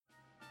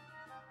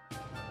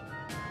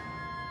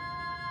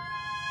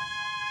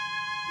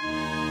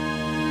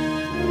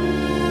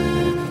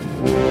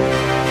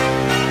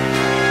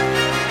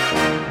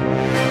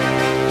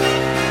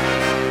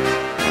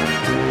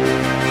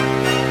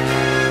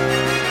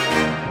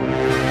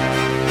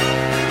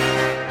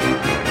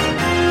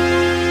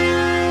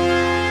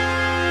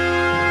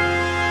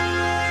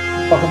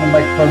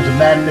Microphones of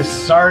Madness.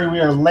 Sorry we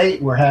are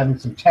late. We're having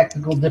some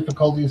technical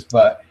difficulties,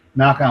 but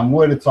knock on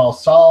wood, it's all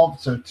solved.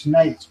 So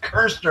tonight's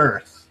Cursed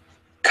Earth.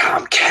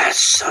 Comcast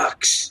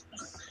sucks.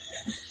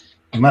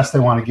 Unless they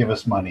want to give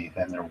us money,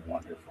 then they're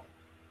wonderful.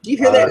 Do you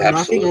hear that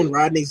Absolutely. knocking on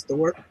Rodney's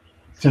door?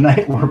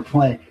 Tonight we're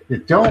playing.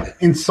 Don't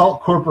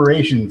insult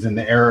corporations in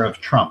the era of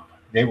Trump.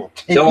 They will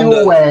take Tell you them to-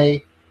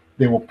 away.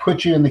 They will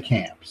put you in the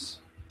camps.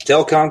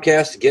 Tell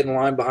Comcast to get in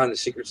line behind the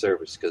Secret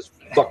Service, because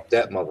fuck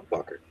that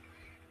motherfucker.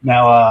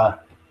 Now,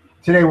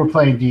 today we're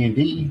playing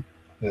D&D,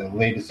 the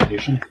latest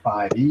edition,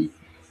 5e,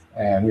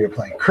 and we are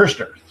playing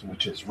Cursed Earth,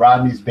 which is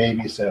Rodney's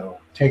baby, so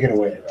take it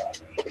away,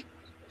 Rodney.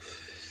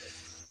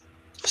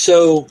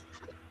 So,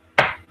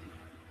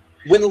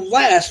 when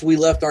last we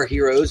left our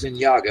heroes in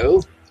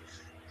Yago,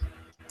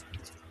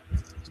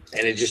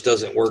 and it just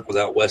doesn't work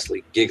without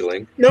Wesley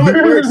giggling. No, it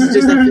works. It's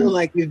just I feel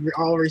like we've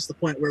all reached the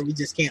point where we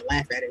just can't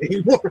laugh at it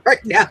anymore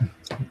right now.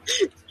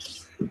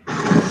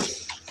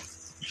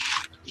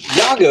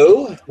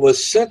 Yago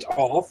was sent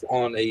off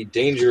on a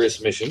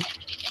dangerous mission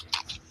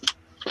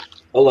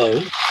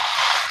alone,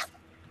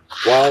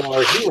 while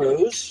our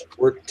heroes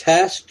were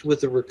tasked with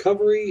the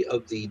recovery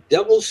of the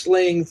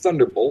devil-slaying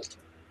Thunderbolt,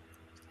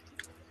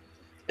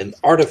 an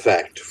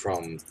artifact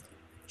from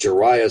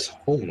Jiraiya's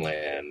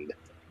homeland.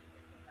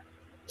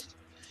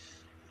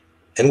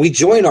 And we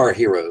join our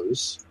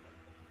heroes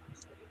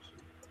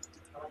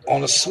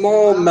on a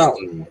small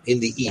mountain in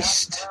the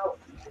east.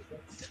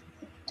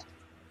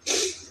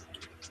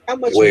 How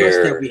much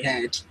Where- rest have we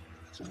had?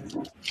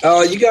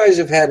 You guys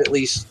have had at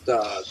least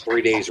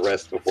 3 days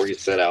rest before you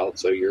set out,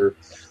 so you're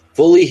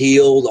fully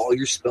healed. All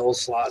your spell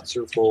slots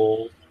are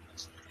full.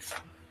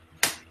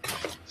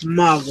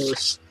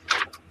 Marvelous.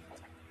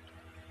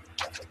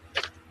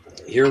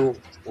 You're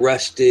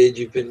rested.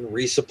 You've been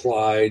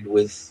resupplied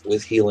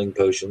with healing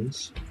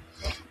potions.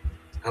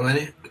 How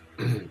many?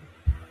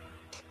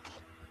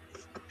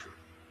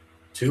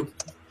 2?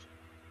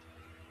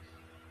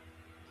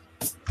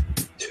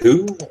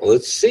 2?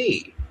 Let's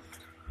see.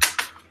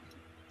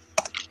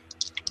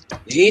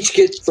 You each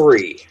get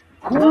 3.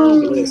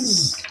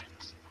 Marvelous.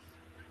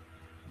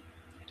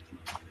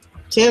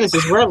 Tannis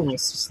is reveling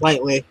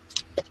slightly.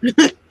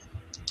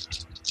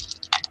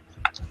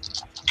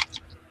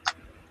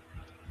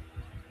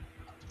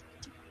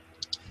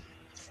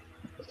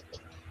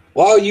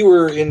 While you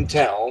were in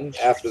town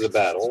after the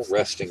battle,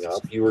 resting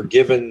up, you were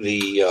given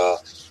the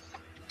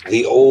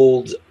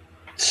old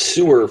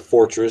sewer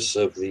fortress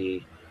of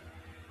the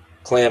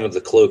clan of the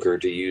Cloaker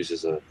to use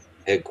as a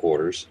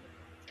headquarters.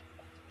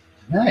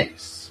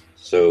 Nice.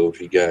 So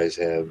if you guys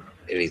have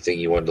anything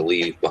you wanted to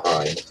leave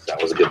behind,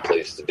 that was a good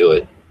place to do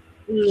it.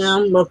 Yeah,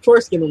 I'm of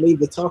course going to leave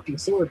the talking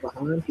sword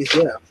behind, because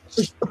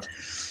yeah.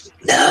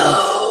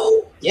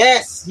 No!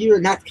 Yes, you are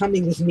not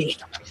coming with me.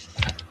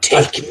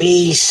 Take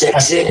me,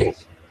 sexy!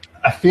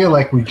 I feel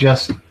like we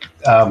just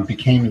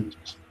became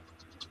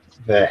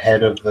the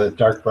head of the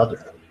Dark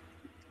Brotherhood.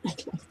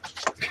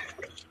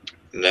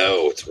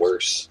 No, it's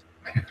worse.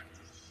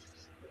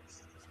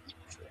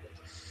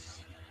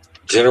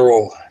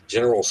 General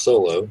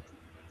Solo.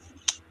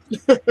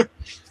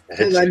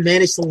 Because I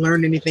managed to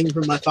learn anything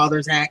from my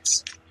father's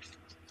axe.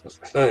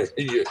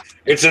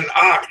 It's an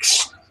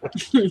ox,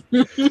 and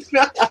Other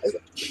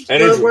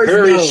it's words,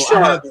 very no, I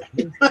sharp.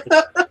 haven't.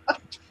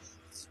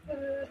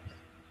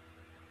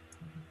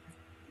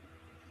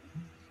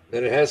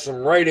 And it has some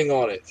writing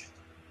on it.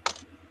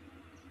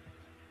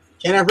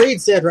 Can I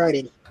read said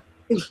writing?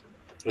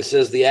 It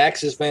says the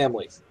Axis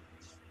family.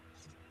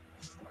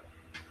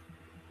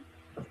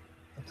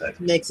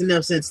 Makes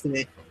enough sense to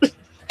me.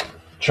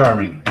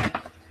 Charming.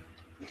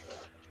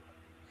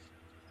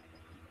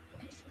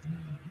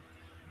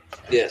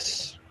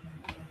 Yes,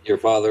 your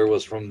father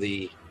was from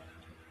the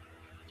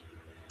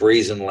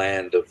brazen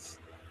land of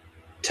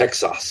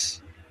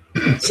Texas.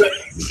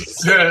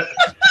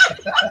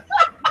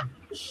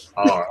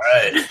 All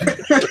right.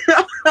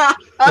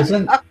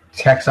 Isn't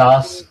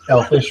Texas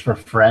Elfish for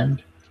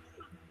friend?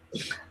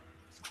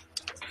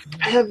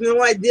 I have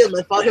no idea.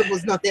 My father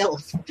was not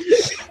elf.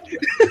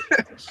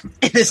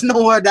 And it's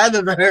no word I've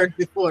ever heard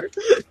before.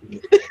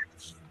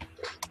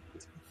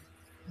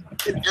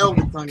 It's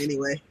elven tongue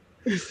anyway.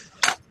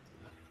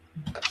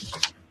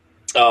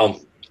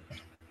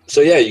 So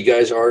yeah, you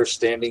guys are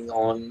standing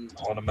on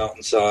a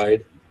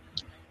mountainside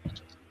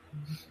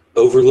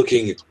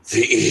overlooking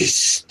the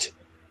east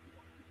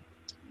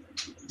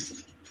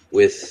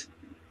with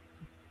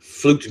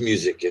flute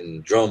music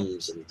and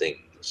drums and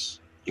things.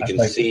 You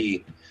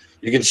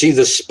can see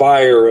the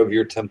spire of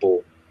your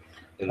temple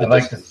in the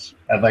distance.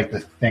 I'd like to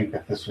think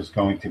that this was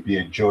going to be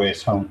a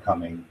joyous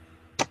homecoming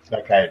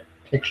like I had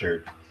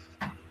pictured,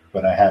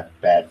 but I have a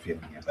bad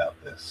feeling about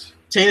this.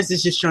 Tannis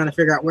is just trying to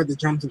figure out where the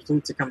drums and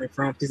flutes are coming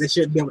from because they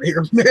shouldn't be able to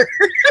hear them there.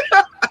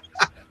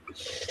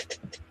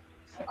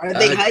 Are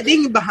they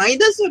hiding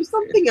behind us or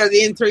something? Are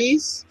they in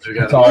trees?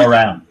 It's all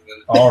around.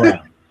 All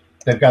around.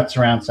 They've got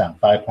surround sound,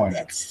 5.0.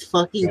 That's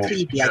fucking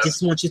creepy. I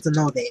just want you to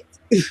know that.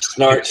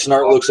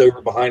 Snart looks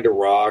over behind a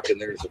rock,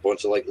 and there's a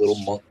bunch of like little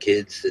monk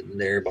kids sitting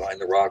there behind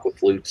the rock with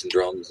flutes and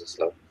drums and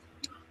stuff.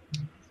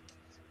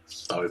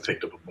 Thought we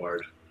picked up a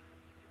bard.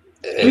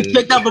 We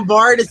picked up a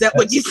bard. Is that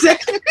what you said?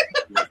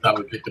 I thought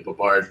we picked up a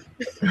bard.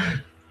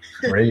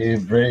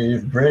 Brave,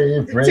 brave,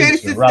 brave, brave.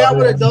 Tannis sits down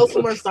with a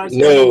dulcimer and starts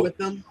No. playing with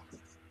them.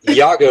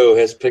 Yago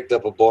has picked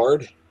up a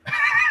bard.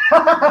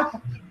 I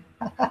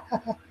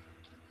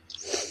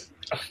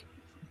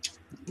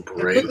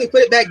Brave. quickly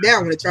put it back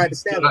down when it tried to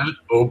stab him.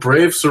 Oh,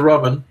 brave Sir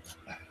Robin.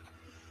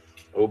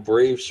 Oh,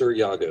 brave Sir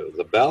Yago.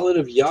 The Ballad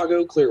of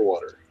Yago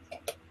Clearwater.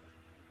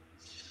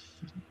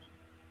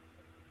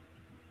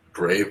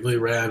 Bravely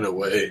ran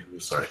away. I'm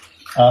sorry.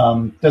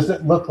 Does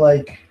it look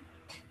like?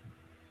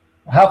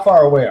 How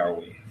far away are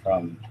we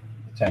from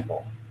the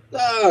temple?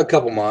 A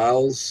couple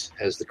miles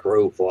as the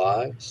crow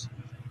flies.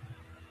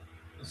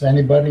 Can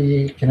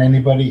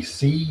anybody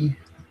see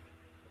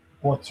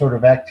what sort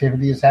of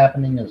activity is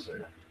happening? Is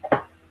there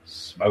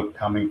smoke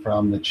coming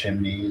from the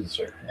chimneys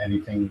or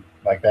anything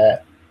like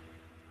that?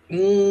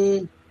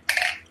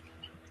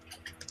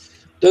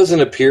 Doesn't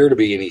appear to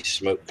be any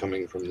smoke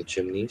coming from the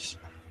chimneys.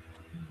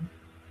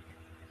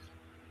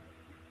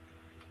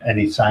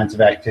 Any signs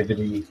of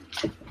activity?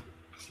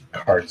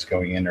 Carts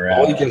going in or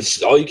out?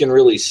 All you can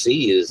really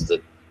see is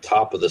the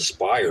top of the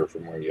spire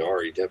from where you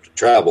are. You'd have to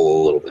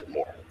travel a little bit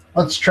more.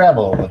 Let's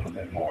travel a little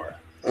bit more.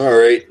 All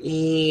right.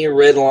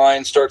 Red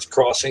line starts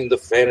crossing the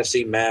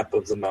fantasy map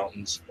of the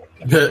mountains.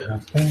 You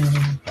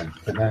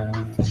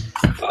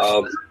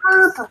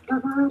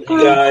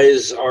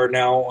guys are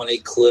now on a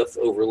cliff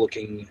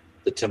overlooking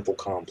the temple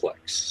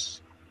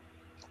complex.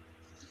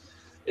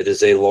 It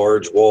is a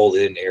large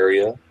walled-in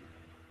area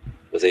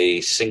with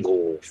a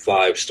single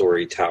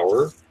 5-story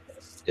tower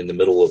in the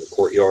middle of a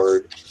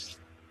courtyard.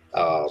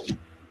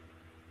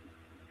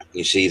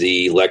 You see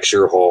the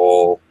lecture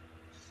hall,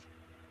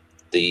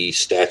 the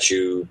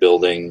statue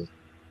building,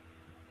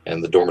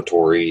 and the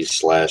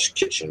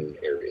dormitory/kitchen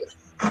area.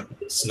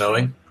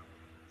 Snowing.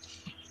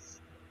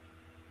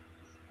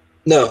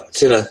 No,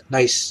 it's in a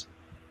nice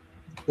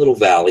little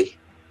valley.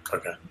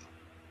 Okay.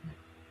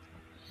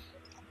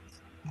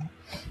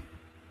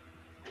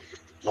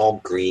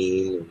 All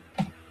green,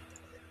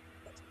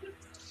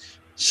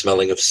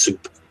 smelling of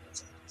soup.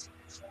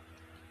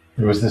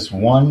 There was this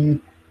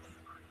one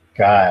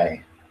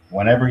guy,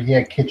 whenever he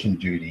had kitchen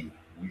duty,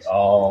 we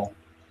all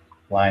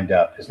lined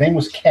up. His name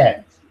was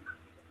Ken.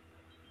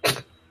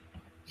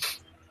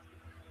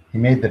 He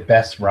made the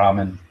best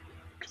ramen.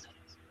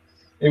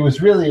 It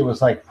was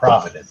like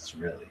Providence,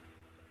 really.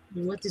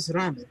 What is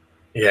ramen?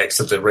 Yeah,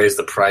 except they raised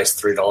the price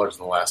 $3 in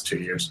the last 2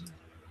 years.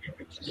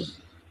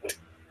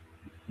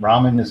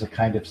 Ramen is a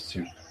kind of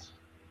soup.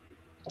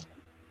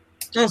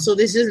 Oh, so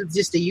this isn't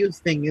just a youth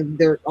thing.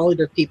 All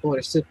other people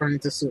are super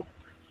into soup.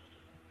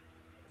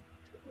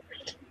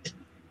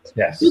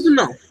 Yes. Good to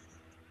know.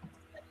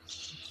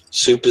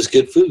 Soup is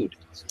good food.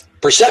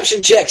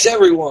 Perception checks,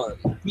 everyone.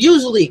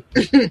 Usually,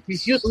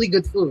 it's usually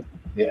good food.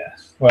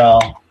 Yes.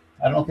 Well,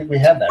 I don't think we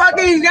had that.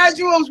 Fucking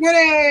Nationals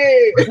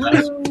winning!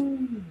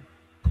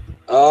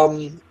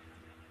 I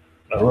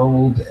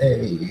rolled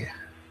a.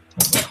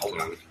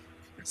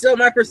 So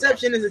my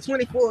perception is a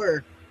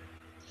 24.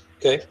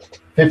 Okay.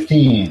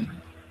 15.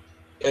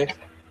 Okay.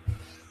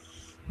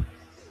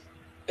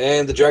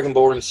 And the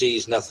Dragonborn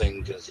sees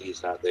nothing because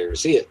he's not there to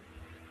see it.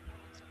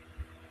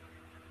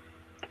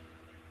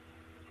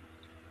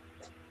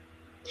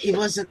 He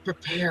wasn't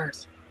prepared.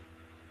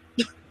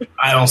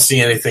 I don't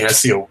see anything. I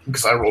see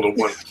because I rolled a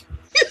 1.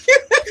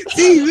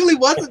 See, he really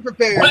wasn't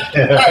prepared.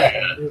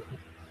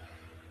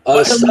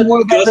 A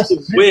sudden gust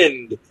of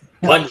wind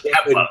punches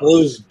up and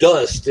blows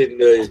dust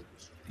into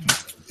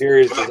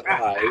Furious'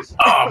 eyes.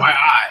 Oh, my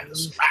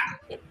eyes.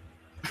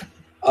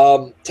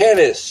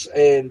 Tannis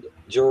and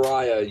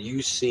Jiraiya,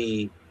 you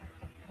see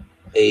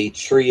a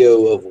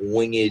trio of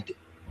winged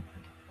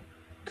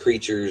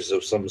creatures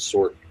of some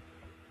sort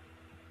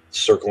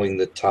circling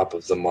the top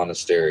of the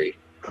monastery.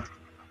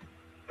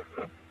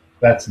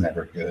 That's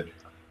never good.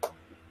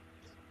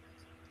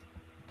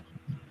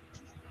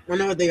 I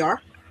know what they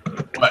are.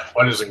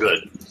 What isn't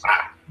good?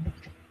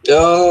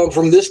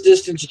 From this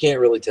distance, you can't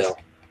really tell.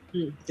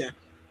 Okay.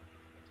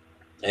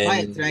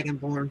 And Quiet,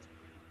 Dragonborn.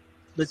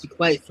 Let's be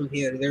quiet from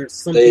here. There's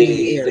something in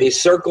the air. they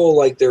circle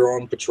like they're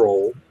on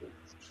patrol,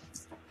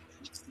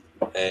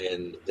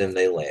 and then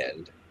they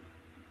land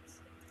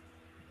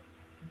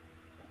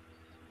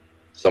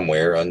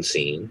somewhere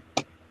unseen.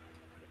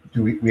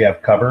 Do we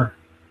have cover?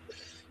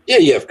 Yeah,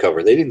 you have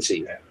cover. They didn't see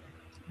you.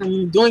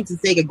 I'm going to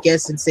take a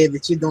guess and say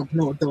that you don't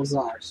know what those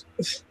are.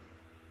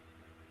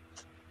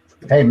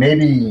 Hey,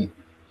 maybe.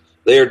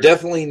 They are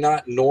definitely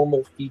not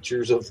normal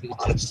features of the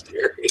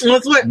monastery.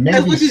 That's what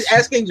Maybe- she's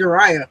asking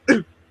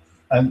Jiraiya.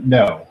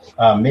 No.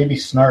 Maybe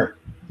Snart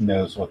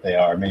knows what they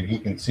are. Maybe he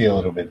can see a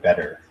little bit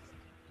better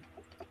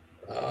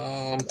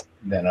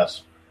than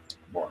us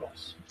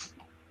mortals.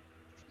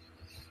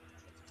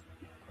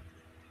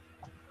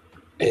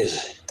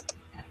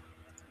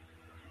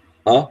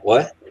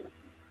 What?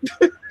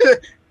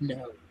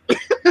 No.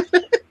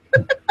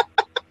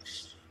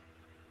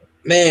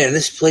 Man,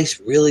 this place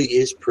really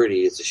is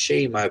pretty. It's a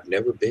shame I've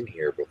never been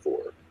here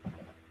before.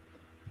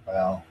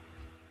 Well,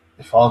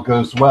 if all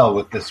goes well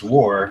with this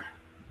war,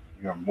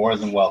 you're more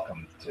than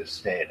welcome to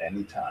stay at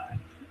any time.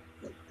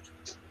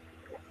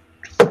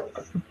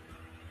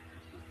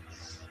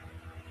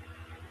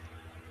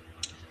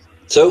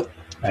 So,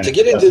 And to if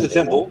get it into the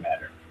doesn't, it won't temple,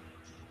 matter.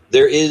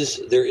 there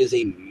is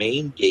a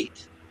main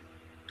gate,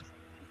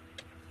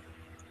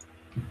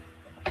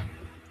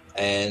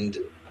 and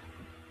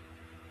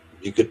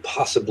you could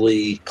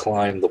possibly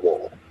climb the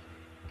wall.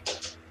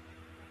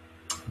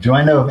 Do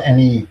I know of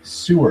any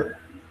sewer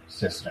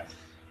system?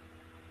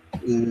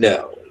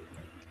 No,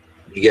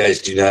 you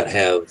guys do not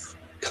have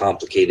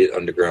complicated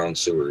underground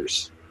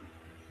sewers.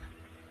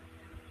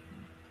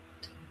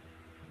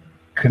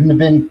 Couldn't have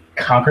been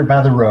conquered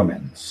by the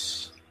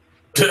Romans.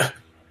 The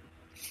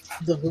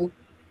who?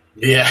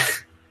 Yeah.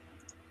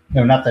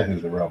 No, not the who,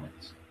 the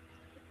Romans.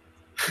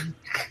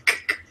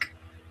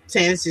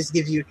 Sans just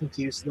gives you a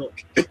confused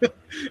look.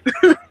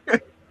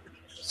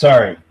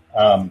 Sorry,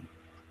 I'm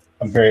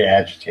very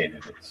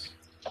agitated.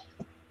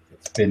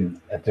 It's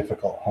been a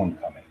difficult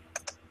homecoming.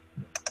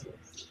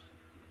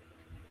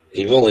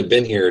 You've only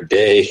been here a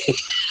day.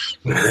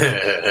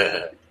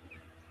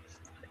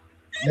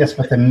 Yes,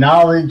 but the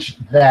knowledge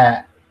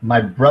that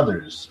my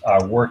brothers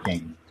are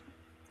working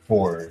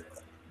for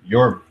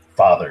your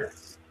father,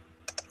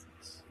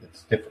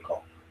 it's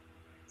difficult.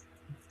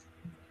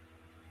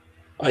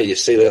 Oh, you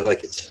say that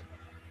like it's...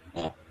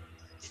 Oh,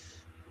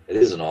 it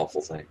is an awful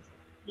thing.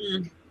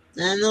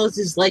 I know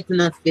it's like to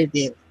not fit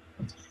in.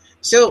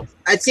 So,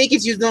 I take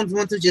it you don't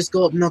want to just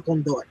go up knock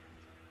on door.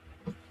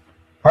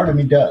 Part of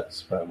me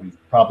does, but we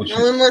probably should.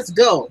 Well, then let's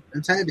go.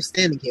 I'm tired of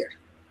standing here.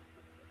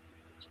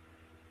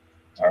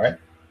 All right.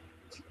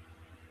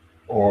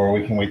 Or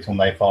we can wait till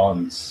nightfall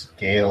and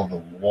scale the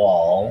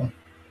wall.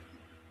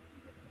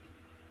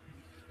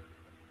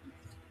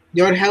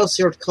 Your house,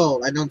 your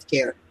call. I don't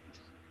care.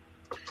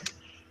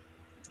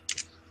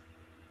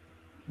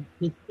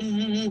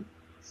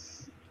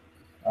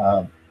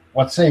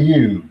 What say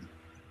you,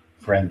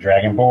 friend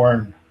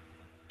Dragonborn?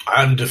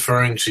 I'm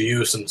deferring to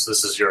you since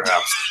this is your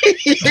house.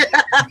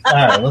 All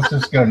right, let's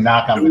just go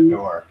knock on the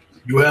door.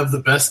 You have the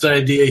best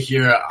idea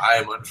here. I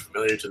am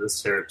unfamiliar to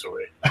this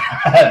territory. I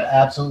have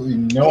absolutely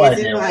no Reason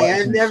idea. why what's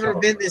I've in never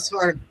store. been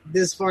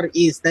this far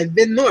east. I've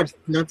been north,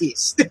 not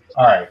east.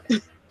 All right.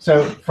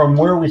 So from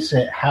where we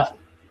sit,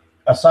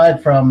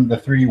 aside from the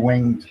three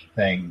winged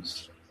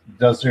things,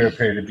 does there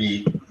appear to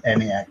be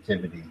any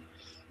activity?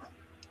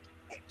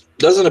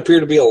 Doesn't appear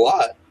to be a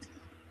lot.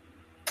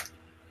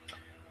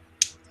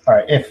 All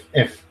right.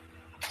 If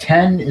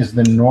 10 is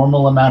the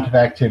normal amount of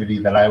activity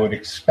that I would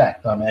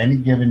expect on any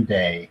given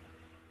day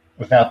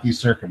without these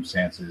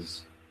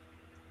circumstances.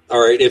 All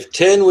right, if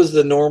 10 was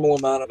the normal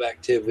amount of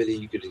activity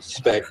you could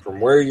expect from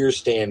where you're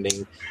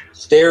standing,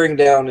 staring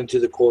down into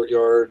the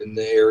courtyard in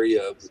the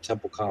area of the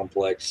temple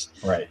complex,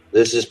 Right.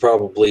 this is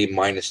probably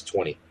minus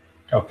 20.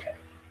 Okay.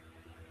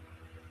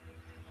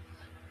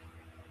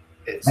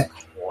 It's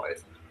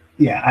quiet.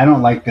 Yeah, I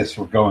don't like this.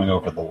 We're going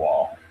over the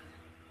wall.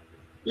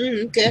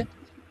 Okay.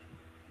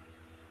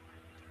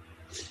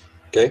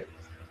 Okay?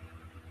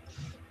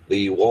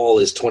 The wall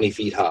is 20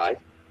 feet high.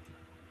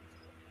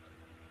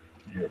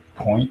 Your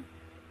point.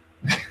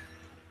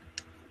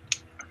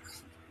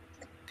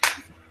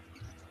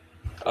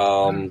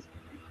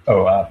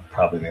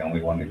 Probably the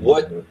only one.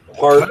 What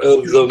part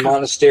of the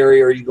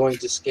monastery are you going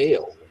to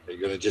scale? Are you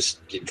going to just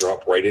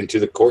drop right into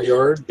the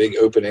courtyard, big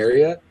open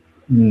area?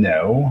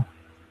 No.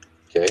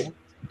 Okay.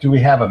 Do we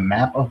have a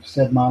map of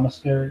said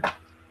monastery?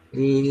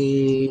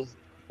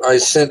 I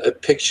sent a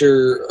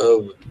picture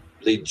of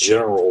the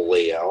general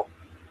layout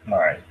All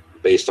right.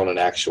 based on an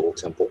actual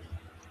temple.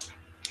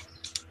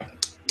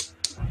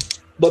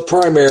 But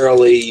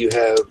primarily, you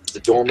have the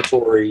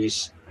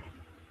dormitories,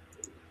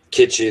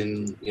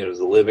 kitchen, the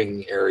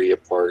living area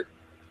part,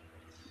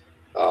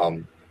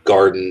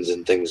 gardens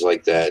and things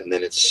like that, and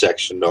then it's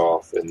sectioned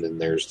off, and then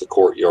there's the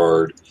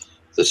courtyard,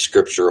 the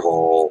scripture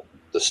hall,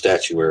 the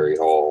statuary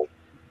hall.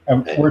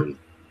 And And,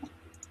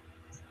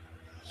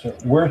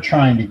 we're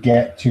trying to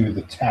get to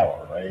the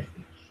tower, right?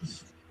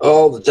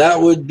 oh, that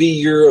would be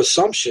your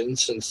assumption,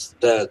 since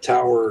the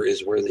tower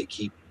is where they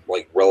keep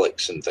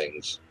relics and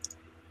things.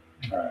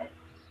 All right.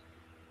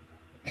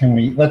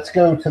 Let's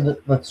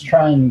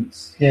try and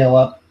scale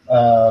up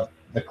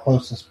the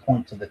closest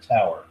point to the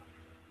tower.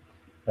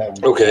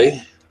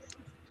 Okay.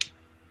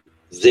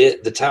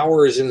 The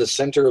tower is in the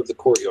center of the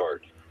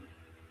courtyard.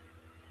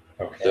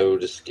 Okay. So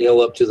to scale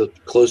up to the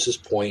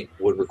closest point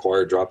would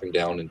require dropping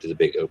down into the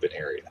big open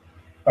area.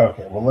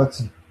 Okay. Well,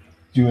 let's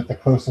do it the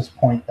closest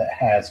point that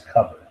has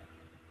cover.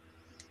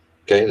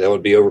 Okay, that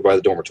would be over by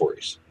the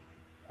dormitories.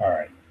 All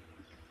right.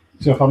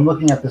 So if I'm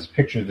looking at this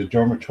picture, the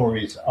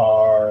dormitories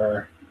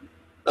are.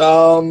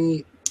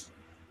 Look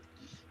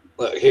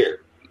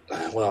here.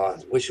 Well, I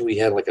wish we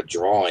had a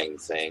drawing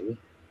thing.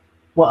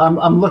 Well,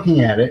 I'm looking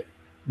at it.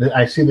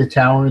 I see the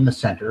tower in the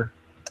center.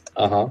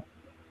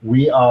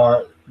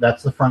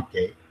 That's the front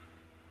gate.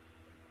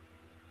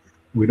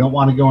 We don't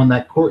want to go in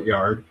that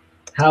courtyard.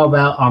 How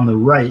about on the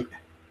right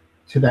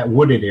to that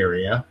wooded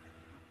area?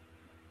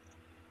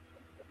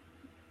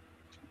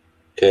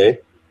 Okay.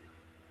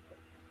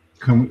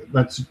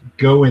 Let's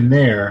go in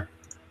there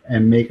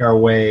and make our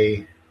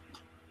way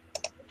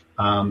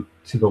to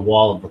the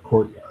wall of the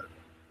courtyard.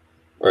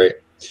 Right.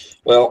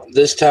 Well,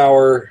 this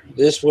tower,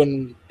 this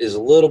one is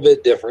a little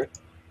bit different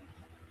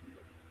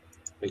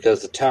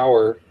because the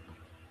tower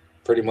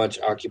pretty much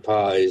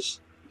occupies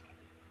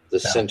the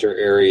center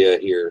area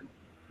here.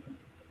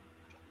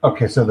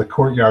 Okay, so the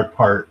courtyard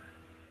part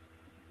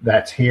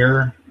that's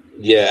here.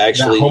 Yeah,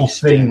 actually,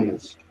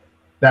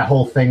 that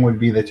whole thing would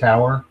be the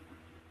tower.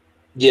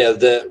 Yeah,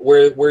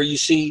 where you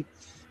see,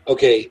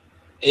 okay,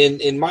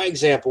 in my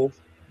example,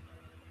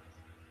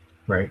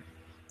 right,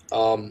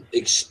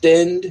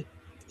 extend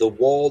the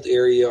walled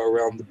area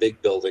around the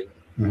big building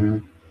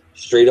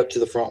straight up to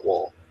the front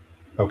wall.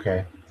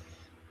 Okay,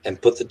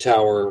 and put the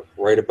tower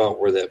right about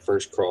where that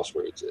first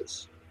crossroads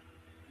is.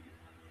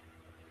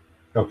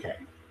 Okay.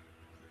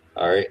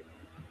 All right.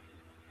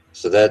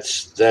 So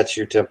that's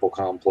your temple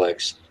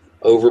complex.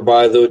 Over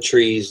by the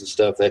trees and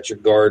stuff, that's your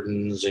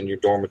gardens and your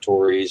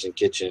dormitories and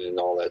kitchen and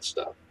all that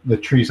stuff. The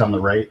trees on the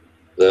right?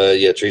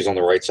 Trees on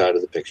the right side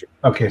of the picture.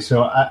 Okay,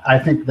 so I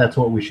think that's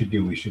what we should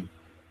do. We should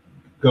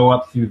go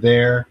up through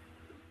there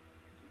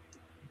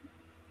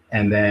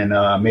and then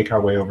make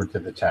our way over to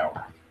the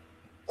tower.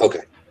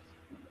 Okay.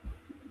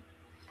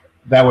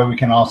 That way we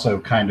can also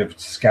kind of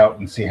scout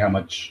and see how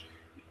much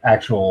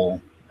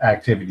actual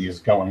activity is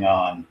going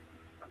on.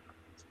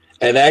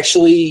 And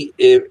actually,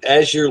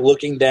 as you're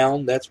looking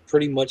down, that's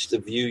pretty much the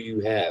view you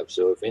have.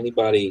 So if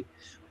anybody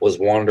was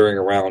wandering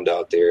around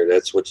out there,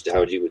 that's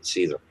how you would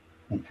see them.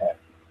 Okay.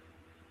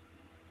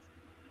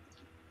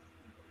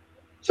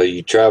 So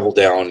you travel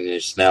down, and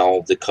it's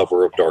now the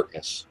cover of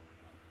darkness.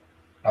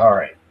 All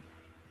right.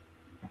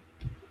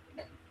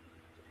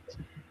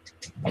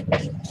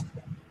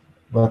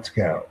 Let's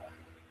go.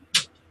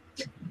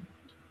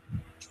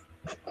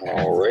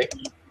 All right.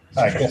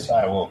 I guess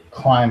I will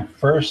climb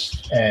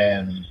first,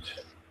 and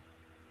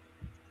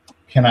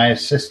can I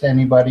assist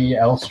anybody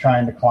else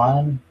trying to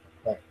climb,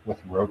 like with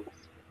rope?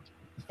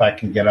 If I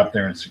can get up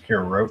there and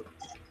secure a rope?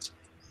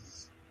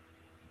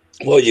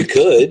 Well, you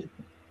could,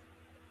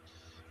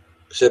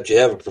 except you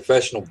have a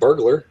professional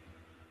burglar.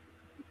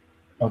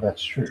 Oh,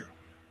 that's true.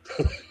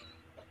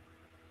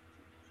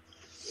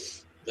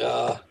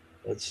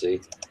 Let's see.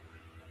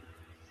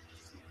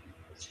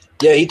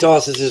 Yeah, he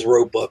tosses his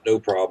rope up, no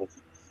problem.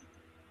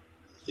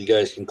 You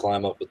guys can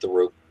climb up with the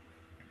rope.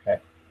 Okay.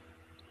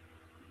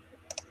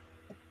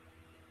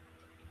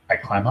 I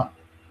climb up.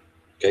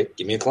 Okay,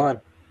 give me a climb.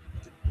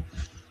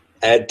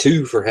 Add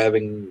 2 for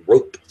having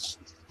rope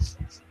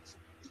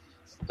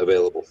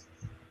available.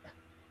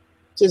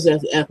 Just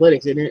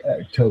athletics, isn't it?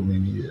 I totally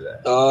needed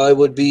that. It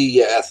would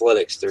be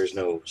athletics. There's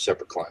no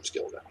separate climb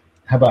skill now.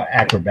 How about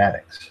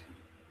acrobatics?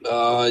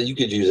 You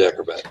could use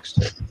acrobatics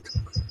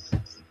too.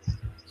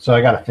 So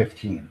I got a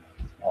 15,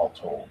 all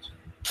told.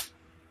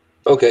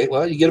 Okay,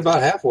 well, you get about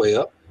halfway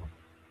up.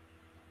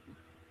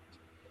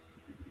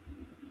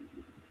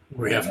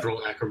 We have to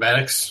roll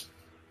acrobatics.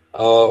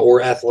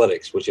 Or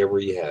athletics, whichever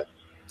you have.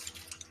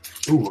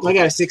 Ooh. I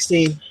got a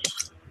 16.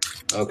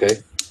 Okay.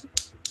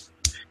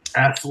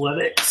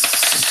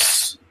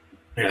 Athletics.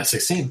 I got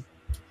 16.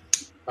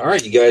 All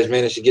right, you guys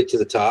managed to get to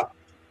the top.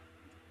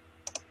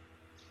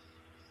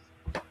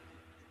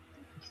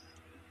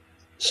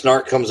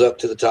 Snark comes up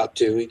to the top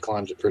too. He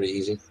climbs it pretty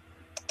easy.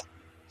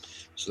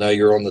 So now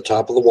you're on the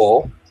top of the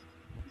wall.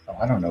 Oh,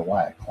 I don't know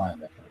why I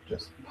climbed. I could have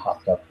just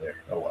popped up there.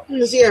 Oh well.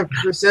 Let's see our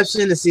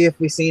perception to see if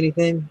we see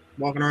anything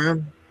walking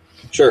around.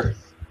 Sure.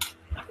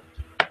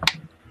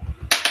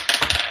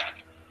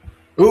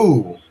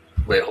 Ooh.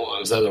 Wait, hold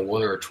on. Is that a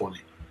 1 or a 20?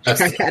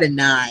 I got a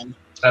 9.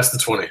 That's the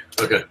 20.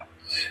 Okay.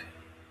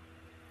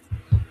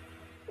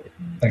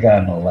 I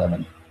got an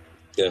 11.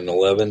 Got an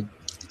 11.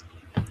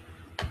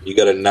 You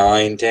got a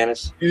 9,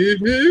 Tanis?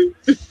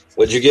 Mm-hmm.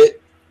 What'd you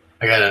get?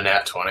 I got a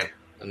nat 20.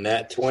 A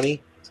nat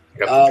 20? I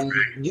got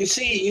You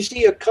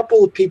see a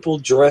couple of people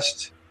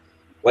dressed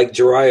like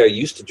Jiraiya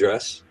used to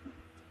dress.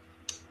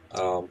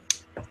 Kind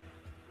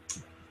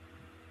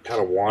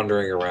of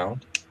wandering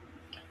around.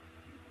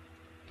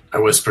 I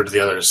whispered to the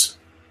others,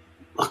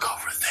 "Look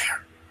over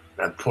there."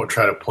 And I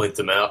try to point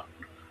them out.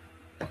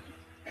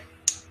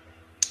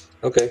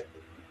 Okay.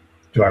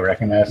 Do I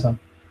recognize them?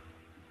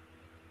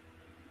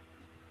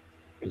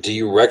 Do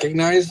you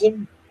recognize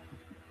them?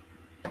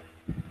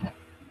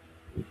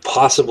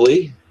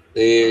 Possibly.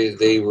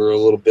 They were a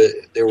little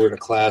bit. They were in a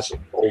class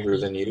older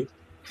than you.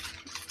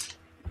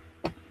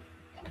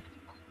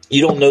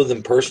 You don't know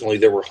them personally.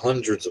 There were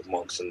hundreds of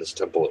monks in this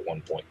temple at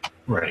one point.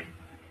 Right.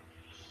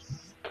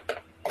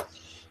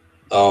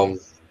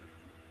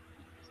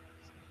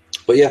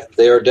 But yeah,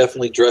 they are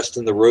definitely dressed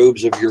in the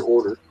robes of your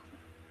order.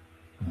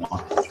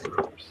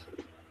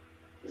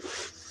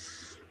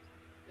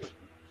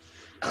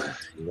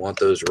 You want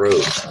those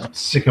robes? I'm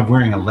sick of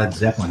wearing a Led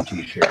Zeppelin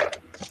t-shirt.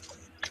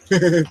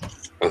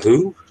 A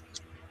who?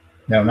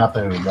 No, not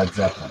the Led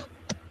Zeppelin.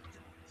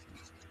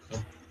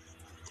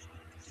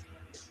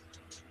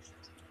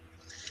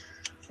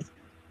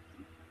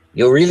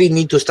 You really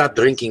need to stop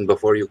drinking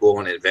before you go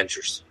on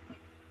adventures.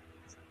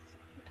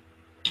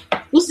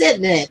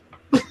 said that?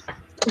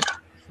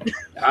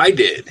 I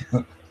did.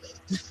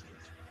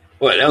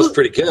 What? That was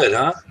pretty good,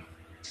 huh?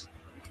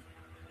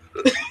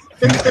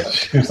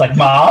 She was like,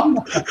 Mom?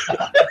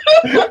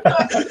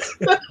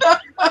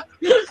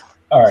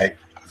 All right.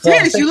 So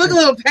Tannis, you look a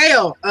little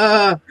pale.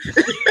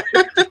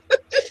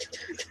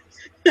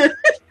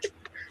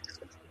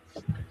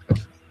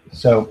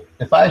 So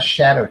if I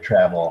shadow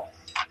travel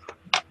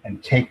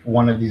and take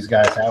one of these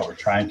guys out, or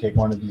try and take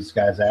one of these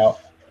guys out,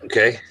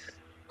 Okay.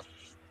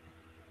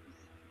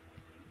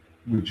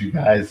 would you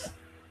guys,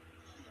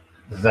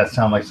 does that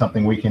sound like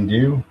something we can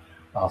do?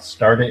 I'll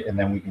start it and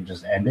then we can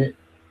just end it.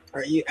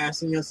 Are you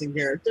asking us in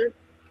character?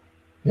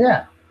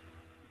 Yeah.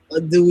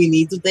 Do we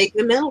need to take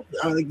them out?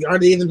 Are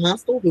they even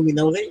hostile? Do we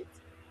know that?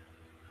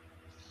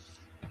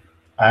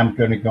 I'm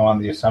going to go on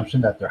the assumption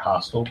that they're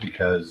hostile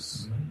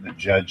because the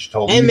judge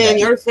told Hey me. man, that.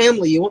 you're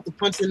family. You want to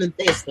punch them in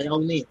the face by all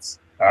means.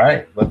 All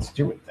right, let's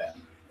do it then.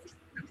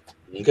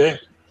 Okay.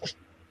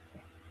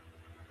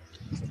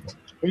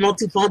 I'm not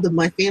too fond of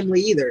my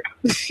family either.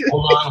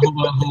 Hold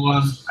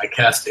on. I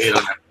cast 8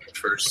 on that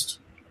first.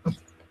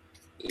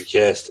 You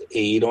cast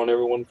 8 on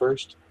everyone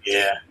first?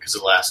 Yeah, because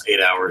it lasts 8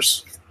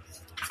 hours.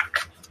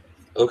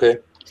 Okay.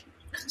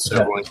 So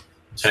Yeah. everyone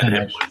 10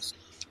 hit points.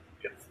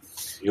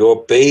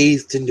 You're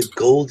bathed in the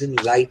golden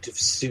light of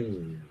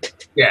Soon.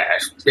 Yeah.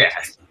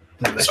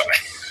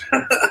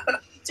 Sorry.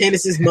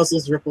 Tannis's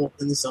muscles ripple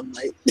in the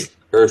sunlight.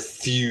 Her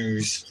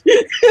thews.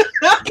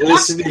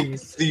 Glistening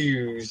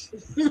thews.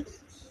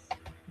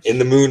 In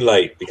the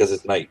moonlight, because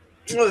it's night.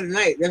 Oh,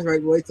 tonight. That's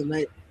right, boy.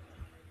 Tonight.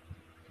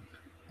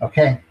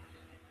 Okay.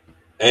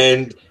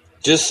 And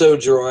just so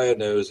Jiraiya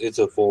knows, it's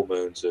a full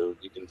moon, so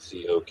you can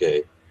see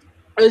okay.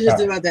 I was just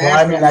All about to right. Well,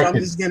 ask I mean, that, I so I'm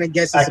could- just gonna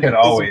guess I it's, could a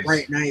always-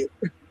 bright night.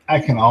 I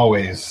can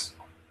always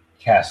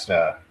cast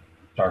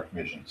dark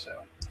vision, so.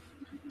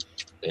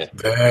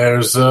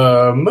 There's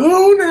a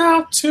moon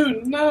out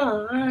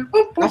tonight.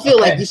 I feel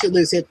like Okay. you should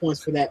lose hit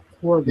points for that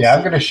horrible. Yeah, I'm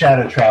song. going to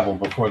shadow travel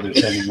before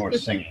there's any more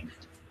singing.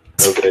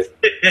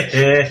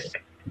 Okay.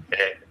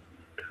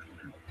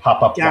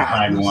 Pop up God,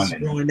 behind I'm one. just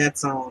And, ruined that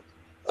song.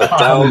 A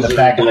Pop in the 1,000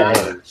 back of the head.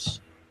 demons.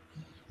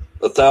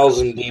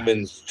 1,000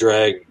 demons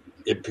drag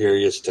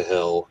Imperius to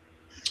hell.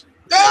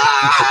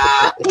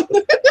 Ah!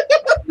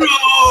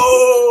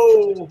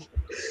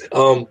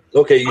 No!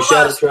 Okay, you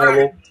shadow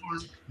travel.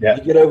 Yeah.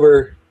 You get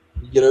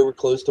over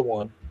close to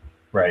one.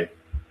 right.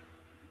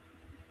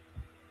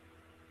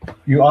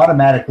 You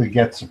automatically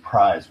get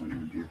surprised when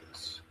you do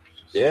this.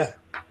 Yeah.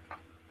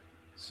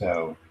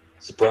 So,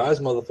 Surprise,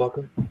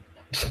 motherfucker.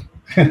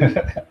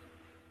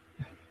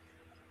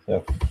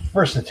 so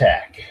first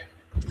attack.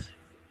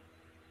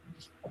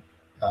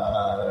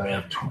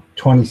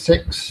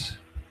 26.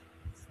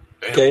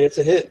 Okay, it's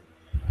a hit.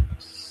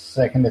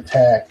 Second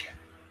attack.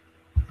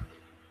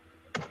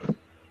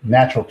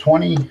 Natural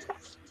 20.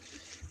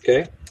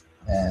 Okay.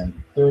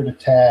 And third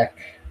attack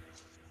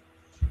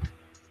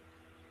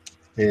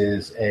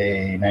is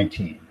a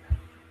 19.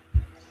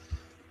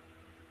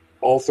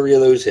 All 3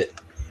 of those hit.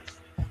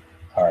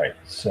 All right,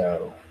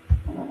 so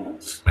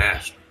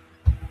Smash.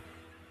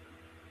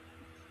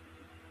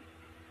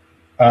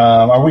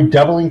 are we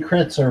doubling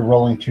crits or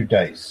rolling 2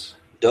 dice?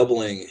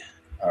 Doubling.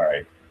 All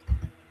right.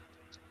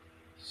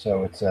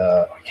 So it's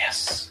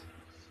yes,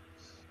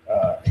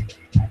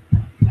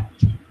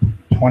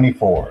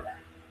 24.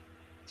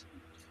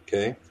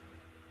 Okay.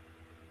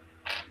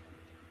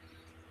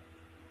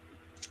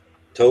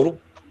 Total?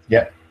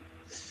 Yep.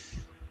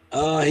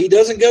 He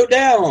doesn't go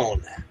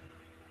down.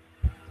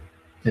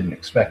 Didn't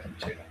expect him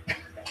to.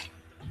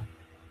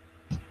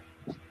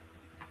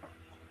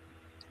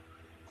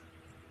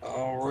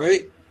 All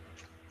right.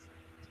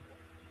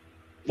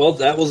 Well,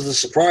 that was the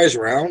surprise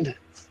round.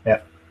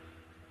 Yep.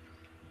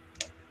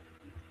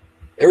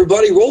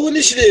 Everybody roll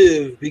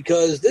initiative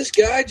because this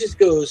guy just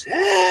goes,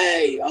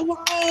 "Hey,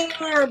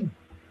 alarm!"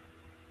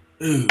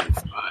 Ooh,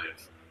 5.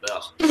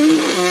 Oh.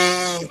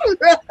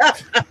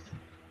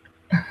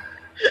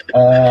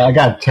 I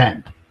got a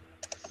 10.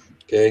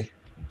 Okay.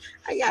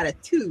 I got a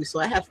 2, so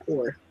I have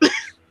 4.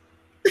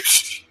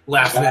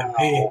 Laughing at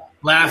me.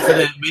 Laughing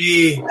at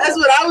me. That's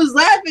what I was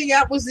laughing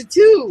at. Was the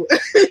 2?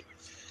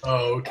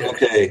 Oh, okay.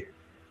 Okay.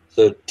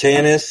 So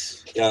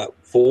Tanis got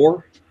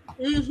 4.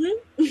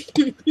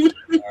 Mm-hmm.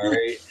 All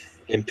right.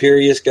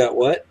 Imperius got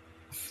what?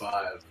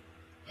 5.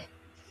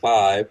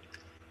 5.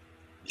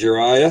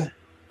 Jiraiya,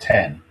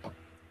 10.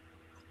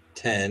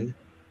 10.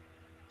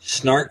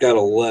 Snart got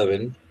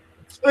 11.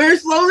 We're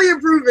slowly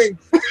improving.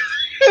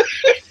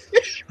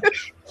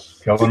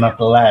 Going up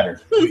the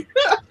ladder.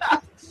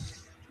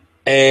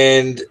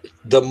 And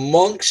the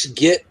monks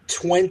get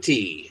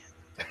 20.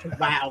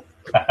 Wow.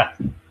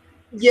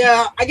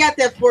 Yeah, I got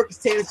that 4 because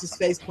Tannis'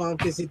 face palm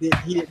because he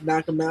didn't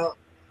knock him out.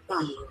 So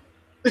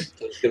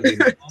it's going to be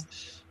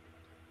monks,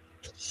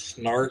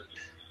 Snart,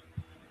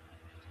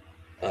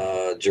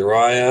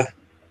 Jiraiya,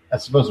 I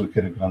suppose we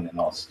could have gone in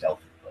all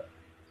stealthy, but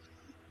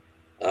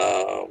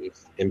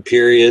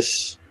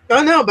Imperius.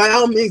 Oh no, by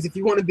all means, if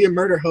you want to be a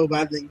murder hobe,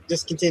 I think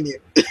just continue.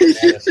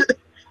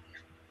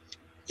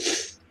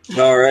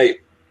 All right.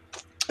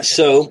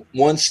 So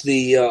once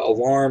the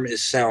alarm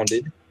is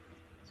sounded,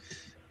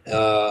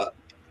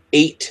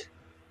 8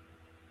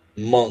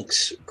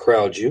 monks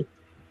crowd you.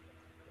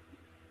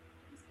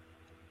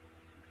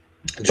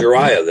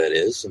 Jiraiya, that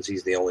is, since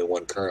he's the only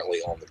one currently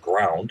on the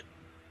ground.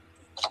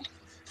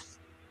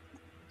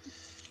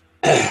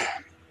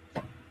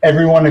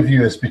 Every one of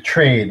you has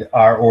betrayed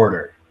our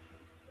order.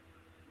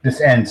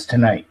 This ends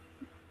tonight.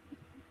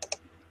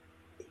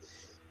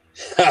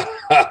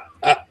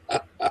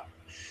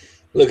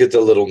 Look at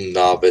the little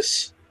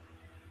novice.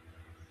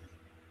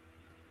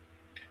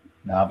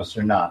 Novice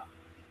or not,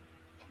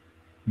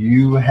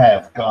 you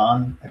have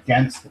gone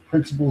against the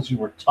principles you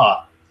were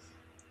taught,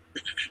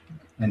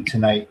 and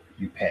tonight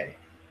you pay.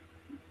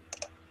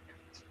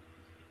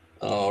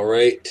 All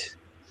right.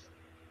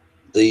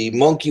 The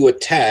monk you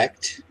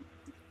attacked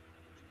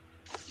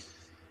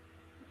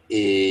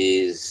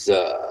is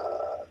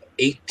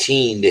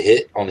 18 to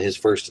hit on his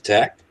first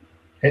attack.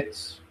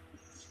 Hits.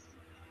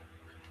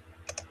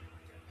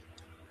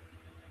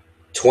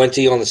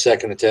 20 on the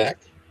second attack.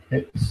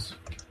 Hits.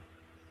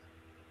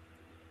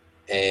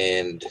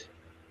 And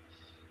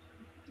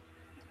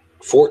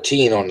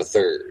 14 on the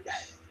third.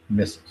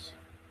 Misses.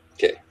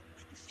 Okay.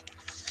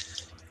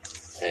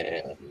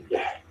 And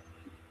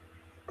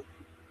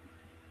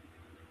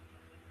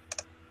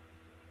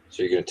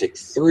so you're going to take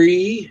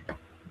 3.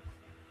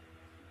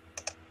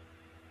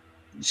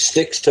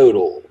 6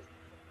 total.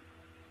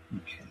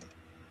 Okay.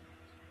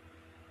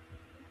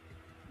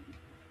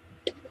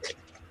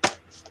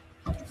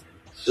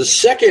 The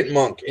second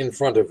monk in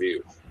front of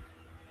you.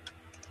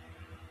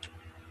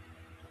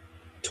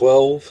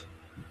 12.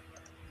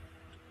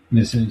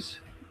 Misses.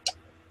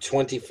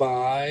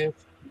 25.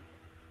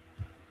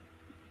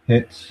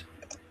 Hits.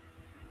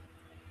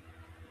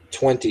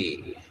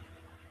 20.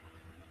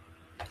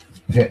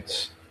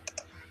 Hits.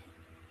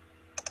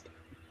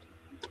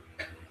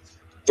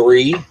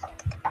 3.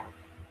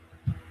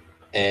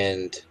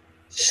 And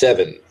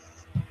 7.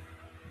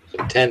 So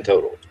 10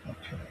 total.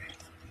 Okay.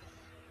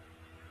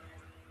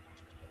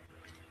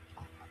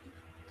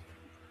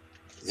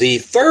 The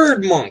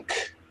third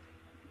monk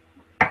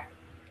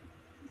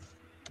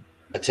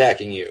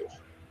attacking you.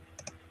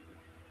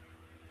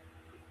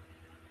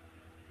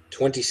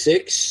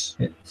 26.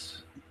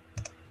 Hits.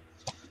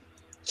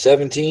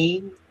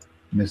 17.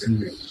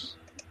 Misses.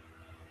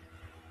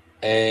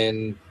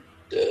 And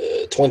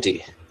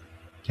 20.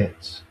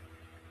 Hits.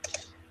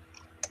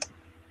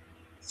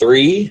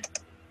 3.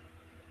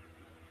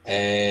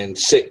 And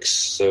 6.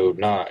 So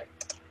 9.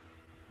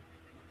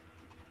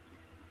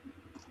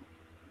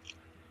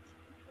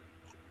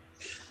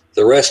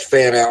 The rest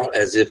fan out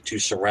as if to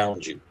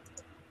surround you.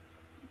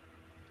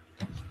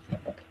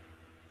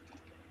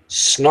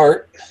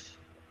 Snart,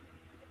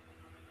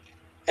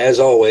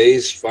 as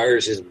always,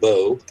 fires his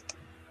bow.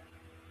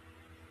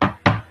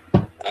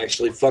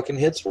 Actually fucking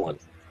hits one.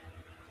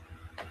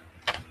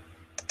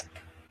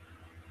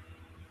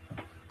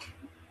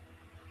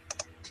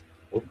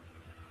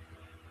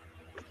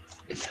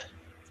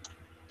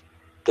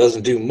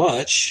 Doesn't do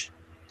much,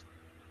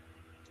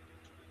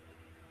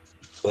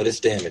 but it's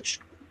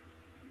damage.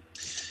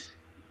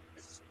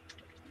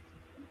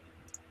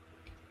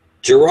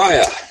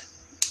 Jiraiya.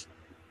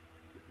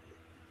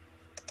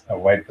 I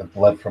wipe the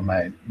blood from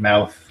my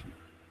mouth,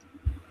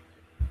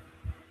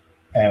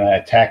 and I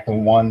attack the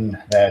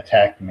one that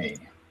attacked me.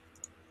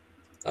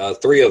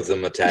 3 of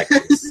them attacked you.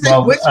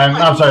 Well, Which I'm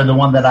one? sorry, the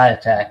one that I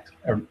attacked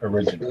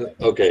originally.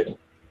 Okay.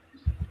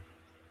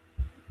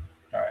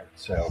 All right,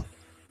 so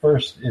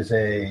first is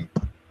a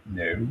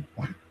no,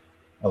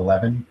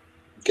 11.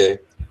 Okay.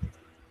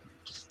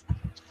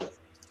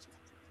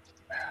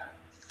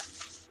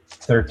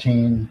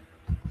 13.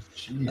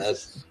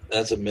 Jesus.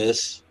 That's a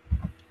miss.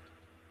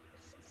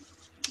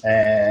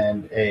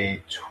 And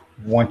a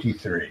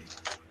 23.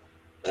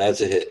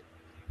 That's a hit.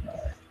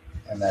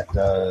 And that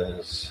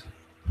does...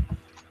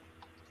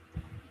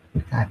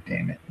 God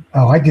damn it.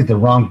 Oh, I did the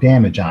wrong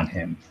damage on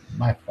him.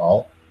 My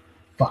fault.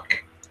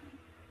 Fuck.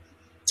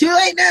 Too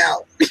late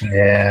now.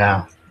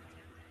 Yeah.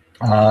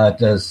 It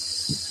does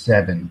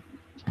 7.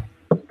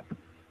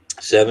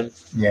 7.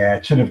 Yeah,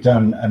 it should have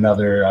done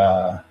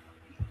another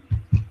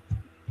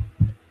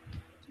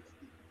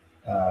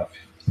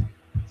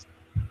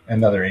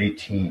another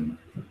 18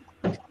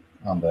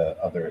 on the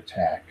other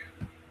attack.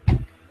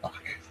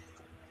 Fuck.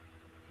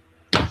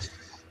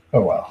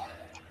 Oh well.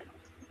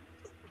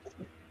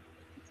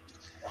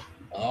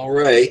 All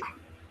right.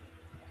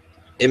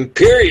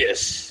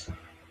 Imperious.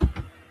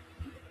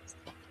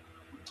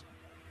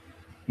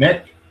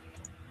 Nick?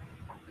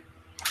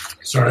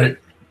 Sorry,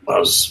 I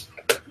was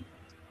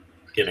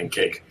getting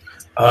cake.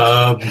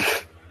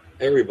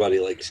 Everybody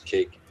likes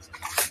cake.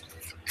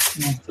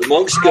 The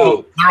monks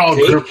go. They're all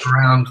Cake? grouped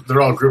around. They're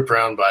all grouped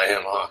around by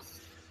him, huh?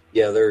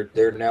 Yeah,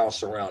 they're now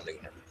surrounding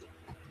him.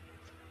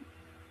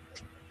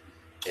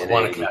 I And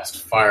want to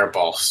cast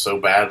Fireball so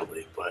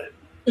badly, but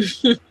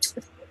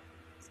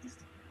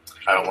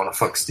I don't want to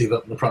fuck Steve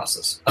up in the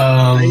process.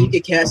 You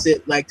could cast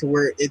it like to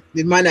where it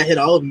might not hit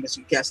all of them, but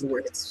you cast it where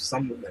it hits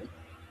some of them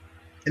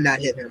and not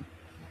hit him.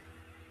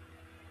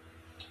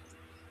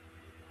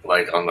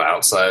 like on the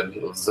outside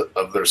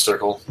of their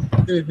circle.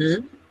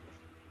 Mm-hmm.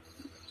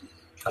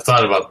 I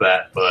thought about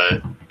that,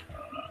 but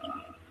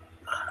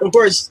Of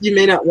course, you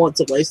may not want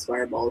to waste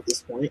fireball at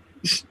this point.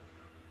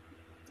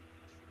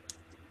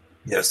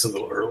 yeah, it's a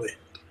little early.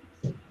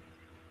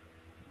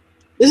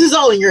 This is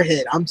all in your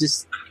head. I'm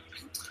just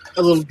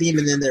a little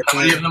demon in there How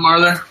many of playing. them are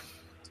there?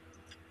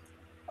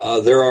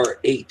 There are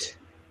 8.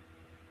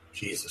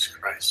 Jesus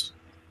Christ.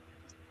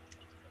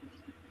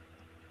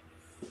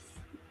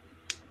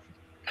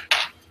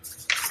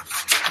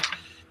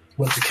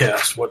 What to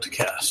cast? What to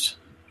cast?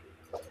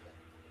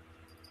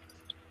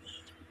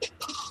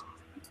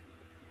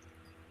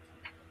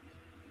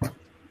 You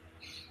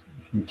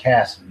can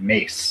cast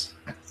mace.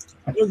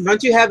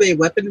 Don't you have a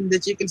weapon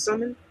that you can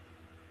summon?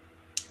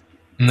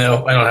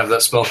 No, I don't have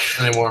that spell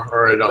anymore,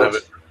 or I don't have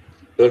it.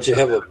 Don't you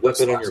have a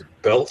weapon on your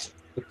belt?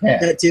 Yeah,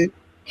 That too.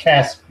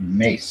 cast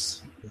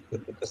mace.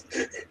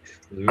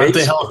 Aren't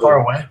they hella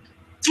far away?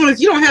 So if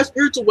you don't have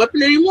spiritual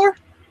weapon anymore,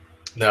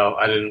 No,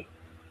 I didn't.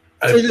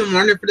 so you didn't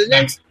learn it for the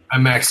next. I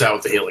maxed out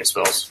with the healing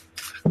spells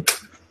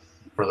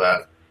for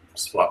that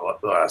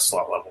the last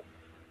slot level.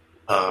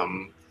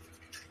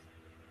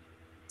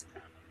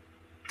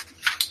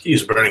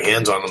 Use burning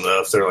hands on them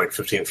though if they're like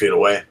 15 feet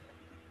away.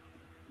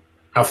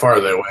 How far are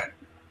they away?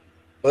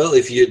 Well,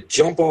 if you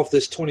jump off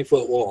this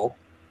 20-foot wall,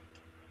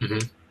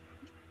 Mhm.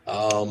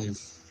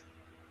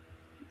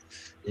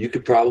 You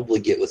could probably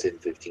get within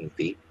 15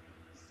 feet.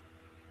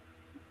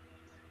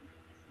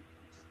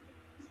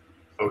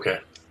 Okay.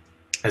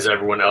 Has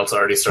everyone else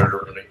already started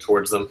running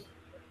towards them?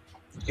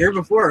 You're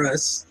before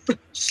us.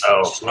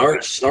 Oh,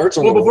 Snart's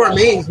on Well, the before wall.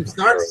 me, it's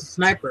not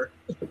sniper.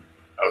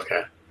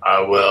 okay.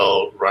 I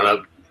will run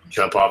up,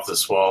 jump off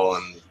this wall,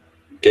 and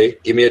Okay,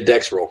 give me a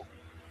dex roll.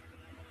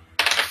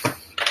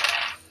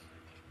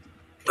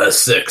 a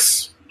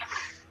 6.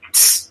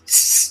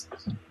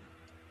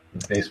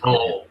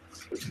 Baseball. Oh,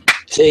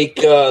 Take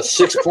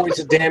 6 points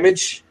of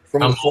damage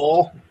from the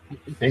fall.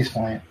 Base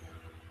plant.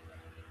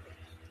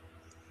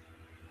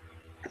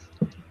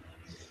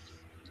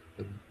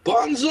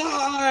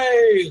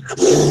 Bonsai!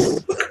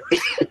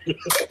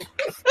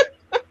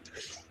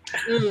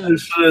 Mm.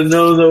 should have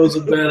known that was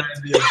a bad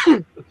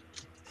idea.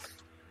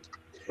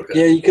 Okay.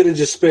 Yeah, you could have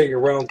just spent your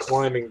round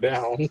climbing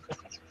down.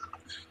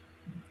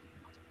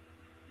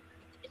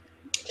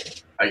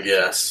 I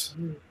guess.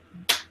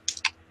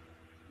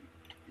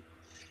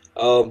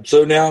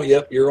 So now,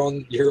 yep, you're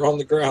on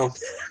the ground.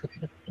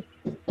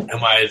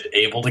 Am I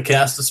able to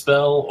cast a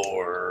spell,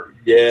 or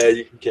Yeah,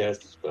 you can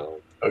cast a spell.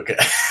 okay?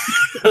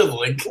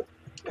 Like,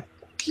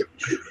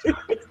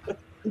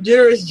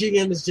 Generous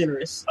GM is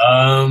generous.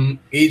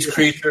 each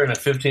creature in a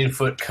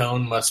 15-foot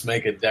cone must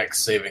make a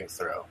dex saving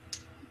throw.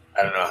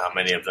 I don't know how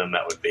many of them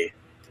that would be.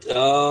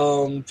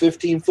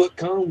 15-foot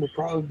cone would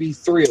probably be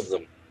 3 of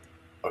them.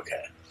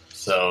 Okay,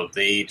 so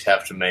they each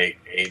have to make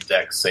a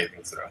dex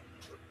saving throw.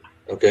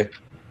 Okay.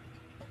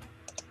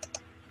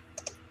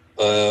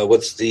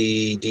 What's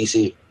the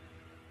DC?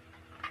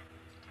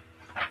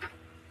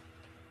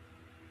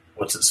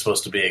 What's it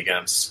supposed to be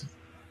against?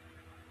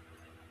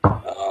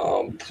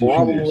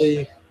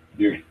 Probably.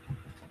 Dude,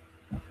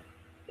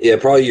 Yeah,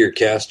 probably your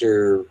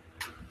caster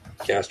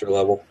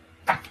level.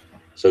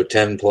 So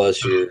 10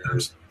 plus your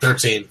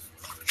 13.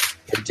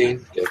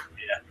 15. Okay.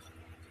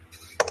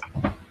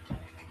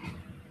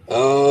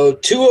 Yeah.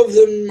 2 of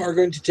them are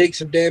going to take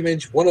some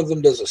damage. One of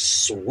them does a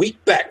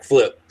sweet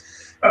backflip.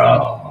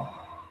 oh.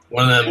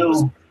 One of them.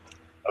 Was,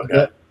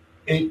 okay.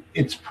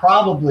 It's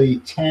probably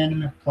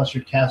 10 plus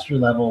your caster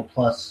level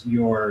plus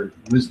your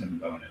wisdom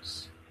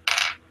bonus.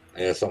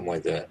 Yeah, something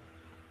like that.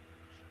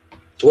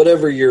 So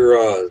whatever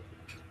your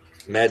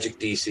magic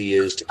DC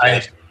is to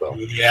cast a spell.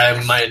 Yeah,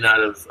 I might not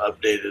have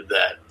updated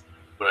that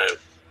when I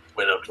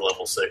went up to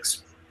level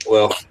 6.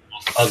 Well,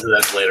 I'll do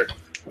that later.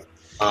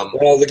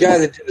 well, the guy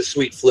that did the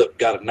sweet flip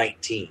got a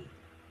 19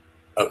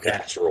 Okay.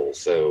 natural.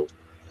 So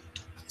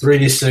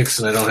 3d6,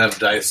 and I don't have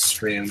dice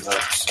streamed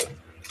up. So.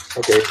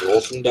 okay, roll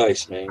some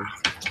dice, man.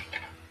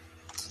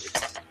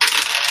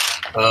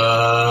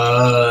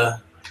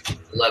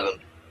 11.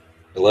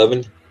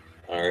 11.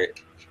 All right.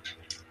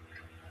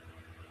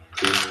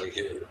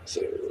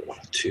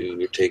 2,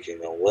 you're taking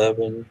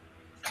 11.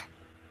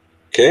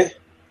 Okay.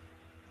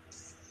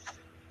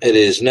 It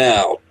is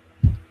now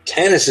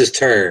Tanis's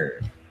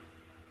turn.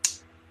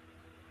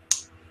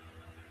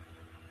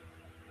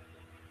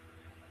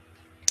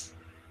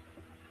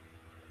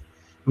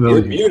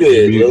 You're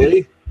muted,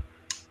 Lily.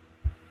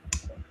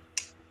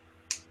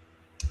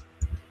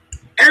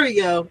 There we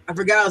go. I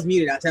forgot I was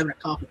muted. I was having a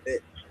cough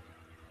fit.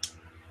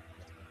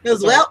 He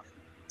goes, well,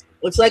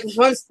 looks like the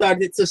fun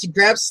started. So she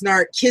grabs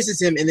Snart,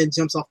 kisses him, and then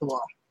jumps off the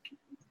wall.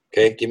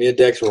 Okay, give me a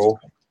dex roll.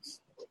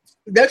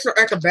 Dex or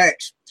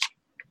acrobatics?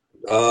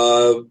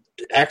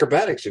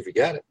 Acrobatics, if you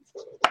got it.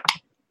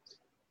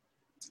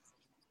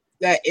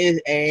 That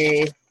is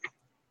a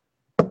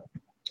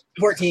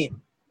 14.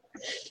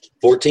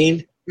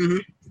 14? Mhm.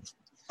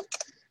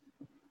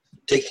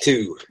 Take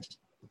 2.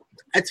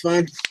 That's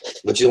fun.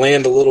 But you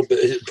land a little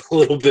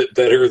bit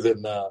better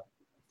than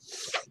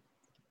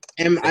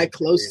Am I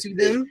close to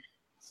them?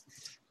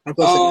 I'm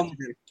close enough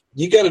to them.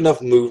 You got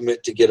enough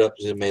movement to get up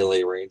to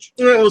melee range.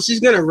 Well, she's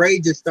gonna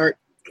rage and start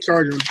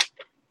charging.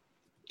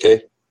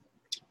 Okay.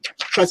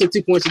 So I took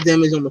 2 points of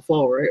damage on the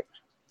fall, right?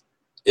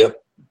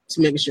 Yep. Just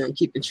making sure I'm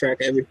keeping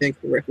track of everything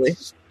correctly.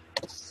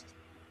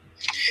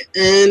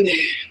 And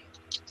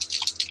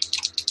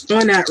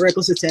why not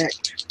reckless attack?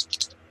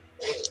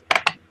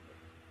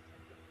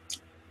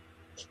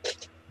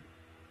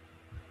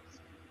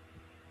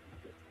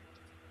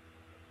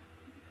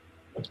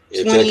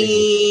 You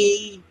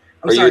 20.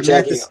 Are you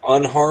attacking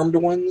unharmed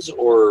ones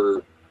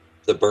or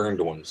the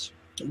burned ones?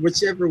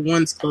 Whichever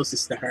one's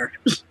closest to her.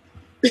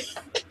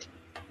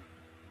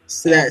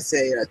 So that's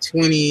a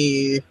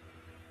 20,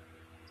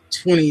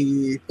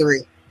 23.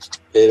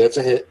 Okay, that's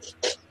a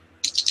hit.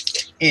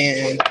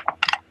 And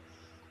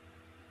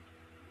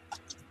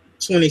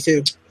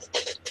 22.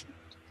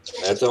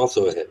 That's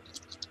also a hit.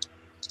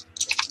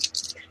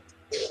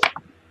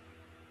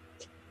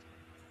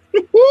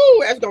 Woo!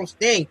 That's gonna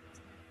sting.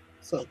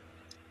 So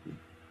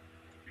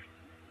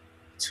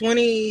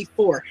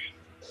 24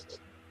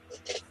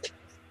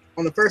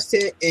 on the first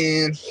hit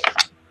and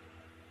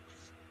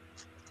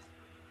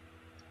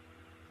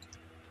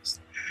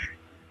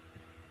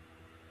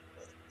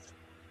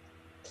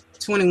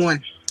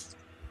 21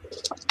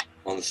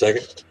 on the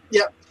second.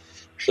 Yep.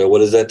 So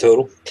what is that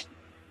total?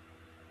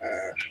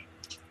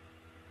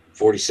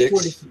 46.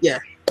 40, yeah.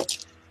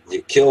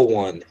 You kill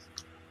one.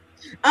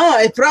 Oh,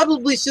 I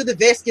probably should have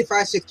asked if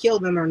I should kill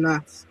them or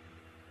not.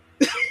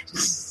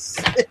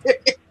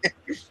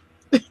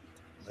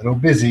 Little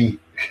busy.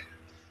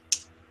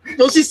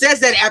 Well, she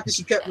says that after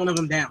she cut one of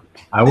them down.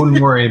 I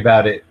wouldn't worry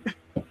about it.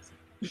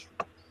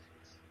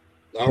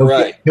 All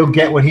right. He'll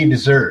get what he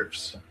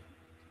deserves.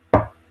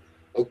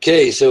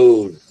 Okay,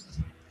 so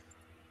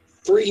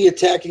 3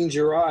 attacking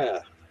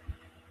Jiraiya.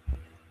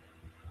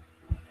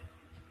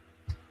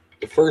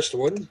 The first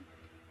one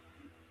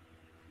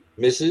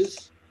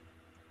misses,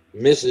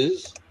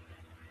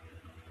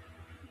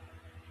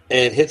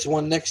 and hits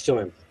one next to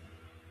him.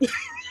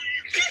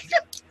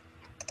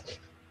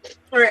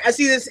 All right, I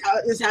see this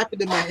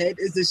happened in my head.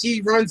 Is that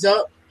she runs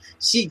up,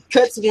 she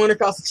cuts one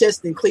across the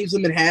chest and cleaves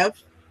him in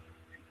half,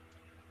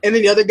 and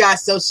then the other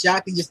guy's so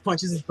shocked he just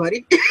punches his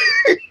buddy.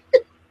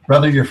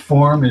 Brother, your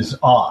form is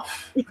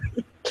off.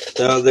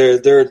 No,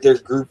 they're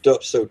grouped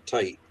up so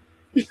tight.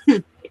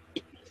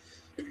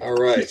 All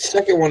right,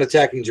 second one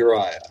attacking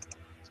Jiraiya.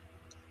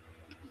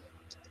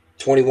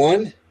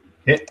 21.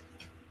 Hit.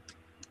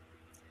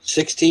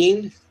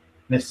 16.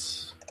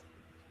 Miss.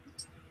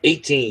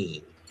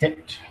 18.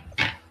 Hit.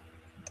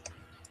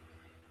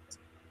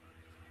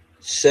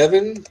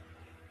 7.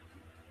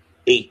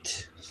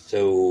 8.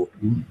 So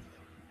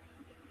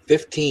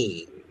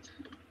 15.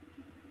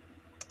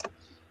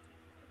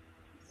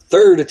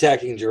 Third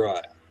attacking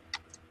Jiraiya.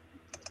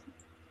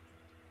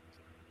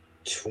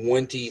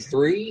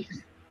 23.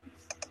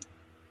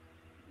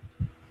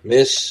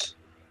 Miss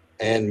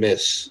and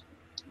miss.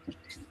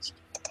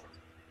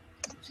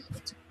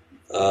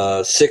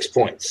 6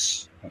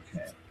 points.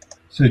 Okay.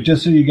 So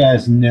just so you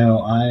guys know,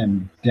 I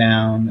am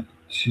down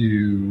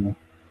to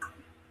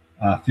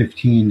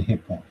 15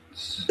 hit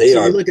points. They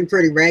So are we're looking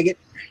pretty ragged.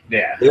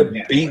 Yeah. they're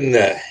beating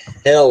the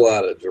hell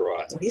out of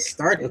Jiraiya. He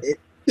started it.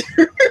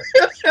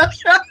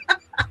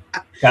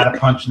 Gotta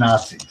punch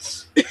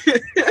Nazis. I'm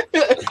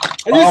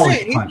just Always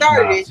saying, he punch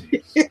started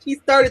Nazis. it. He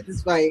started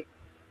this fight.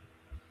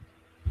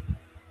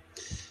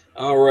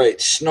 All right,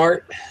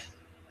 Snart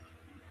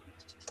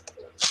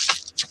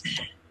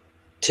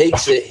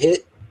takes a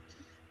hit.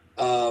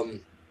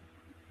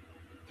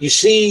 You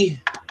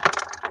see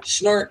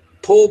Snart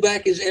pull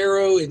back his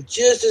arrow, and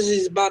just as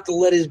he's about to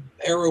let his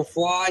arrow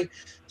fly,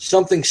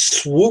 something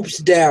swoops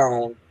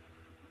down,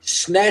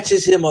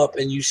 snatches him up,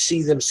 and you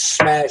see them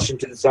smash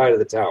into the side of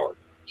the tower.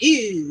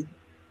 Ew.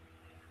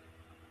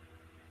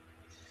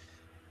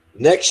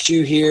 Next,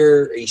 you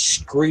hear a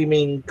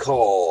screaming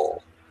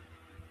call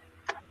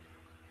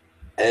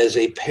as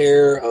a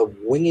pair of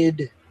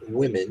winged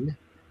women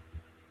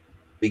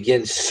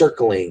begin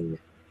circling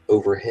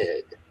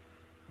overhead.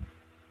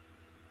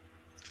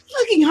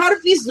 Fucking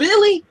harpies,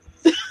 really?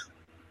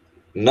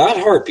 Not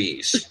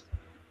harpies.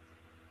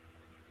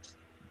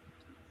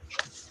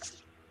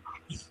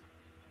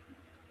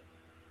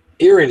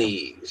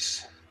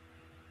 Irenes.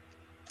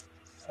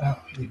 Oh,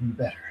 even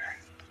better.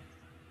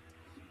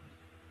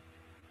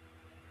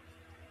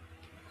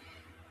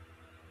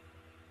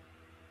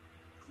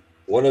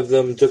 One of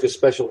them took a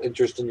special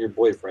interest in your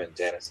boyfriend,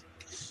 Tannis.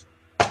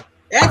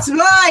 That's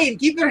mine.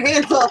 Keep your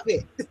hands off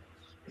it.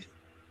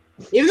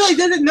 Even though he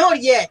doesn't know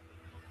it yet.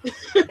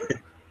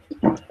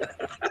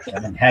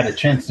 Haven't had a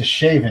chance to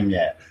shave him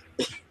yet.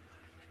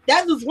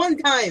 That was one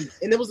time,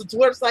 and it was a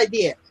dwarf's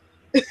idea.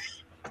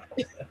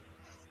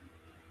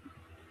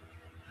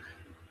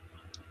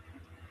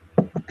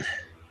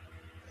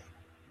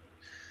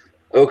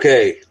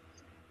 Okay.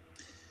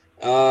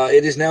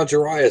 It is now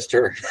Jiraiya's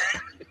turn.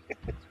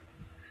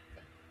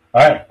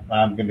 All right,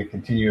 I'm going to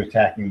continue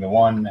attacking the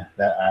one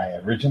that I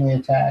originally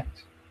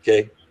attacked.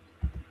 Okay.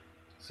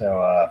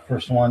 So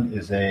first one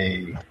is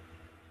a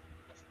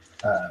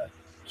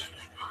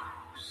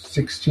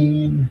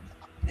 16.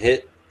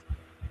 Hit.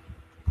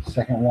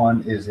 Second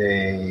one is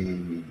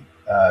a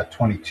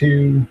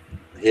 22.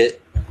 Hit.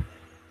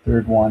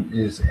 Third one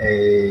is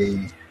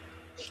a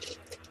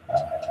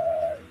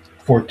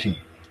 14.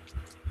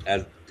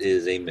 That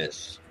is a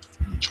miss.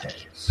 Okay,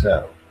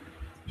 so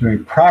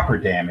doing proper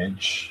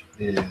damage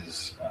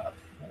is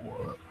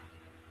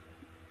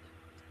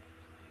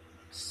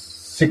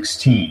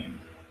 16.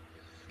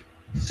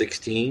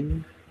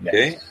 16. Yes,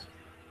 Okay.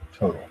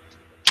 total.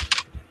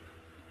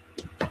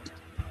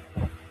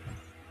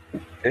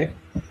 Okay.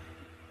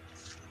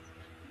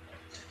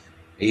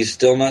 He's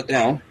still not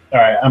down. All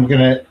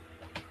right,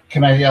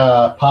 can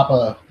I pop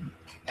a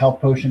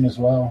health potion as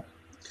well?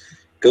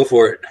 Go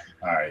for it.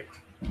 All right.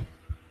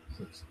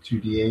 So it's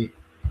 2d8.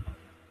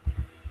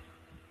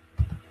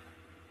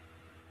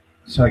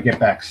 So I get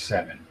back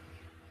 7.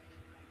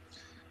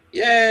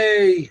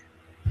 Yay!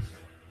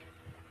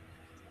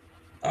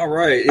 All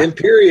right,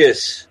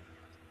 Imperious.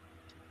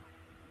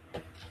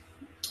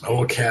 I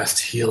will cast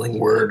Healing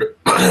Word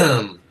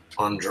on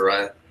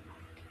Jiraiya.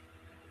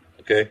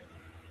 Okay.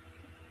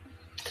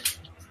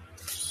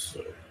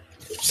 So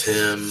it's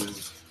him.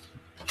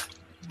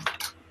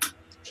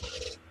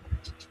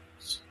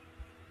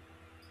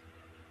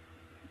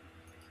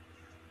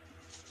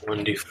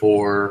 One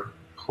d4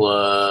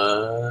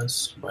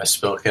 plus my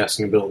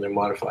spellcasting ability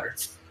modifier.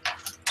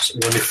 So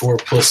 1d4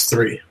 plus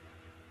 3.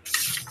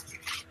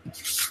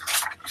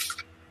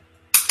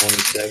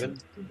 27.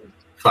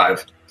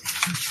 5.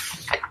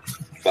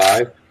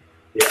 5.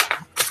 Yeah.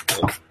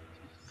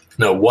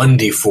 No,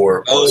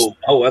 1d4 plus.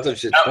 Oh, I thought you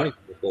said 20.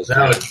 Plus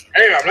That would-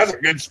 Damn, that's a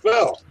good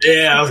spell.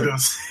 Yeah, I was going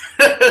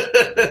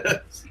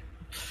to say.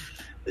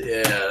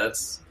 Yeah,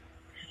 that's.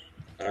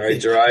 All right,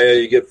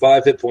 Jiraiya, you get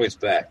 5 hit points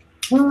back.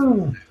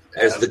 Woo!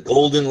 As the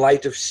golden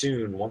light of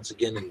Soon once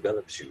again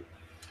envelops you.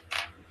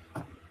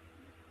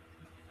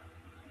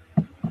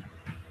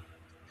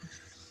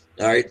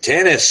 All right,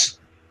 Tannis.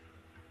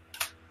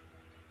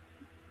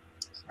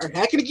 All right,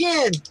 hack it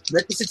again.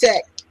 Reckless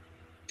attack.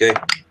 Okay.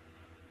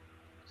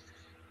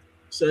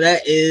 So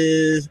that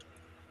is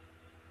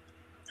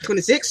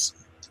 26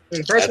 on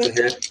the first That's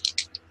a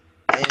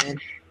one, hit. and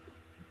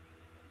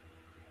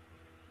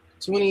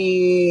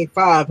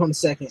 25 on the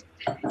second.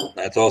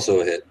 That's also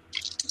a hit.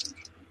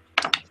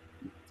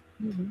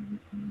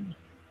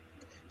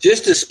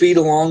 Just to speed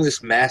along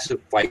this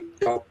massive fight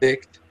y'all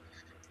picked,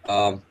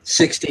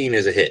 16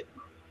 is a hit.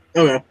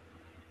 Okay.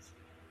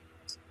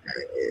 That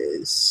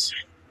is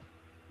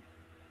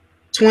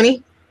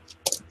 20.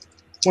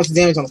 Once the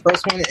damage on the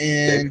first one,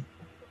 and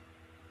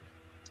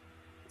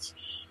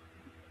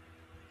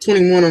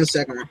 21 on the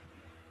second one.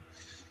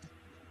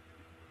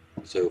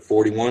 So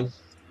 41.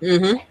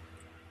 Mm-hmm.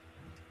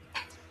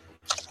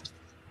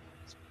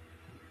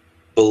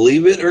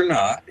 Believe it or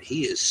not,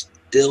 he is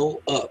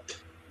still up.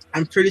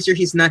 I'm pretty sure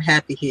he's not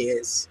happy he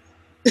is.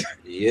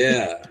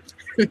 Yeah.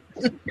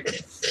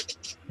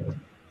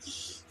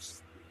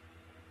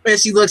 And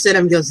she looks at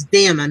him and goes,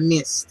 damn, I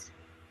missed.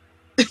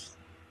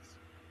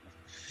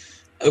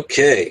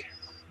 Okay.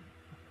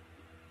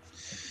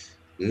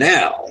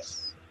 Now,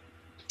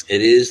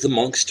 it is the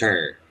monk's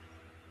turn.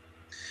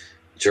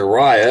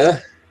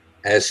 Jiraiya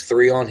has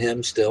 3 on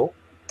him still.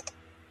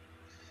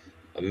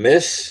 A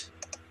miss,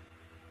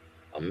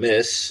 a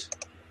miss,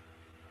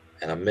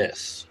 and a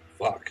miss.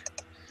 Fuck.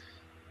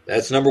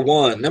 That's number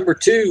 1. Number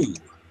 2,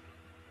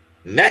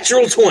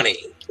 natural 20.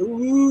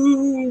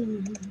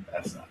 Ooh.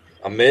 That's not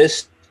A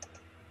miss,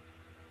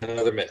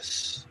 another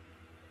miss.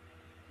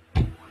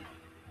 all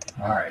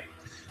right.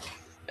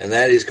 And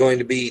that is going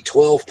to be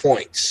 12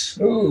 points.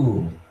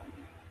 Ooh.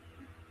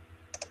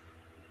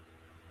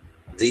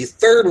 The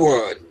third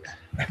one,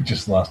 I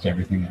just lost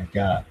everything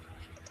I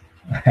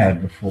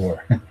had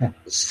before.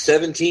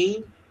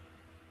 17.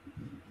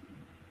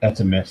 That's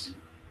a miss.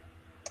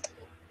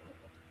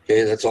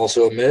 Okay, that's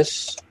also a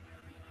miss.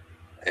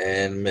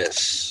 And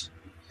miss.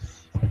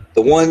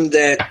 The one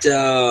that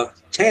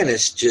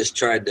Tannis just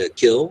tried to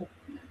kill.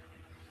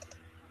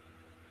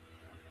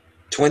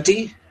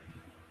 20.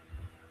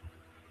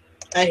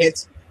 That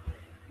hits.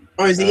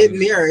 Or is he hitting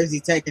me or is he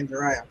taking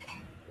Jiraiya?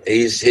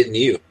 He's hitting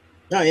you.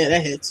 Oh, yeah,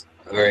 that hits.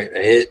 All right, a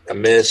hit, a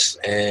miss,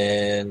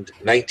 and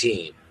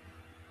 19.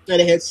 No,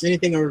 that hits.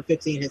 Anything over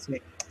 15 hits me.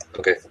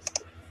 Okay.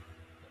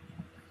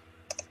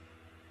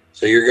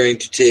 So you're going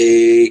to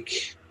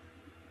take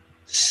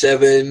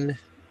 7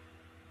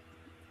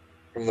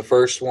 from the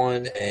first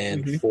one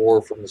and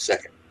 4 from the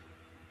second.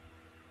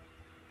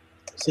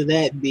 So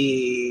that'd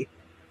be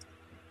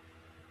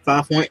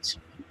 5 points.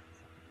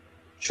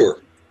 Sure.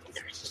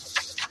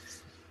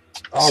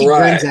 All She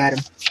right. runs at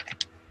him.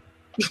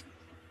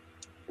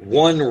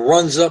 One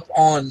runs up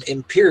on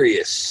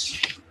Imperious.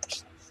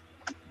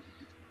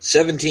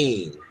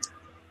 17.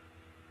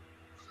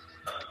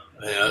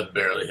 Yeah, that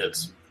barely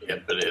hits. Yeah,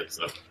 but it hits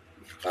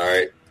though. All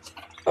right.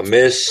 A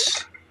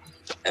miss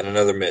and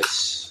another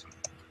miss.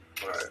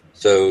 All right.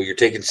 So you're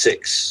taking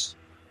 6.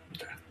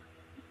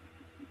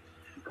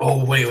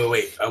 Oh,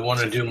 wait. I want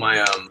to do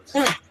my,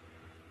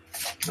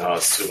 Oh,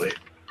 it's too late.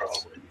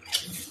 Probably.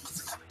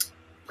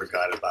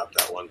 Forgot about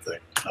that one thing.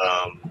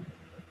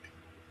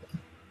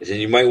 And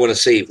you might want to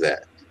save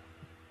that.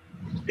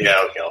 Yeah,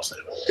 okay, I'll save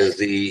it. Because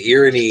the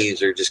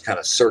Irinis are just kind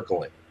of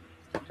circling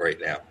right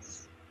now.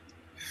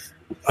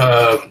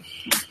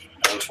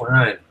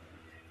 29.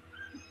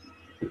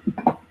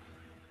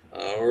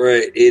 All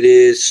right, it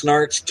is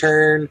Snart's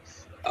turn.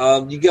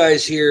 You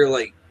guys hear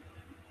like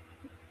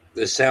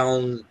the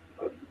sound?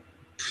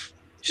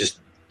 Just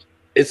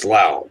it's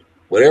loud.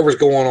 Whatever's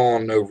going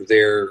on over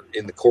there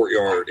in the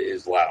courtyard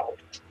is loud.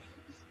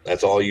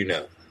 That's all you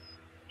know.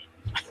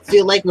 I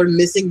feel like we're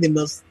missing the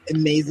most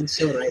amazing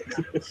show right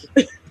now.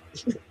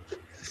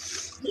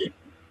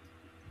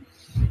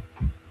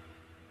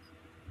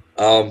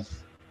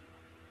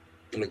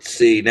 Let's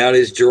see. Now it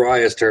is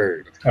Jiraiya's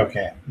turn.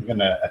 Okay, I'm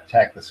gonna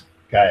attack this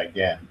guy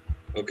again.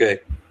 Okay.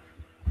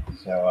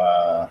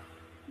 So,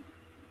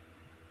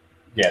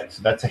 yeah,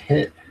 so that's a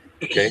hit.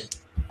 Okay.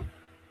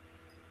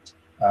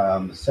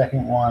 The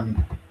second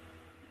one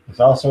is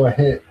also a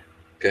hit.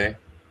 Okay.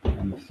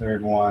 And the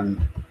third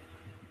one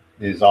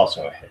is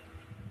also a hit.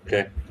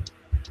 Okay.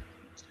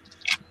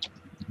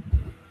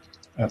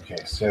 Okay,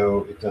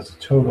 so it does a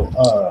total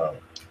of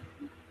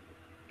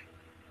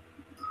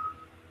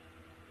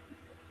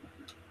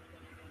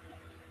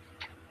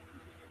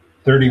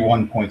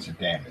 31 points of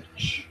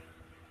damage.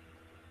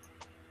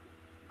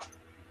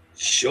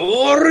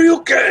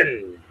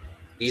 Shoryuken!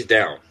 He's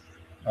down.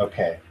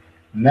 Okay.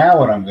 Now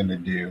what I'm going to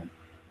do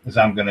is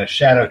I'm going to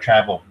shadow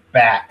travel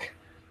back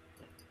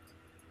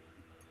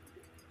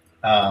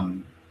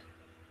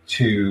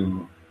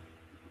to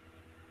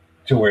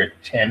where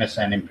Tannis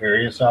and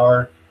Imperius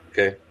are.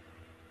 Okay.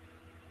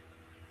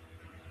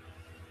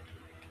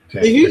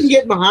 If you can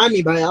get behind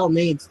me, by all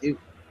means, dude.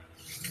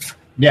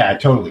 Yeah, I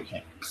totally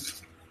can.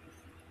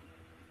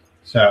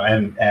 So,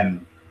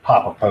 and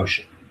pop a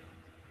potion.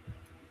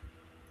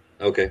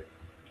 Okay.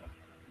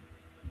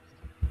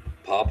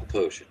 Pop a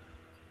potion.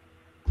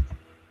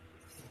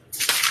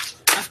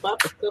 I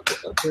popped a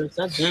couple uppers.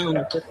 I downed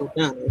a couple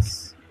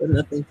downers. But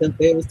nothing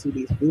compares to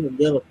these blue and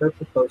yellow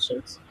purple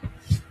potions.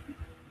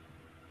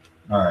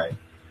 All right.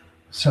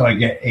 So I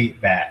get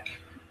 8 back.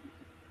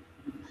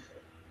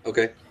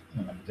 Okay.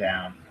 And I'm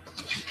down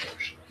 2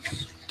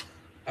 potions.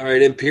 All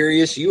right,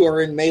 Imperius, you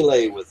are in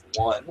melee with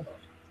 1.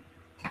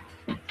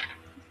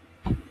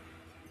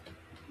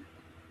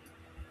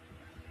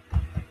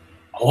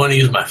 I want to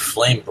use my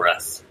flame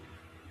breath.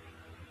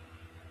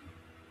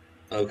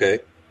 Okay.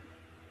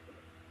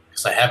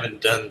 Because I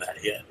haven't done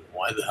that yet.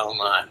 Why the hell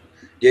not?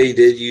 Yeah, you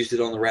did. You used it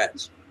on the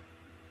rats.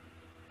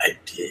 I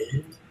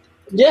did?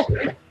 Yeah.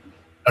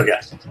 Okay.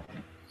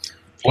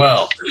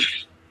 Well,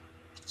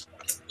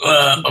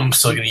 I'm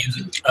still going to use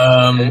it.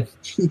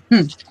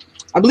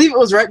 I believe it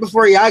was right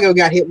before Iago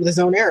got hit with his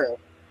own arrow.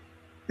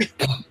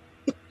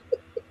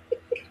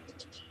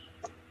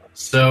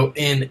 So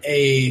in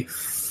a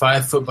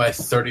 5 foot by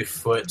 30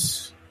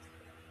 foot.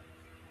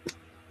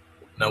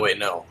 No, wait,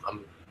 no.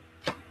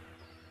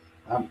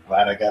 I'm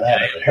glad I got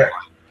out of there.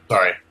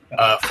 Sorry.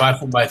 5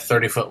 foot by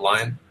 30 foot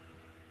line.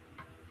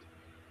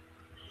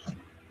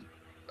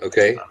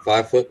 Okay,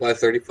 5 foot by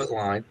 30 foot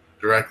line.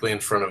 Directly in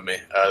front of me.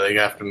 They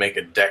have to make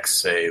a dex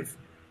save.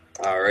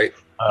 All right.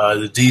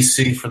 The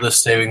DC for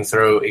this saving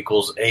throw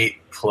equals 8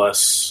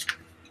 plus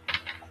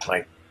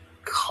my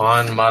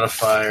con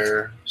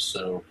modifier,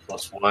 so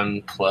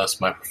 +1 plus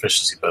my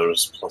proficiency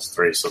bonus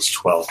 +3, so it's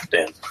 12.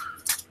 Damn.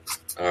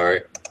 All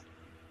right.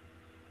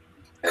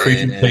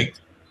 Creature take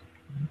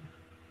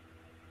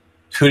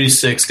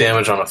 2d6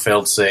 damage on a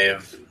failed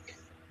save,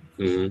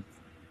 and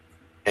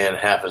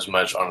half as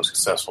much on a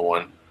successful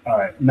one. All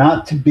right.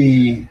 Not to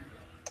be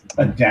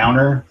a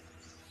downer,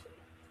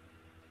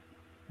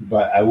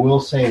 but I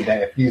will say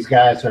that if these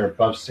guys are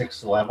above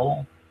 6th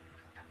level,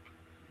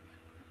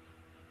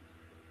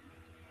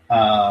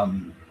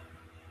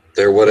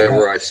 they're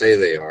whatever I say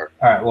they are.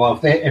 All right. Well,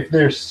 if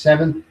they're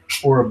 7th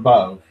or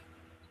above,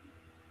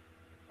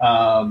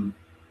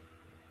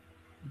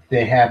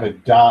 they have a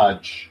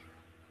dodge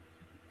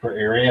for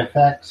area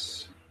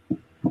effects.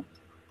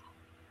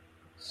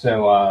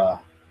 So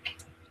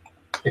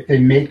if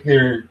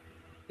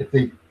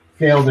they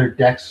fail their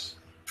dex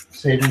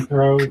saving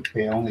throw,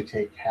 they only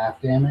take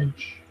half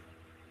damage.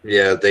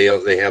 Yeah, they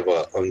have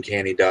a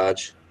uncanny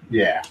dodge.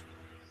 Yeah.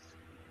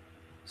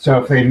 So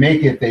if they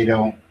make it, they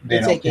don't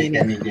take any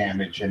any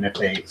damage, and if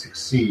they don't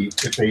succeed,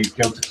 they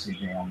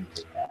only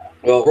take half.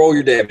 Well, roll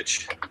your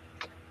damage,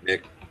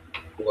 Nick.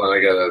 Well,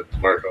 I got a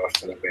mark off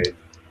that I made.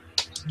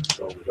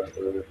 So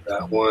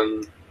that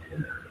one.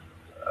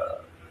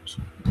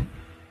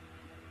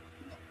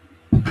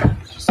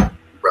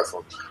 Breath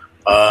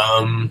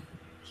one.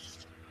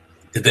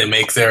 Did they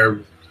make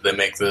the?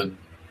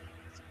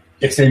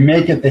 If they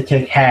make it, they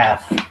take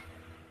half,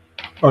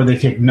 or they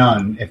take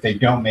none. If they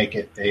don't make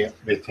it, they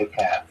take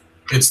half.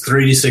 It's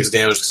 3d6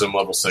 damage because I'm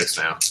level 6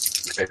 now.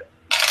 Okay.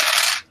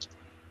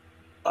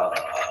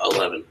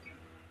 11.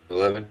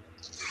 11.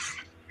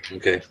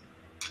 Okay.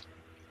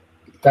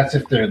 That's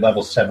if they're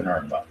level 7 or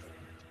above.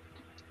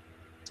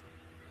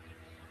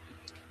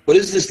 What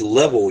is this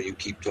level you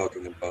keep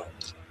talking about?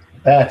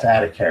 That's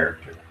out of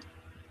character.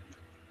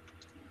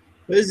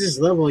 What is this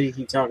level you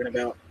keep talking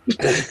about?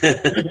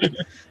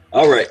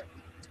 All right.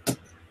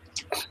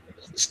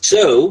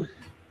 So,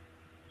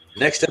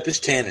 next up is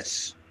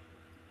Tanis.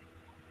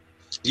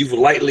 You've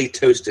lightly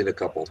toasted a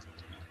couple,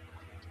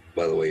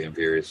 by the way,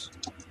 Imperious.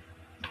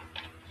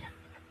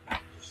 All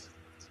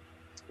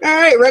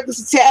right,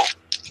 reckless attack.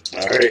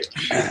 All right.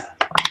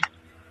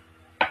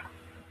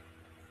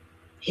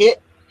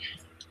 Hit.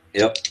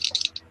 Yep.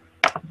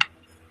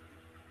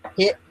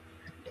 Hit.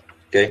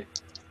 Okay.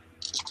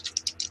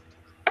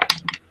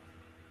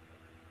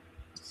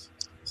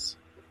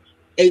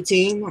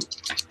 $18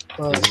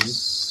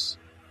 plus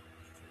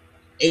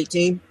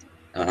 18.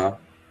 Uh-huh.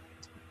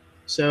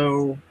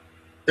 So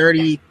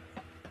 30,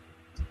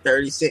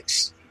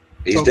 36.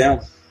 He's So-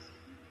 down.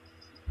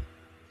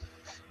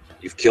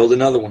 You've killed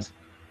another one.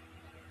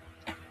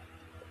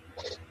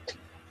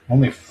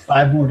 Only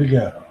 5 more to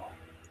go.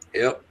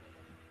 Yep.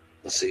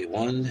 Let's see.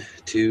 1,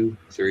 2,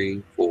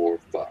 3, 4,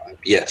 5.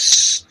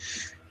 Yes.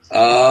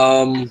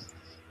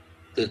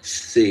 Let's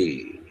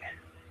see.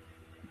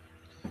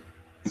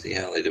 See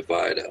how they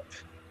divide up.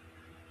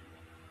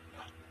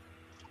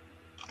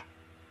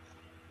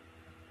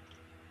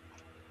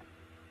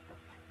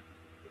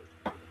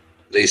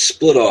 They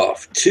split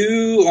off.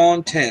 2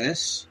 on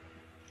Tanis,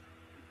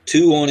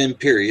 2 on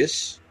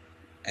Imperious,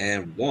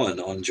 and 1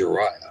 on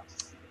Jiraiya.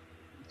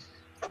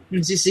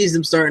 And she sees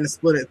them starting to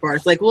split it apart.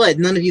 It's like, what?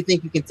 None of you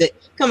think you can take...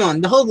 Come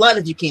on, the whole lot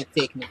of you can't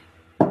take me.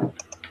 All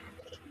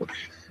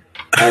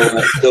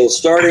right, so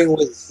starting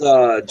with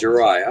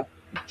Jiraiya,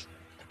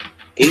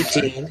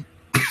 18,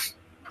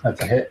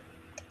 That's a hit.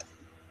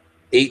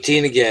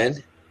 18 again.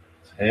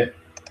 That's a hit.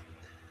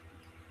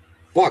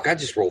 Fuck, I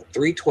just rolled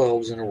 3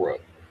 12s in a row.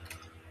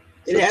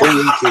 So It 3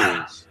 happens.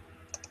 18s.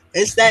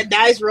 It's that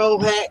dice roll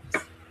hack.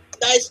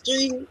 Dice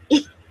stream.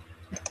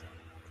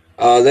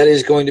 That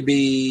is going to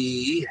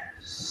be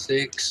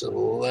 6,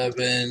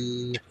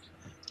 11,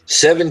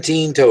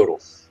 17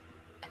 total.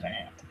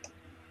 Damn.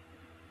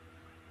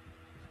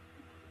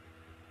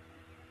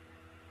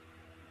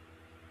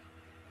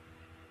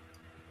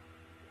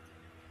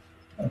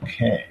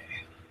 Okay.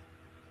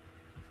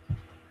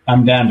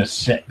 I'm down to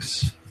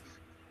 6.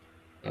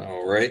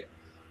 All right.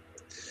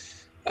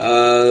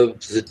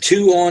 The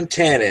 2 on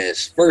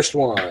Tanis. First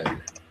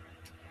one.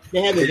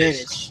 They have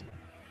advantage.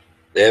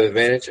 They have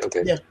advantage?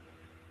 Okay. Yeah.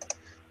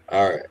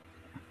 All right.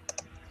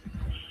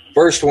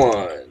 First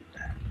one.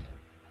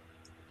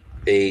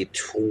 A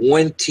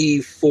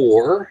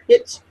 24.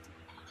 Hit.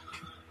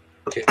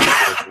 Okay.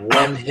 That's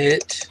 1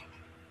 hit.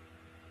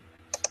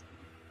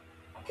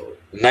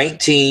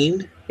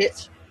 19.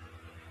 Hit.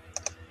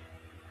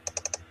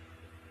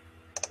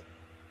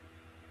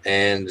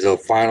 And the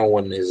final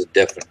one is a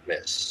definite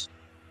miss.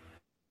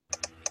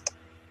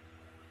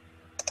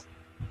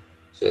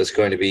 So it's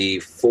going to be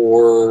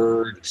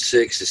 4,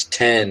 6 is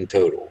 10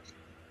 total.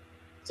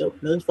 So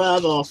another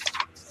 5 off.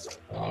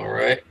 All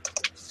right.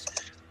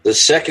 The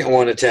second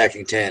one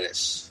attacking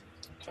Tanis.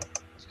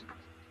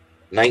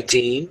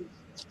 19.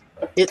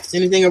 Hits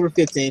anything over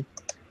 15.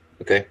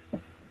 Okay.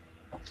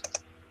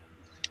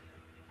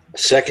 A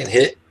second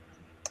hit.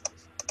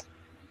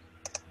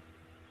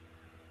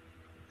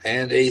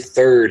 And a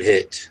third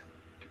hit.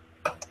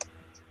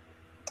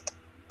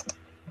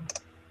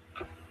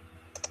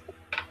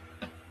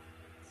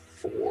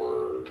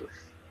 For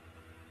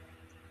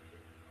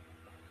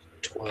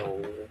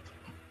 12.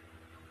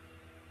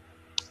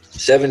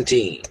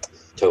 17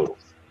 total.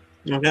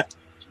 Okay.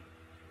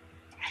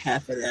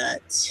 Half of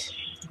that.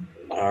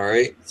 All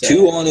right. So,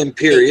 2 on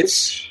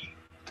Imperious.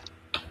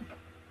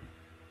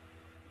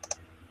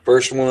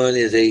 First one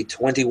is a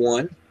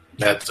 21.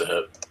 That's a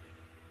hit.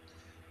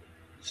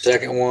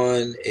 Second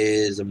one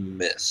is a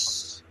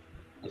miss.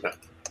 Okay.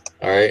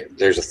 All right.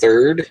 There's a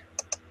third.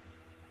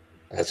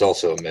 That's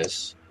also a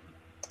miss.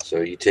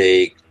 So you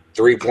take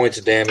 3 points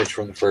of damage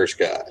from the first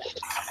guy.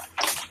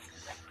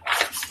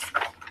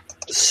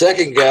 The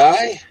second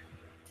guy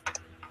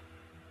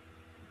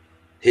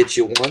hits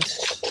you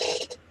once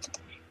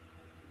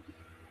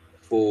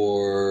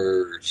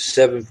for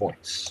 7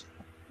 points.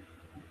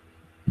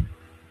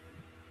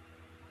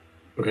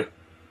 Okay.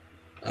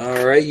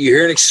 All right. You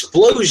hear an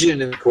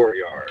explosion in the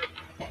courtyard.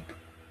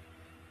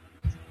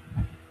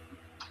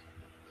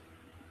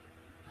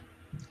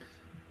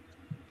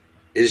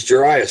 It is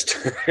Jiraiya's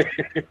turn.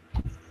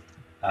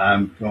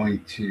 I'm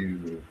going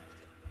to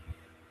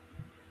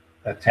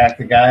attack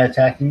the guy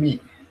attacking me.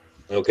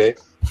 Okay.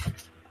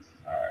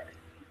 All right.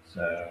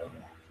 So,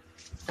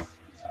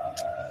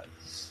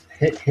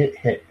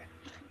 hit.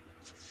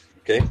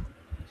 Okay.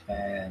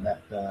 And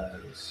that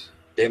does,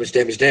 Damage.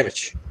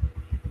 yes,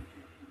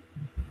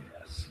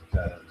 it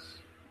does.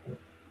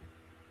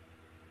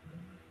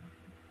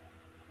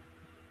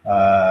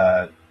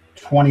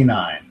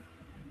 29.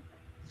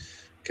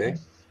 Okay.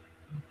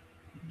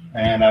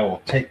 And I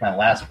will take my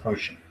last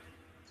potion.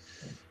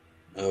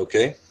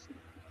 Okay.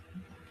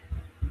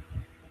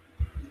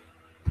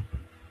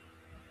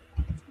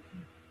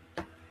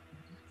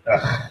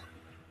 Ugh.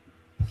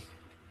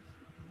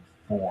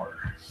 4.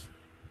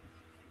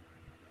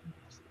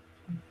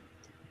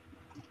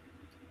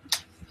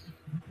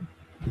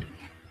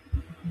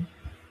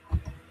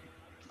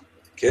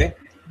 Okay.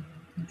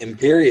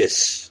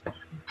 Imperious.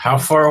 How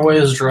far away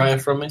is Dry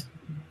from me?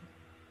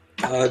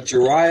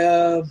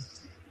 Jiraiya,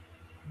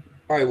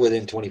 probably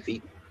within 20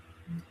 feet.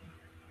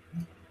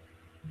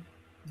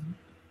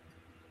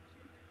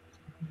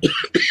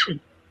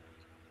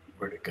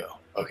 Where'd it go?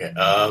 Okay.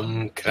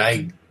 Can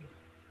I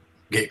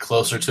get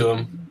closer to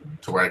him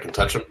to where I can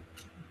touch him?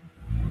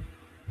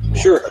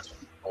 Sure.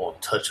 I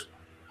won't touch him.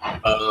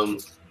 I'm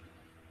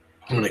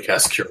going to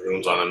cast Cure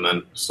Wounds on him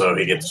then, so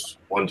he gets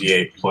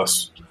 1d8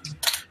 plus.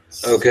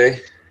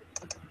 Okay.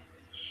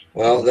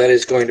 Well, that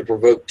is going to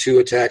provoke 2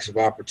 attacks of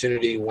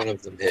opportunity. One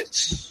of them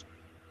hits.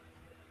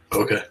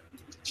 Okay.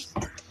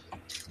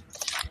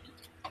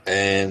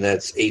 And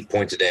that's 8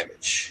 points of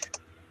damage.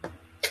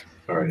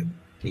 All right.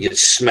 You get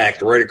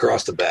smacked right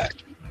across the back.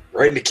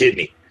 Right in the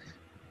kidney.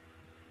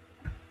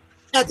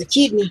 Not the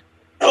kidney.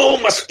 Oh,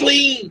 my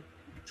spleen!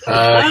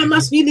 I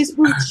must be this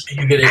booch.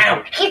 You get Ow,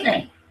 it.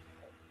 kidney!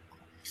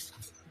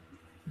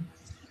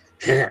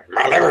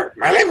 My liver!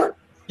 My liver!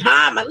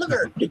 Ah, my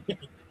liver. You get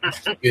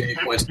 8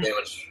 points of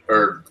damage,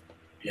 or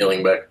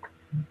healing back.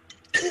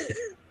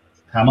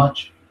 How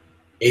much?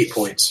 8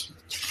 points.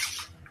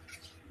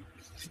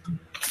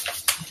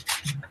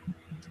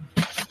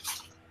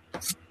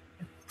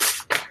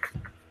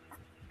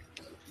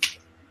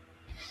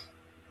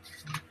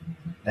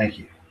 Thank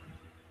you.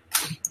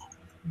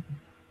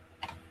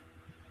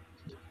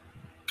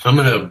 I'm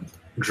going to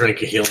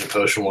drink a healing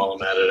potion while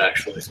I'm at it,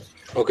 actually.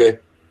 Okay,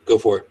 go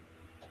for it.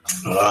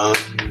 How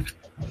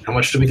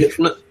much do we get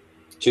from it?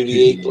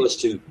 2d8 plus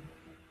 2.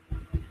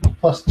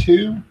 Plus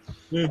 2?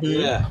 Mm-hmm.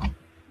 Yeah.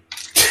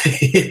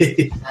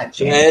 God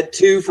So damn it. add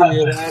 2 from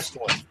your last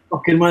one.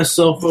 Fucking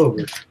myself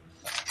over.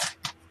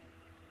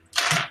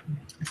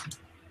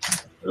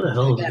 What the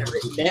hell I got it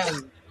written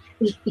down.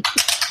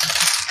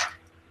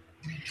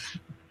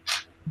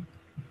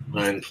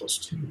 9 plus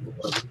 2,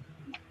 11.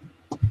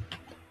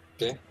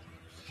 Okay.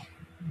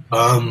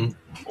 Hold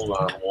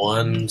on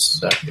 1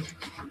 second.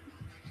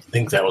 I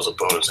think that was a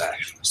bonus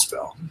action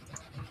spell.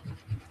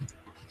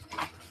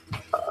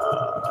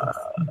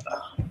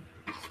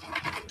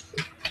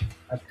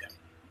 Okay.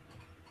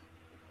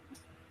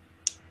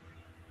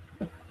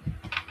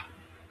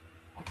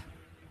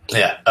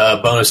 Yeah,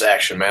 bonus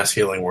action, mass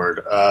healing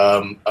word.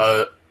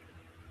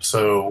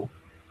 So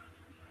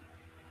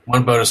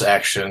 1 bonus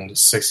action,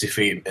 60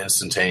 feet,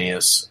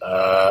 instantaneous.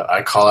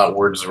 I call out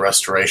words of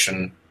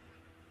restoration,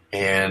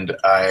 and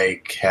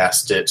I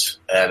cast it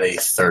at a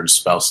 3rd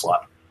spell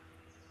slot.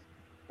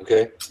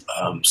 Okay.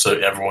 So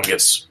everyone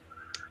gets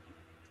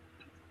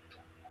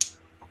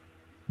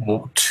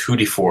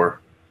 2d4.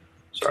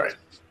 Sorry.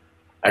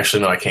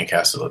 Actually, no, I can't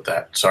cast it like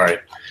that. Sorry.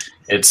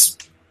 It's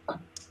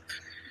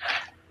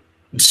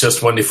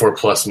just 1d4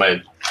 plus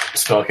my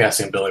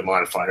spellcasting ability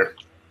modifier.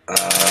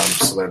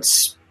 So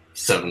that's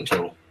 7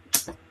 total.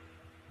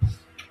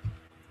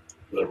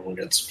 That everyone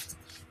gets.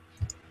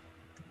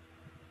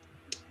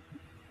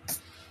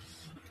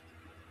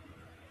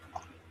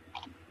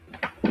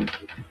 At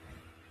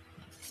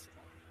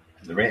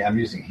the rate I'm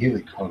using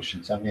healing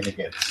potions, I'm going to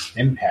get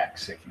impact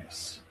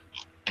sickness.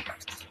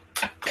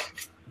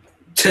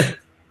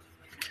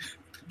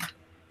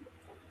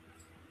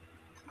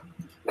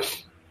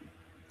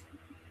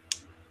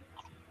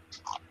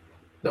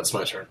 That's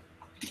my turn.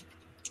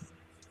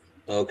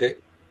 Okay.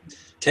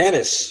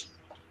 Tannis,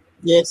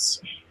 Yes.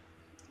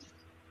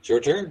 it's your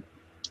turn.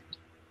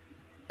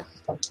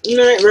 All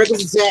right,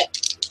 reckless attack.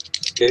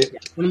 Okay.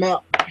 Put him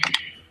out.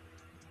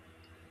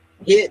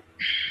 Hit.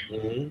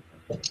 Mm-hmm.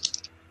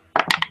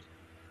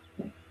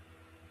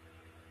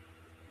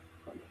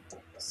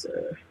 So,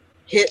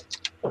 hit.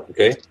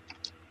 Okay.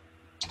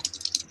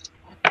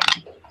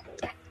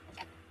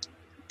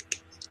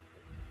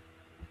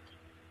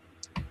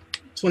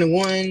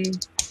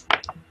 $21.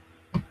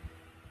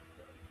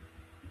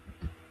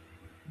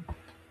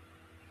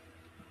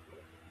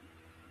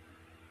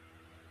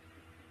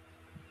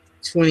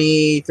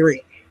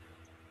 $23.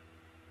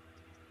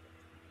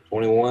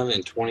 21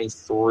 and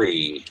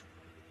 23.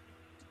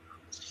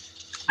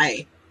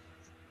 Aye.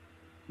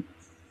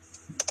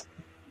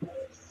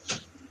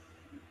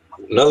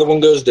 Another one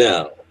goes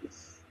down.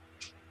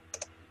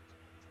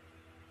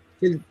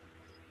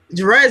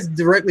 Jiraiya's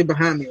directly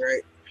behind me,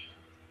 right?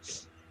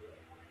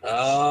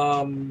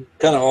 Kind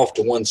of off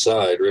to one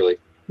side, really.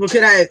 Well,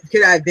 could I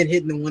have been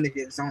hitting the one that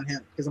is on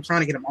him? Because I'm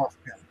trying to get him off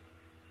of him.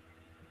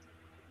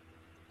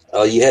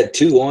 You had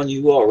 2 on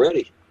you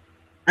already.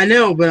 I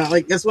know, but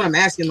like that's what I'm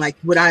asking. Like,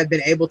 would I have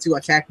been able to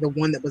attack the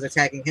one that was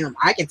attacking him?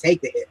 I can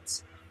take the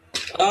hits.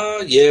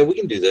 Yeah, we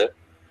can do that.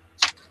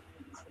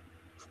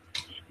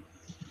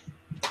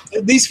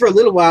 At least for a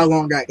little while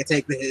longer, I can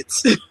take the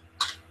hits.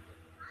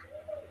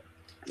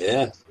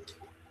 Yeah.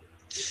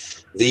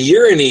 The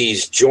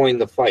Uranese join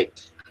the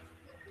fight.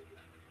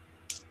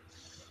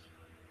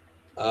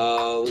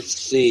 Let's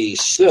see.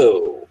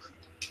 So,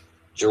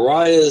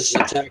 Jiraiya's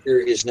attacker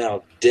is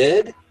now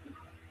dead.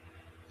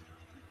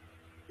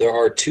 There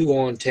are 2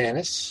 on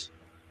Tanis.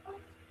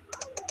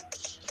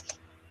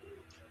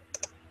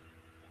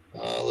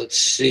 Let's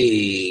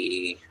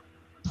see.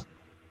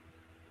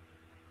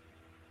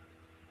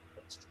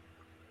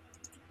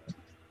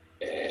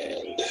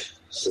 And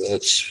so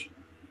that's...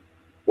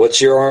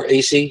 What's your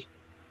AC,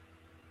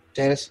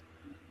 Tanis?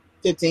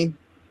 15.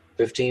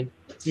 15?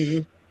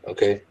 Mm-hmm.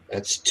 Okay.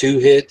 That's 2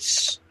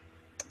 hits.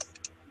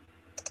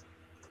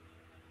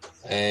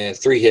 And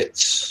 3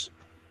 hits.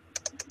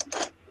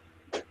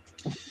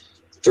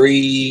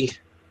 3,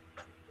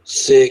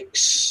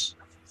 6,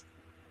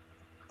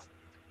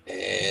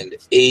 and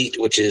 8,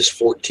 which is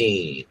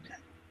 14.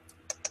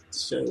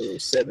 So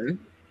 7.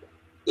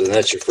 So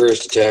that's your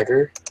first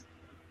attacker.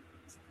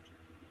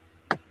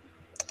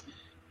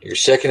 Your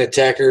second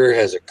attacker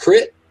has a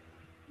crit.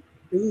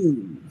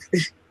 Ooh.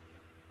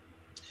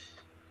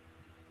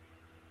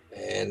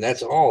 And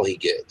that's all he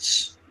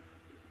gets.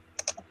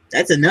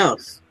 That's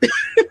enough.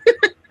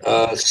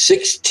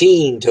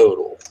 16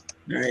 total.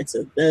 All right,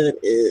 so that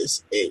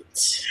is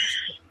 8.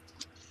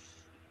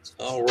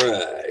 All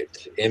right.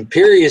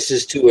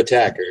 Imperious' 2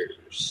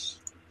 attackers.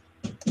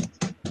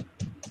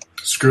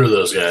 Screw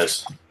those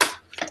guys.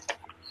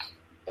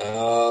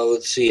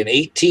 Let's see, an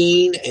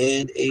 18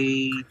 and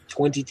a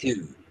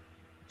 22.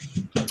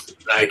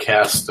 I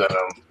cast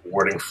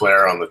Warding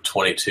Flare on the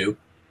 22.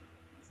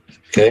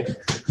 Okay.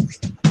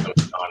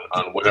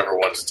 On whatever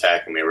one's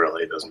attacking me,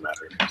 really, it doesn't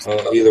matter.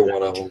 Either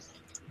one of them.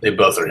 They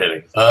both are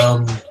hitting.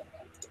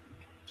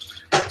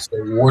 So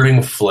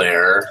Warding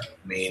Flare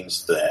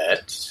means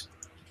that...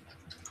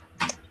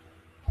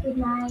 Good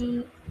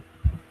night.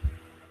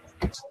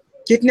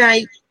 Good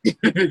night.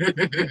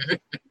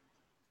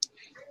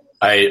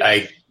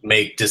 I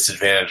make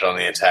disadvantage on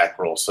the attack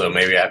roll, so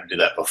maybe I have to do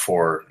that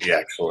before you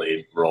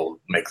actually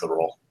make the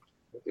roll.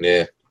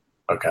 Yeah.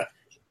 Okay.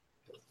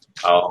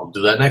 I'll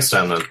do that next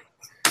time then.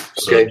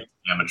 So Okay.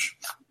 Damage.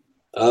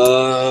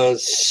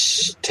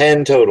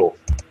 10 total.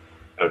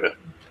 Okay.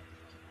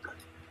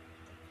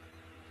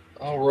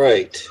 All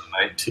right.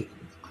 19.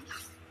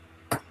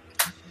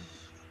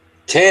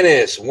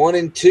 Tanis, 1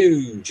 and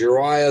 2.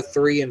 Jiraiya,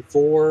 3 and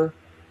 4.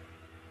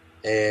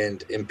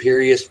 And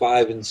Imperious,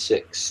 5 and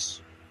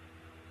 6.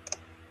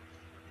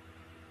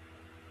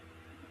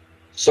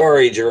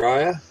 Sorry,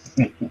 Jiraiya.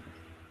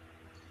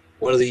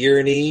 One of the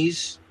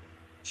Uranese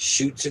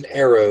shoots an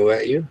arrow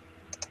at you.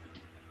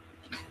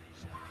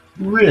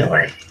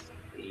 Really?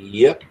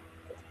 Yep.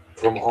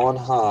 From on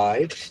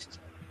high.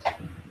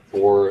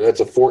 That's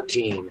a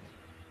 14.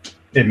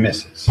 It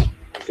misses.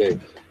 Okay.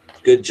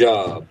 Good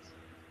job.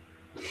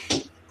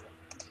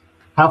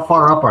 How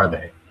far up are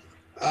they?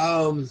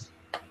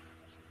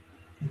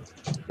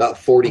 About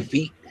 40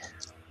 feet.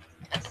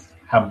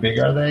 How big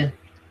are they?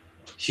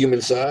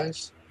 Human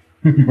size.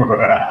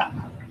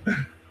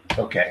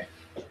 Okay.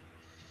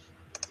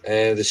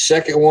 And the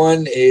second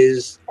one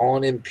is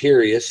on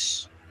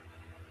Imperious.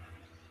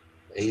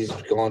 He's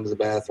gone to the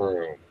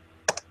bathroom.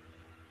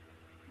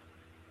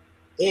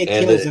 It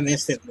And kills it- him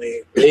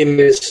instantly. They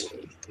miss.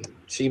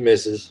 She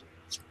misses.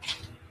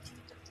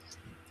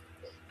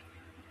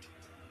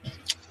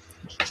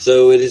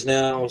 So it is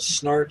now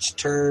Snart's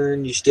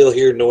turn. You still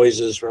hear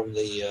noises from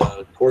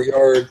the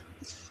courtyard.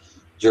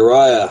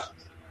 Jiraiya.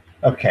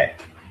 Okay.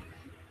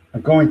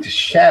 I'm going to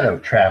shadow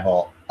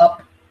travel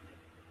up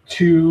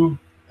to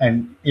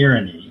an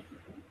Irony.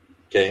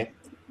 Okay.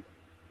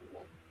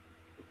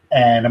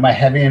 And am I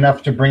heavy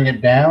enough to bring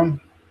it down?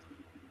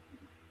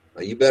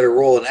 Well, you better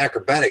roll an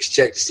acrobatics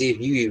check to see if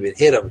you even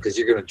hit him, because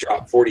you're going to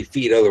drop 40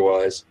 feet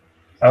otherwise.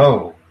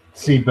 Oh,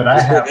 see, but I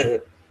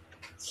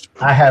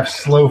have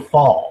slow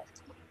fall.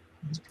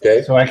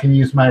 Okay. So I can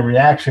use my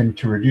reaction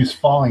to reduce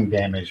falling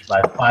damage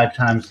by 5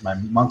 times my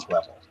monk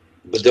level.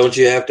 But don't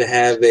you have to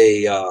have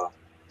a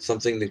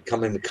something to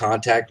come into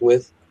contact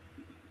with?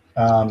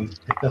 It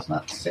does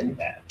not say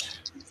that.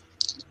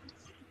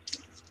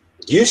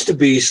 Used to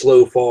be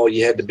slow fall,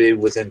 you had to be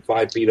within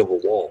 5 feet of a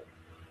wall.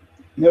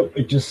 Nope,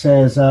 it just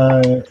says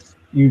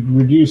you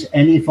reduce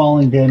any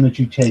falling damage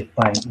you take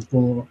by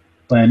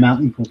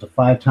amount equal to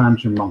 5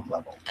 times your monk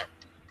level.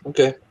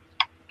 Okay.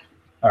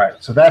 All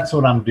right, so that's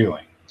what I'm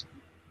doing.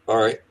 All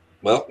right.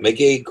 Well, make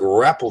a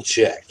grapple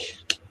check.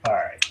 All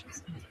right.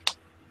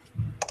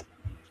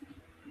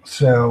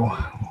 So,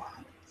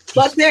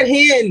 Fuck that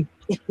hen.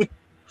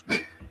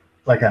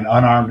 like an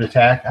unarmed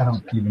attack? I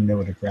don't even know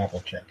what a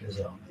grapple check is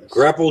on this.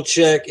 Grapple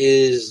check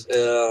is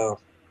you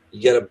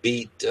got to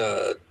beat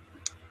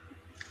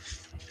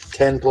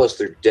 10 plus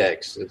their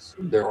dex.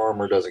 Their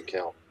armor doesn't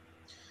count.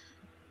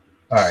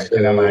 All right,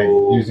 and am I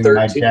So using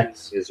my 13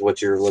 dex? is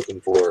what you're looking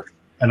for.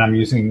 And I'm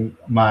using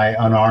my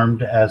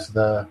unarmed as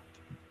the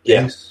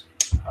Yeah. base?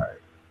 All right.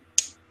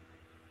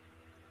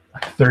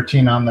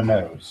 13 on the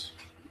nose.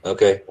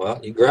 Okay. Well,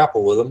 you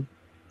grapple with them.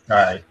 All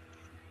right.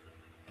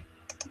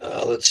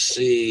 Let's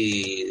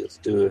see. Let's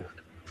do it.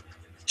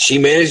 She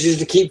manages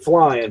to keep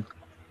flying,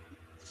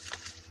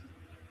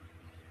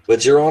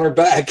 but you're on her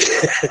back.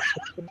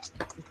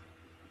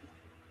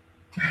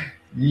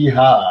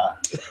 Yeehaw.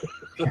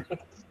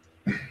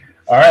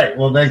 All right.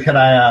 Well, then can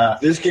I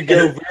This could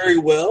go very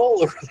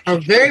well.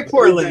 Very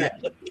poorly.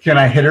 can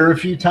I hit her a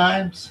few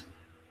times?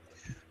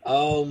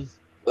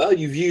 Well,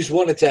 you've used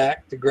one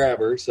attack to grab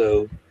her,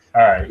 so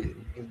All right. you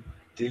can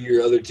do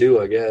your other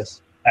two, I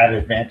guess. At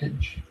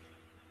advantage.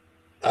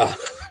 Uh,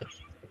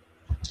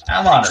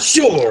 I'm on her.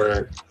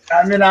 sure.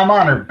 I mean, I'm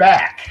on her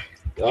back.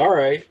 All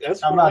right.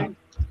 That's I'm fine.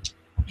 not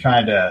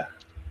trying to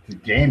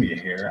game you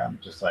here. I'm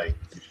just like,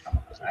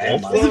 I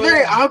am on It's a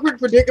very awkward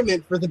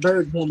predicament for the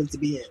bird woman to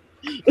be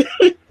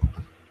in.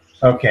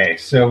 Okay,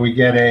 so we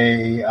get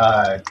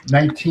a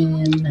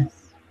 19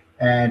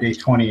 and a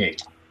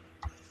 28.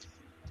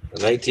 A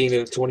 19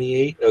 and a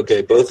 28.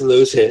 Okay, both of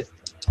those hit.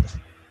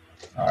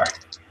 All right.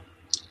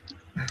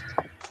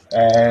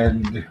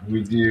 And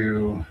we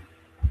do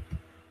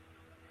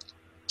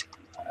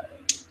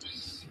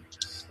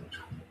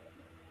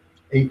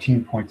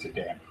 18 points of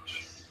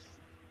damage.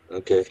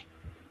 Okay.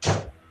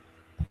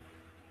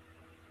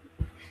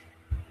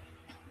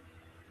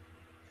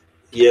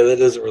 Yeah, that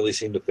doesn't really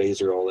seem to phase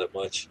her all that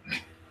much.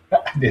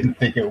 I didn't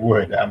think it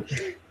would. I'm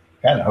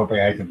kind of hoping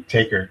I can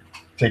take her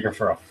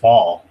for a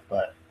fall,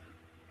 but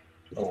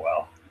oh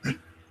well.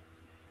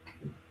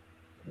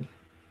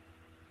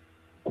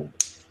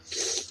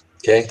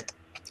 Okay.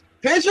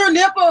 Pinch your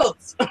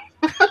nipples.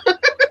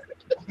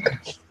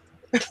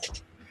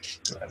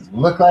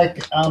 Look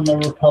like I'm the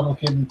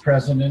Republican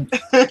president.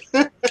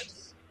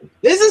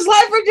 This is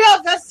life or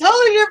death. That's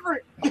totally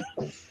different.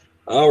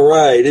 All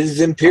right. It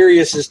is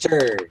Imperious's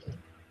turn.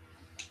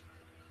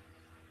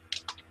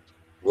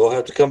 We'll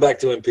have to come back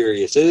to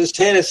Imperius. It is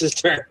Tannis's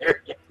turn.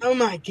 Oh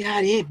my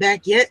God, he ain't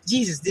back yet.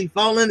 Jesus, did he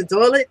fall in the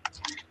toilet?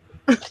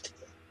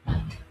 All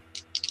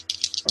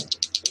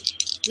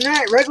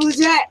right, regular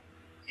attack.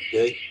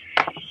 Okay.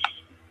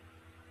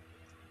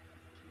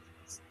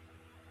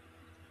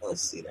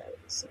 Let's see that.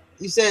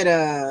 You said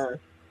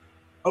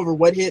over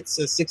what hits?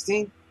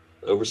 16?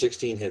 Over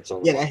 16 hits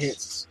on Yeah, the that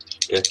box.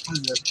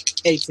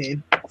 hits. Okay.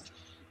 18.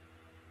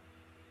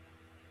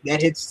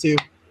 That hits too.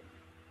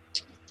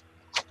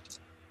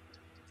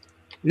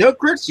 No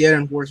crits yet,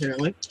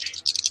 unfortunately.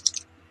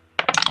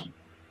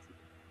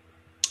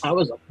 That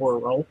was a poor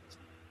roll.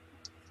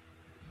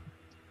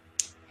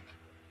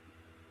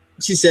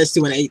 She says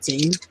to an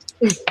 18.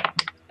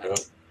 Oh,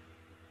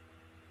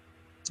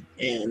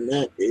 And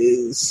that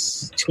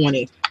is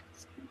 20.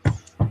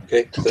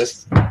 okay. So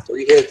that's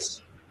 3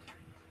 hits.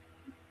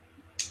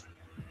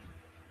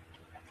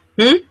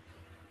 Hmm?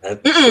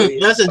 That's 3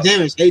 That's a hits.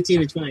 damage,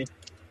 18 and 20.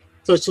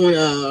 So it's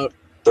 20,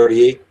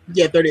 38.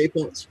 yeah, 38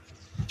 points.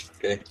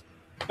 Okay.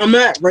 I'm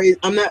not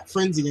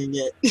frenzying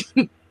yet.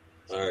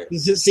 All right. It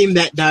doesn't seem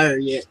that dire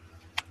yet.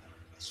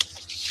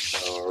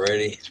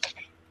 Alrighty.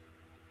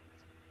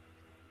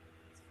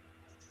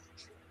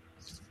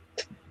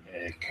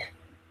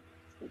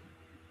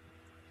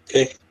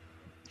 Okay.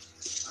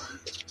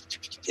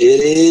 It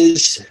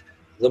is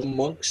the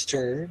monk's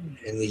turn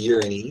in the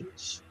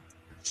Uranese.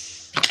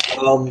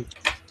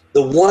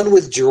 The one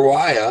with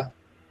Jiraiya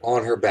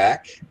on her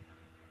back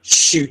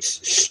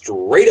shoots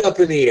straight up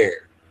in the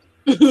air.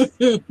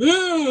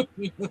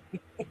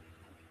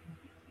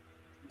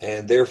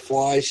 And their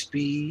fly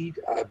speed,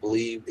 I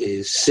believe,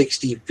 is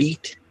 60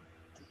 feet.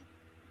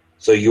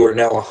 So you are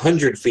now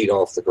 100 feet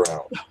off the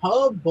ground.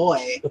 Oh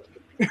boy.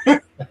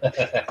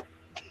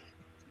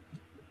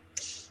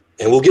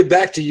 And we'll get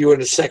back to you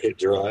in a second,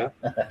 Jiraiya.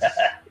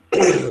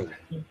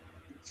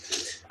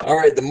 All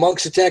right, the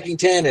monk's attacking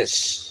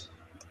Tannis.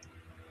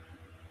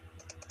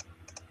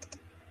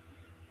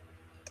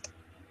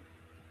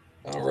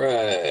 All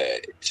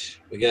right.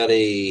 We got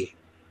a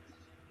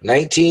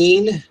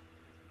 19,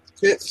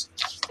 Hits.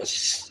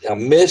 a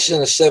miss,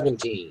 and a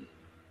 17.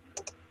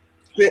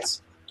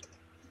 Hits.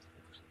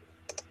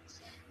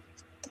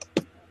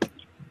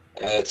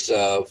 That's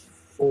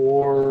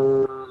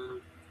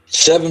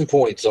 7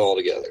 points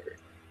altogether.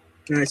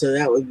 All right, so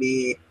that would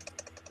be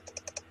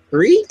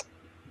 3?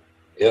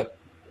 Yep.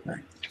 All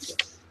right.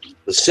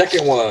 The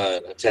second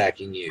one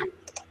attacking you.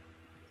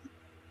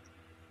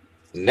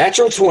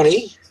 Natural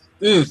 20.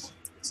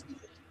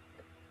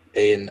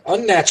 An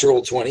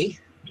unnatural 20.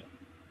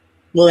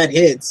 Well, that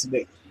hits.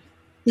 But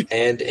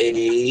And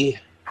a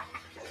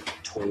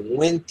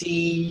 24.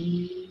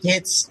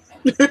 hits.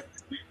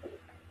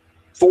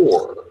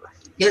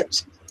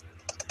 Hits.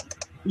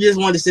 You just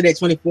wanted to say that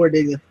 24,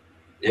 didn't you?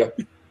 Yep.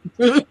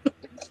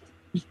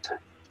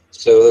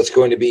 So that's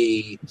going to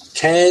be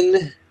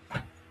 10,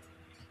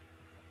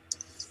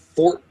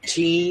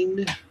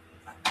 14,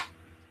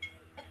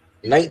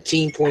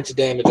 19 points of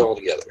damage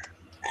altogether.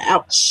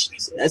 Ouch.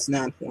 So that's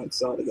 9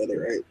 points altogether,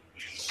 right?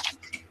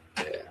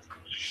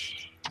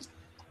 Yeah.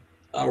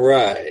 All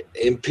right.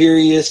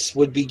 Imperius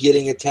would be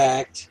getting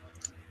attacked.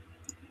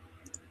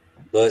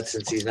 But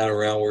since he's not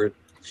around, we're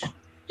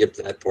skip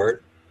that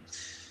part.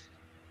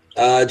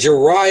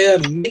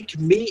 Jiraiya, make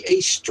me a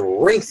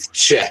strength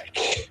check.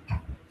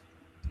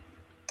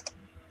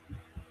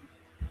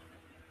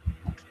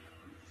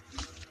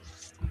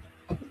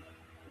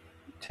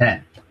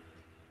 $10.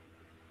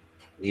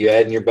 You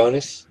adding your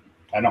bonus?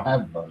 I don't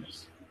have a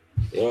bonus.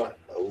 Yeah.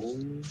 Oh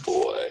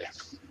boy.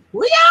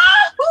 Wee-ah!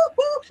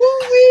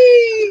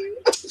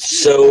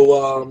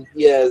 So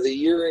the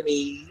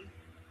Urinee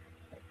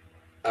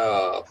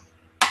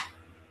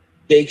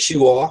takes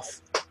you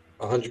off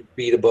 100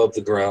 feet above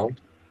the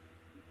ground,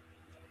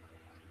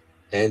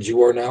 and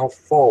you are now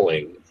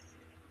falling.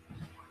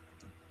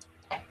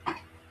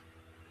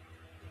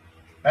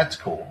 That's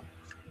cool.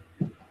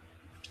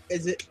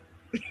 Is it?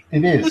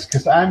 It is,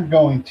 because I'm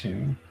going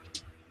to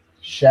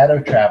shadow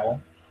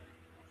travel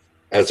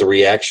As a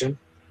reaction,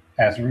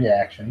 as a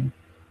reaction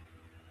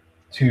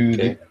to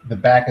Okay. the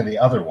back of the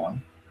other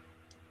one,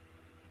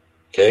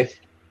 okay?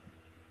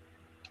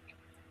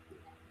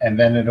 and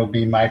then it'll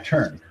be my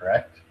turn,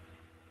 correct?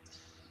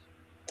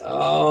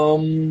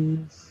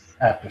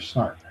 After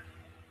Snark.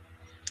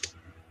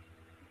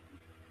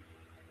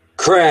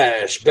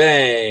 Crash,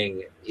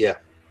 bang. Yeah.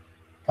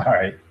 All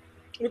right.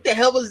 What the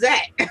hell was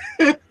that?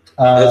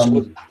 That's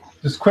what-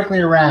 Just quickly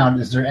around,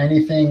 is there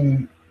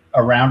anything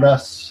around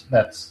us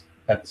that's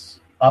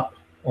up,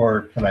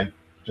 or can I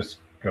just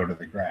go to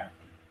the ground?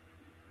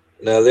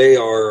 Now they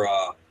are.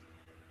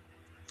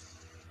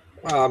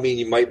 Well, I mean,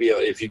 you might be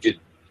if you could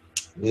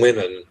win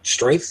a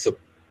strength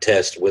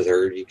test with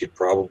her, you could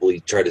probably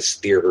try to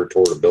steer her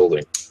toward a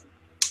building.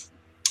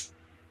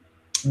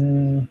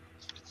 No,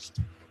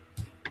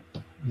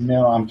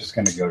 I'm just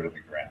going to go to the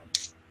ground.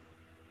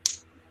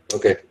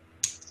 Okay.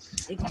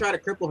 You can try to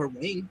cripple her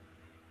wing.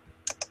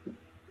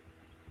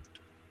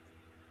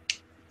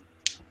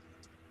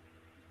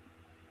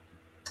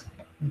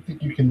 I don't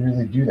think you can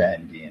really do that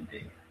in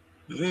D&D.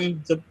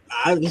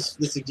 Just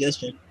the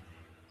suggestion.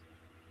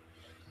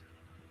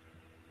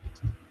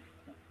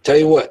 Tell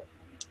you what,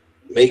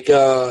 make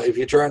if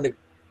you're trying to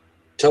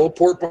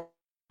teleport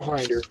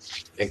behind her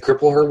and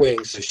cripple her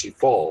wings so she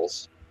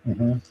falls,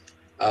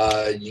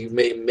 Mm-hmm. you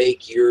may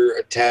make your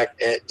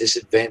attack at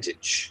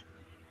disadvantage.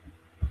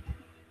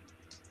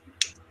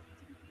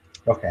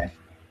 Okay.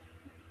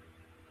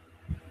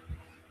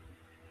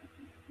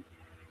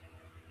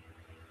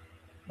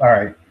 All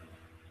right.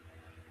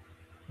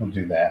 We'll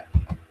do that.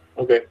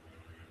 Okay.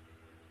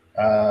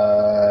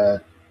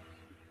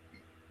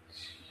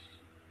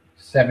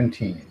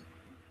 17.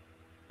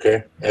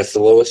 Okay, that's the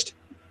lowest.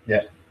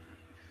 Yeah.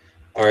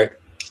 All right.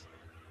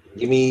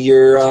 Give me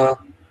your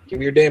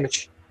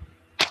damage.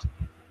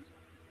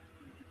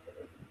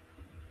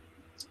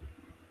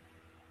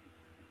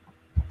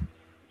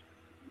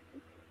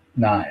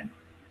 9.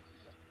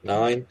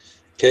 9.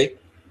 Okay.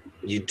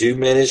 You do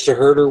manage to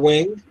hurt her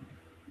wing,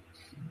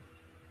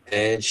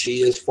 and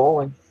she is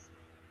falling.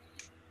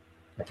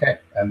 Okay.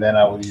 And then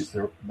I will use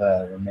the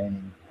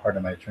remaining part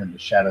of my turn to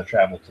shadow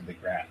travel to the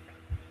ground.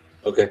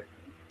 Okay.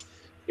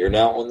 You're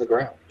now on the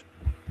ground.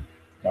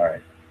 All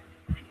right.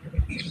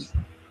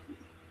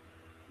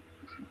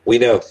 We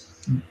know.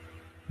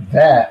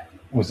 That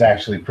was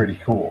actually pretty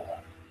cool.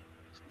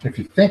 If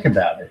you think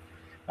about it,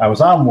 I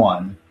was on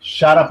one,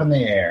 shot up in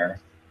the air,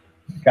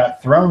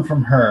 got thrown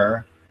from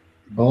her,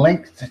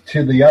 blinked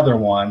to the other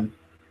one,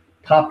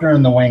 popped her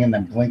in the wing, and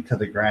then blinked to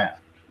the ground.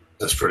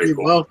 That's pretty You're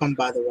cool. welcome,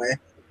 by the way.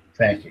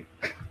 Thank you.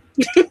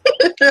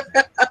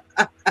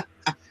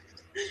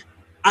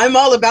 I'm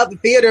all about the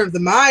theater of the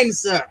mind,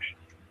 sir.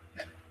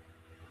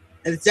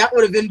 And that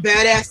would have been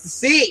badass to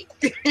see.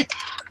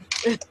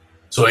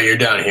 So wait, you're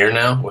down here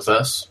now with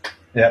us,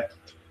 Yep.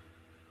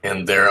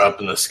 and they're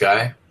up in the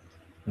sky.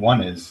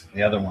 One is,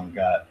 the other one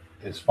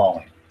is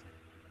falling.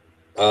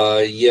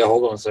 Yeah,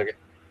 hold on a second.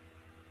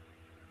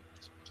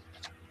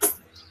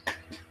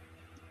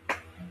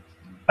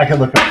 I could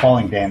look up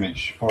falling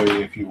damage for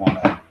you if you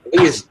want to. I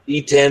think it's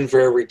D10 for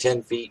every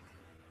 10 feet.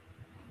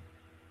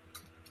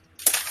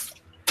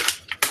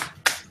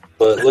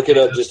 But look it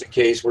up just in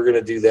case. We're going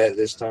to do that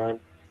this time.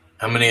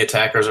 How many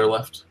attackers are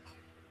left?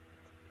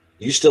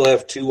 You still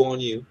have 2 on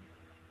you.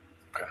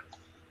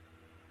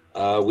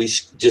 Okay. We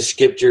just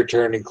skipped your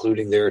turn,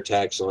 including their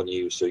attacks on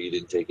you, so you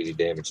didn't take any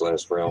damage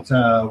last round. It's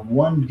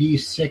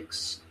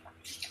 1d6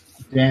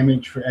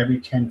 damage for every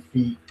 10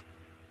 feet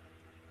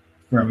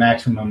for a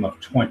maximum of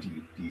 20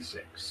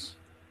 d6.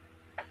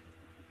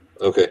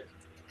 Okay.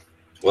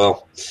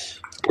 Well,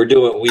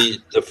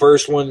 the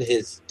first one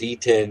hits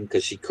D10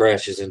 because she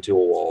crashes into a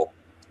wall.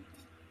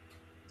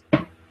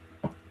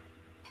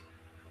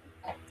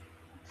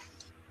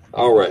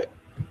 All right.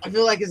 I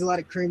feel like there's a lot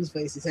of cringe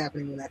faces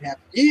happening when that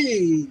happens.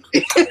 Eee.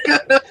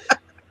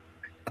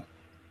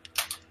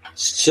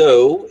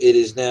 So it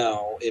is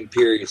now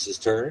Imperious's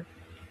turn.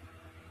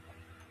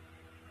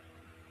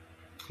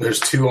 There's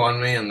 2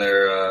 on me, and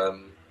they're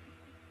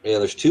Yeah,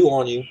 there's 2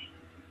 on you.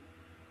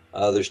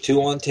 There's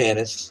 2 on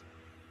Tanis.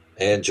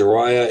 And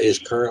Jiraiya is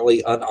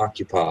currently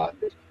unoccupied.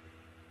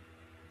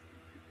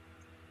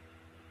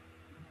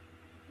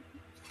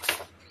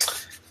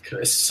 Can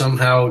I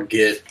somehow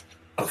get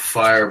a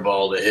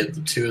fireball to hit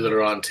the 2 that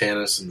are on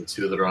Tanis and the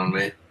 2 that are on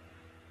me?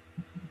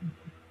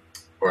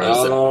 Or is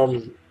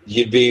it...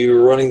 You'd be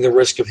running the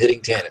risk of hitting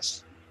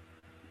Tanis.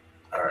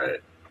 All right.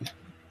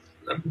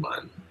 Never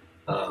mind.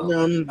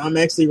 No, I'm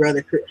actually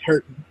rather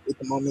hurt at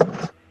the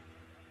moment.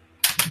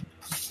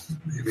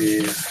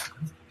 Maybe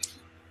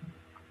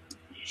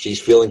She's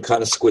feeling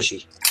kind of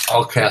squishy.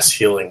 I'll cast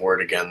Healing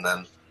Word again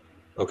then.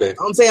 Okay. I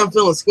don't say I'm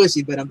feeling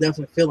squishy, but I'm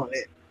definitely feeling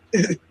it.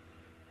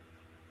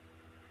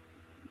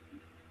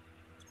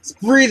 It's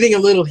breathing a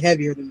little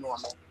heavier than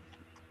normal.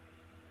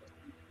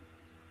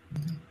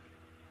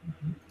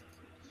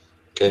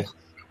 Okay.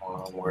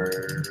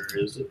 Where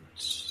is it?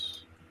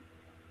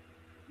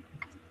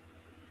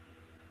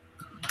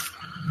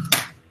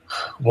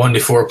 One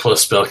d4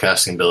 plus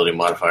spellcasting ability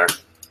modifier.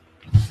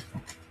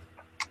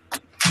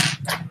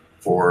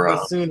 For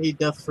Soon he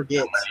doth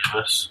forget.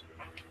 us.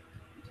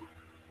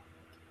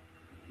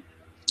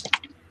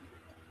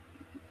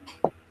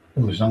 Well,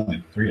 there's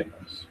only 3 of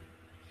us.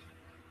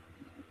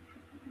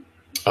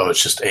 Oh,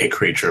 it's just a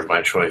creature of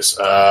my choice. It's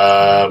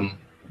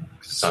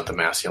not the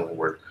mass healing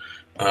word.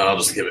 I'll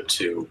just give it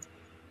to.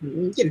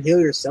 You can heal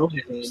yourself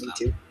if you need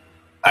to.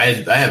 I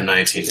have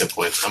 19 hit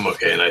points. I'm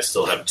okay, and I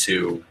still have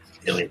 2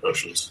 healing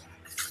potions.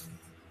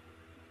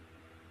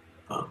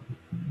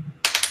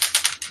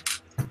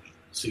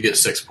 So you get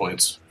 6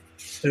 points.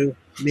 Who?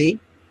 Me?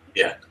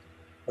 Yeah.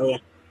 Oh.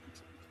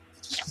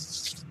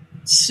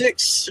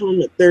 6 on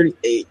the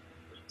 38.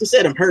 Just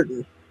said I'm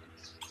hurting.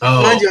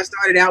 Oh, Mind you, I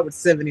started out with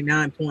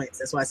 79 points.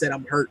 That's why I said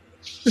I'm hurting.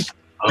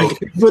 oh.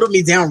 You put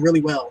me down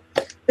really well.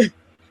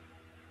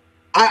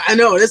 I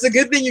know. It's a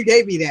good thing you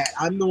gave me that.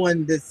 I'm the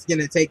one that's going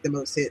to take the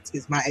most hits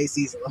because my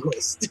AC is the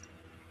lowest.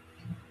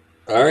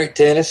 All right,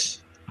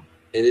 Tannis.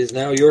 It is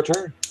now your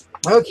turn.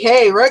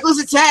 Okay, reckless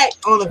attack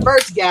on the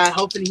first guy,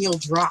 hoping he'll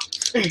drop.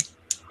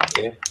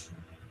 Okay.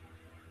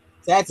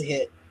 That's a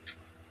hit.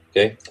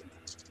 Okay.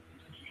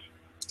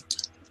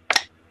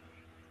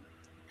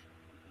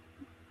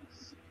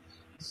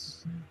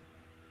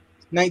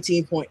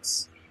 $19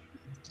 points.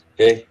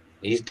 Okay.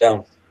 He's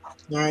down. All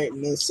right,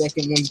 and the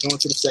second one's going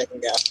to the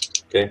second guy.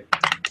 Okay.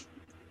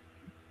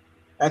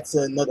 That's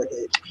another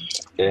hit.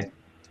 Okay.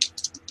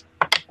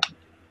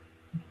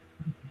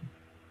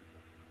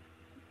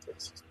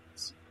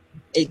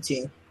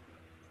 $18.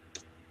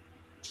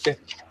 Okay.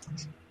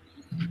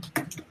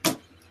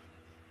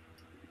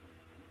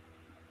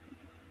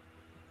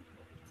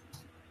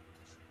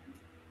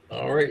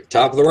 All right.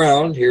 Top of the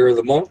round. Here are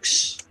the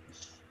monks.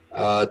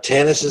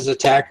 Tannis'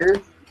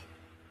 attacker.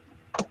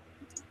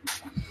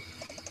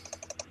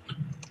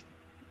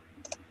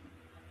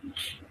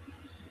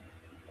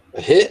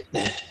 A hit.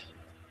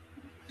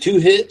 2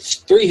 hits.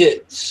 3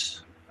 hits.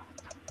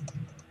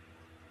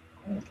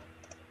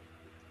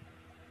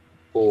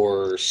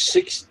 For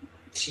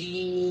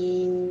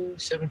 16,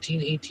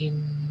 17,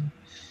 18,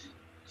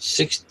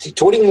 60,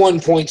 21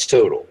 points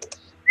total.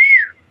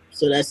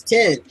 So that's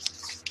 10.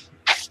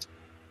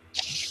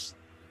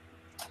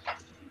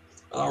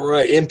 All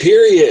right.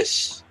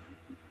 Imperious.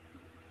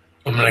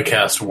 I'm going to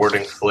cast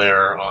Warding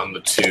Flare on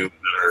the 2 that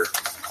are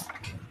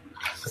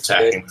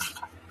attacking.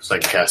 So I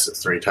can cast it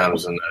 3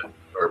 times in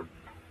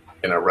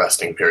a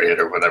resting period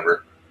or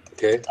whatever.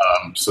 Okay.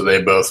 So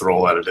they both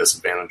roll at a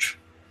disadvantage.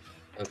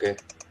 Okay.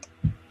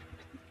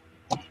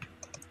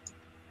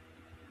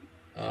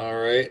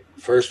 All right.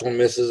 First one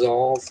misses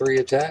all 3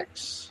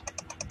 attacks.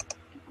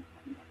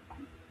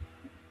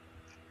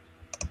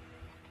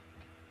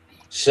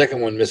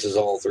 Second one misses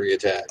all 3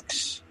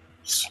 attacks.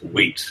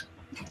 Sweet.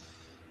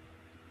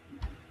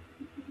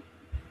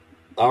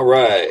 All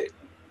right.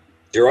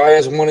 Jiraiya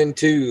is 1 and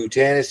 2.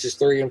 Tannis is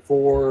 3 and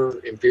 4.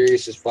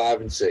 Imperious is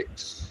 5 and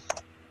 6.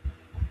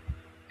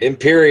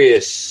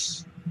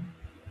 Imperious.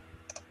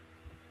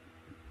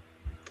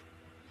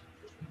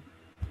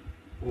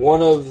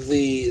 One of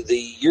the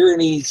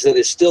Uranese that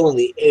is still in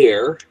the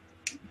air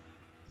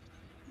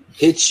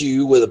hits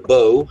you with a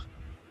bow.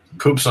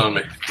 Poops on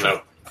me.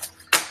 No.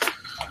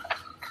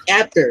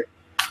 After.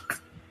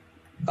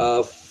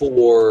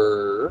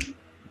 For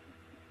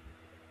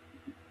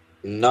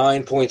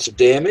 9 points of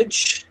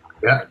damage.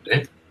 Yeah,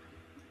 damn.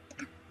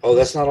 Oh,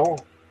 that's not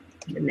all.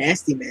 You're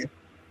nasty, man.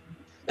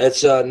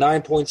 That's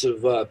 9 points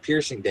of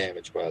piercing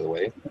damage, by the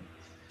way.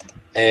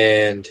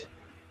 And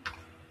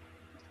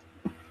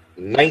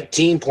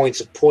 19 points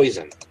of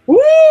poison.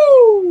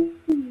 Woo!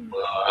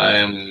 I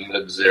am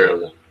at 0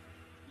 then.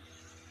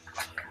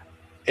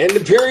 And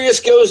Imperious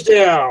goes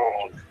down.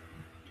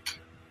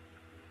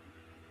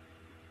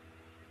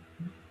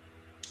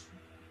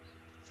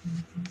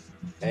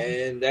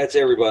 And that's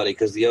everybody,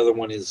 because the other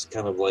one is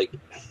kind of like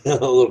a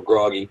little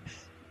groggy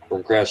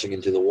from crashing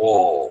into the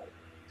wall.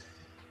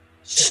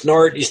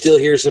 Snart, you still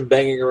hear some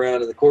banging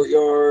around in the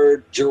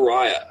courtyard.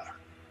 Jiraiya.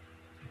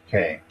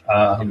 Okay.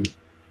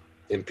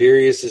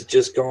 Imperious has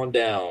just gone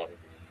down,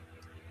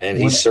 and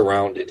he's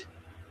surrounded.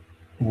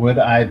 Would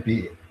I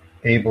be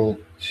able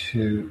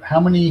to... How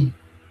many...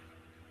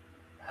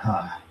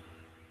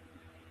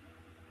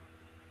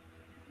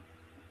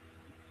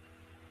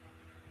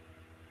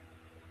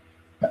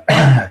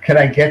 Could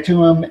I get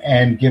to him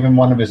and give him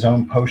one of his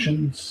own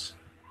potions?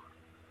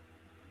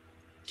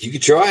 You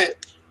could try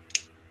it.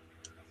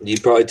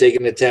 You'd probably take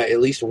an attack, at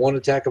least one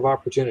attack of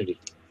opportunity.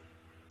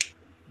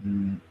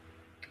 Mm.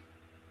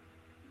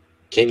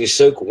 Can you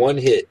soak 1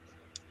 hit?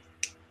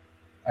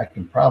 I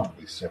can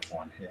probably sip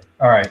one hit.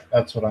 All right,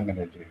 that's what I'm going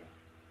to do.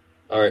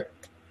 All right.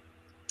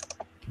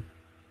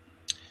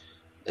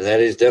 And that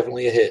is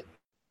definitely a hit.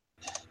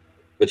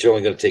 But you're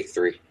only going to take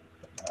 3.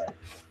 All right.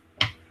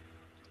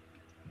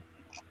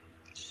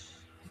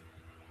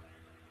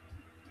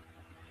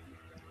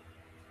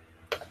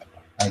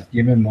 I've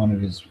given one of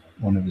his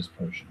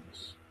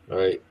potions. All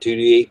right.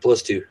 2d8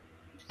 plus 2.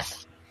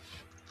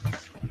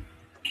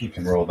 You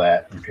can roll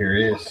that,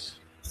 Imperious.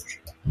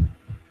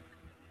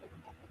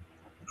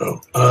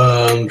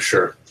 Oh,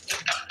 sure.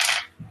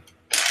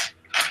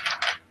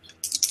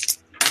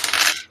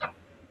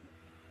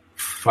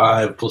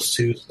 Five plus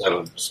 2,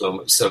 7. So I'm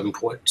at 7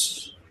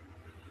 points.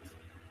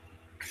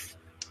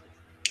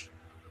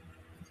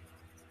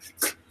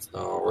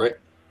 All right.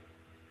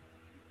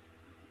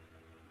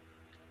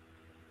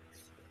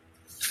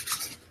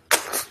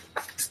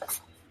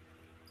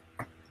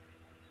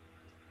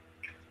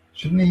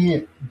 Shouldn't he?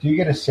 Do you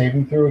get a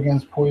saving throw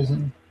against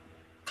poison?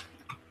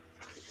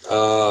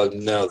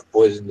 No, the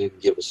poison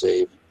didn't give a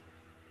save.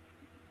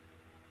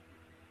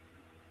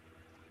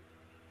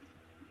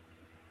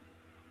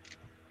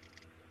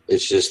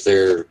 It's just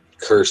their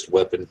cursed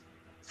weapon.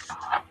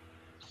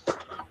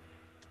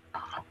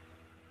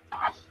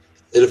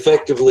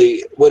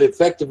 What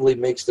effectively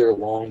makes their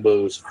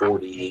longbows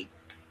 48,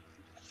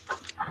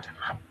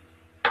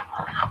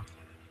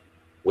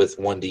 with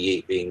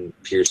 1d8 being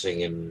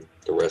piercing and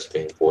the rest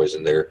being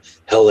poison. They're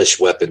hellish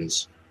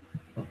weapons.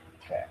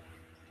 Okay.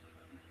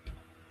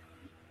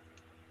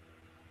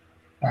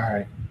 All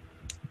right.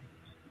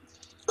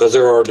 Because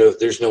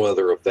there's no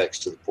other effects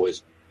to the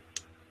poison.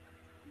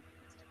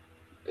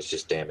 It's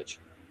just damage.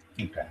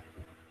 Okay.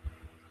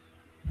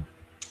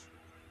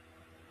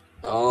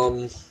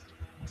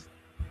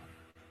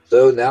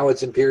 So now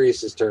it's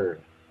Imperious's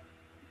turn.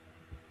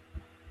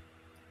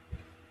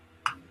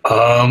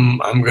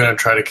 I'm gonna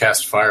try to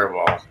cast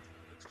Fireball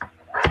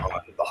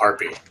on the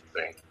harpy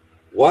thing.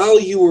 While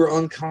you were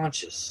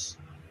unconscious,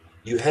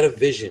 you had a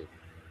vision.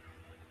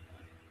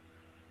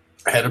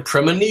 I had a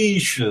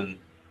premonition.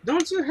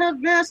 Don't you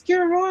have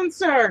mascara on,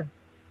 sir?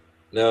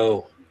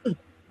 No.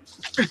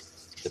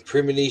 The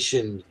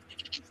premonition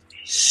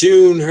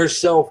soon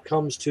herself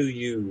comes to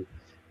you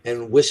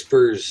and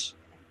whispers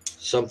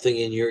something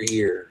in your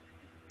ear.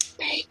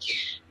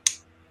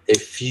 A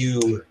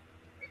few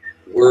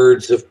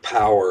words of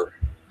power.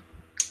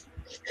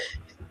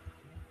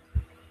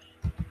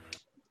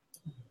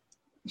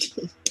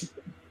 Do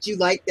you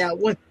like that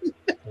one?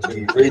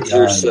 Rid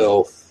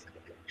yourself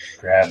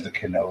Grab the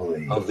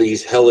cannoli. of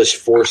these hellish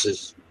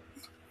forces.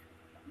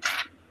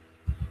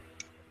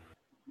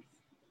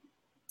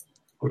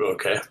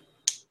 Okay.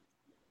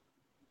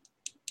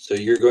 So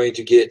you're going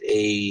to get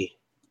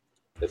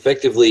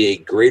effectively a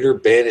greater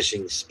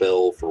banishing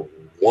spell for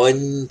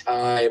one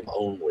time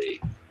only.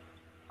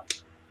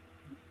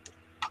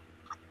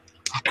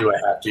 Do I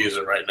have to use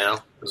it right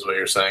now? Is what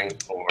you're saying?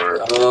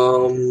 Or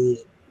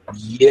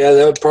Yeah,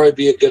 that would probably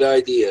be a good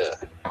idea.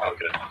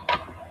 okay.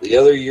 The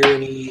other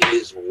Urinee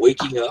is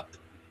waking up.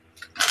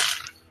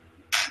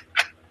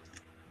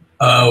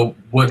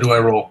 What do I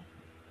roll?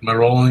 Am I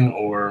rolling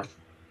or?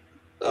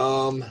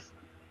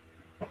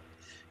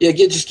 Yeah,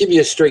 just give me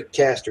a straight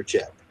caster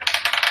check.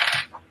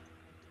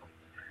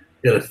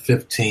 Get a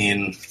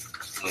 15,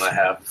 and I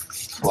have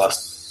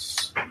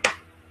plus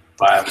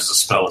 5 as a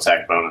spell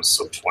attack bonus,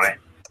 so 20.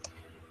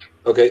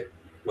 Okay.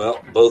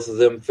 Well, both of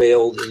them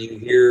failed, and you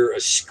hear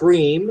a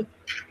scream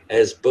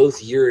as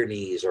both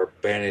Urinees are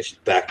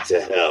banished back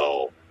to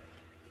hell.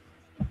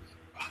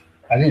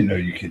 I didn't know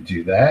you could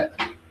do that.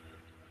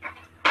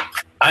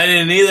 I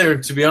didn't either,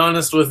 to be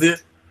honest with you.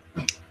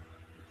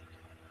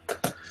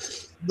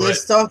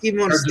 Let's talk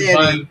him on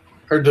steady.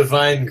 Her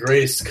divine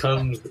grace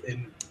comes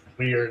in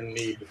weird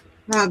need.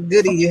 How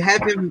goody. You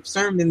have him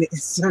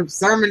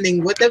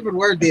sermoning, whatever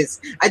word is.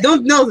 I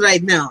don't know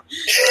right now.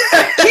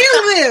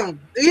 Kill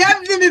him! We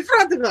have him in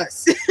front of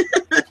us.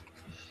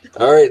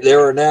 All right,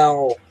 there are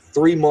now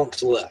 3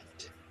 monks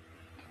left.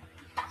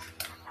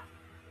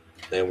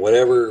 And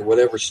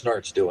whatever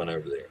Snart's doing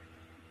over there.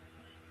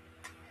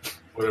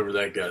 Whatever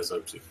that guy's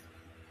up to.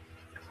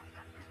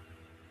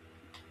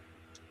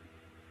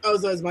 Oh,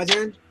 so it's my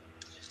turn?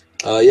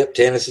 Yep,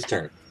 Tanis'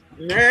 turn.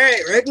 All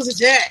right, reckless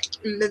attack.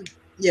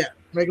 Yeah,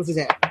 reckless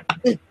attack.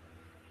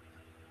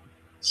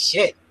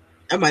 Shit,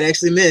 I might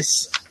actually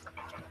miss.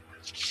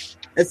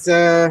 That's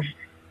yeah,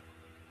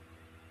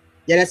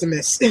 that's a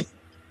miss. Second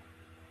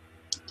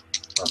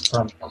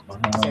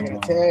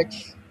attack.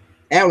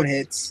 That one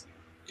hits.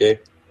 Okay.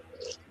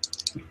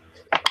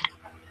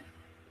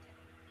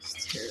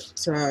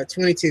 So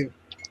 22.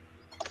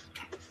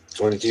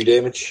 22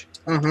 damage.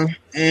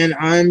 And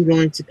I'm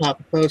going to pop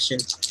a potion.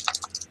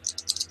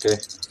 Okay.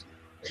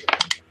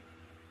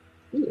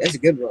 Ooh, that's a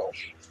good roll.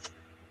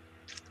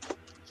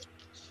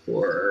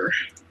 For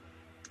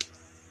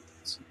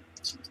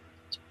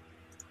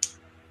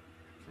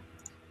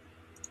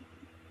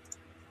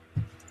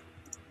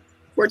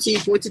 14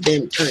 points of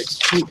damage.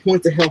 2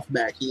 points of health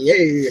back.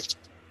 Yay!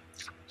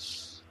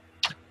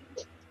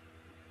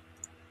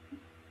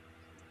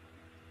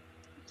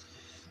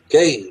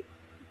 Okay.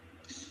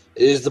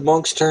 It is the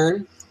monk's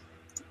turn.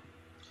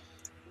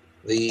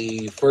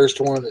 The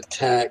first one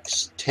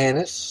attacks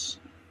Tanis.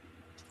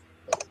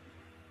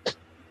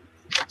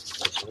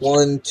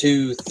 1,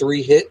 2,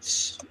 3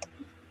 hits.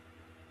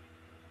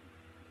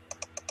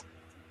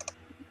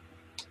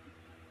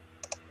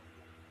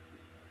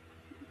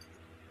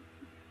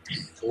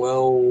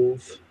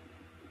 $12,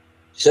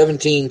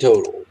 17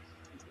 total.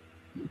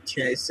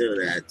 Okay, so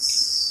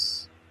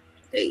that's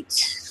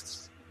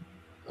 8.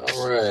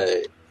 All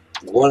right.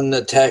 One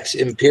attacks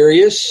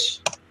Imperius.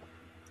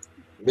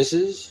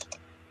 Misses.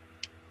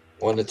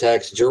 One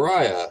attacks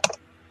Jiraiya.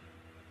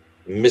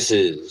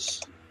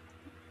 Misses.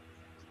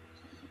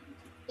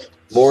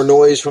 More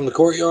noise from the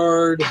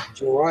courtyard.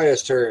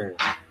 Jiraiya's turn.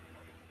 I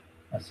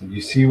said,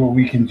 you see what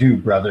we can do,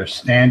 brother.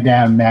 Stand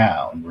down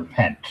now and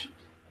repent.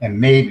 And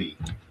maybe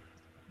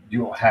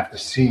you will have to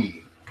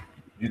see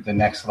the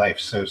next life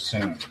so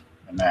soon.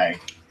 And I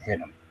hit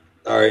him.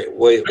 All right,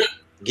 wait.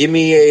 Give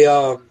me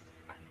a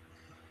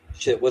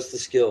shit. What's the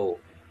skill?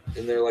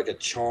 Isn't there like a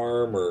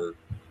charm or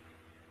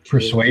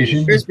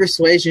Persuasion? There's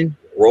persuasion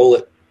roll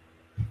it?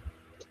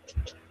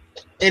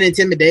 and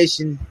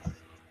intimidation.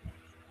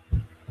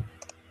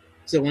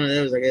 So one of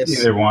those, I guess.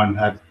 Either one.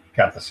 I've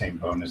got the same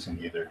bonus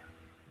in either.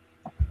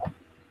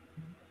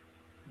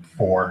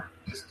 4.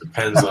 Just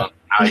depends on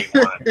how you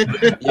want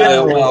it.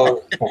 Yeah,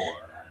 well, 4.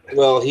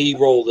 well, he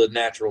rolled a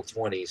natural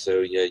 20, so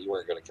yeah, you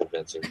weren't going to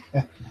convince him.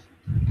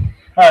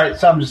 All right,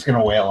 so I'm just going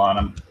to wail on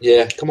him.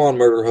 Yeah, come on,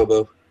 murder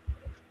hobo.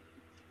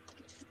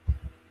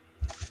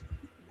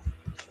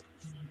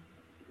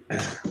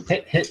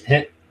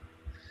 Hit.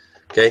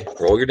 Okay,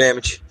 roll your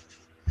damage.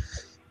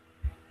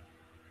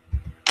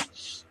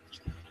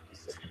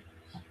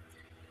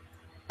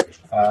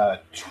 Uh,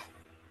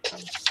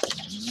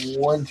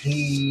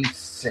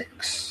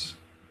 26.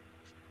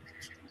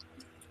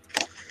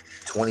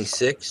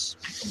 26.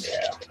 Yeah.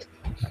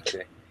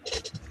 Okay,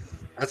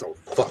 that's a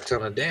fuck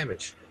ton of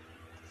damage.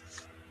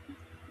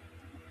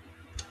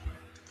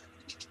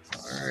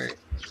 All right.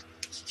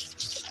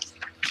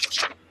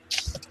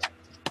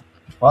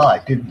 Well, I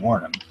did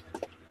warn him.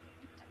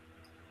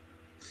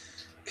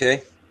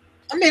 Okay.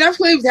 I mean, I've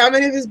cleaved how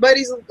many of his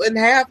buddies in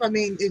half? I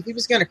mean, if he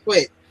was going to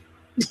quit.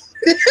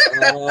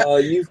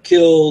 You've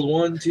killed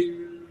 1,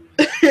 2,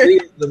 3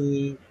 of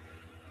them.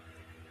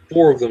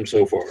 4 of them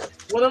so far.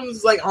 One of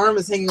them's like arm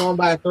is hanging on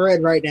by a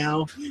thread right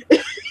now. Maybe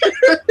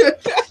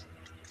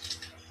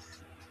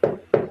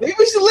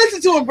we should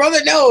listen to him, brother.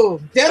 No.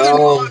 Desert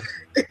water.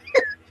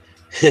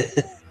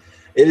 It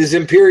is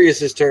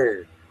Imperius's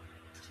turn.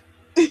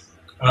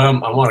 I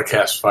want to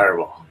cast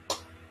Fireball.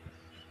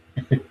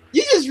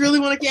 You just really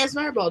want to cast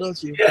Fireball,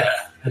 don't you? Yeah,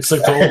 it's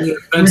like the only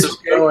offensive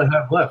spell I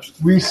have left.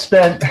 We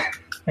spent.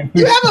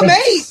 You have a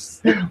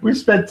mace! We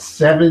spent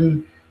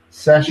 7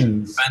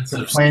 sessions Offensive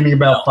complaining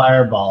about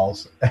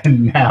fireballs,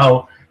 and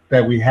now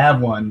that we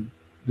have one,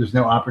 there's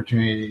no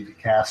opportunity to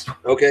cast one.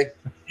 Okay.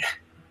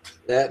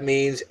 That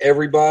means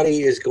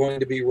everybody is going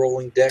to be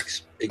rolling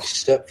dex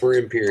except for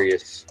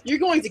Imperius. You're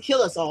going to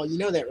kill us all. You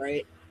know that,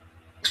 right?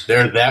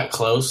 They're that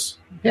close.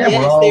 Yeah, yes,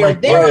 we're all they are.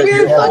 like, They're yeah,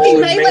 weird you're all fucking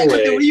in melee.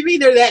 melee. What do you mean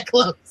they're that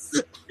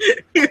close?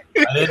 I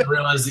didn't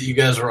realize that you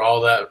guys were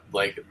all that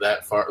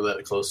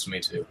close to me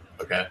too.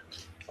 Okay,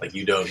 like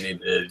you don't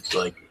need to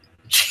like.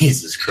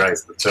 Jesus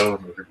Christ, the tone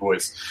of your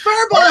voice.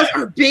 Fireballs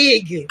are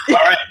big. All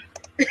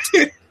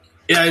right.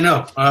 Yeah, I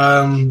know.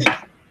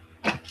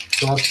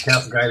 So I'll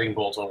cast Guiding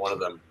Bolt on one of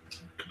them.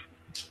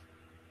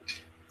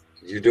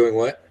 You're doing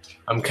what?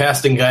 I'm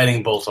casting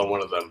Guiding Bolt on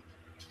one of them.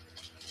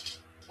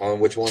 On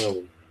which one of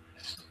them?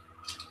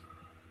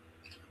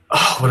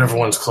 Oh, whatever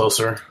one's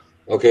closer.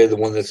 Okay, the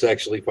one that's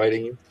actually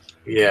fighting you?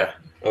 Yeah.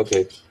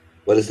 Okay.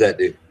 What does that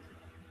do?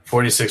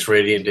 46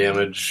 radiant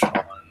damage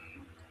on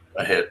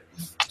a hit.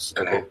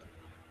 So, Okay.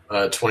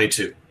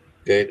 22.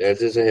 Okay,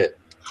 that is a hit.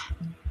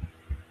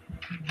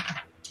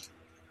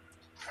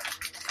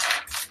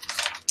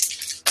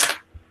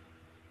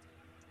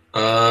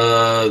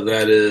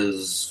 That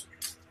is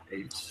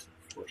 8,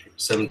 14,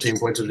 17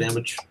 points of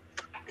damage.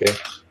 Okay.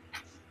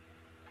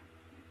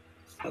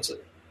 That's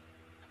it.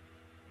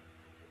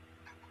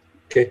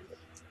 Okay.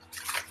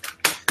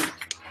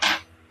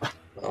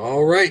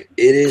 All right.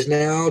 It is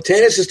now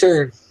Tanis'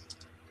 turn.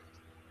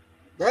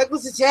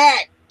 Reckless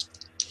attack.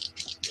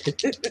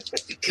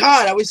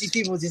 God, I wish these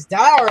people would just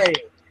die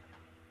already.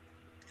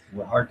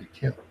 we're hard to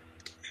kill.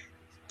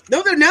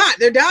 No, they're not.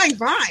 They're dying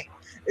fine.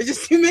 There's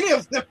just too many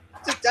of them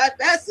to die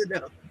fast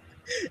enough.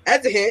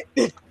 That's a hit.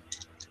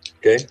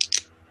 Okay.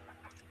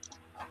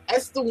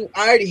 That's the.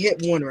 I already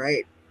hit one,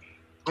 right?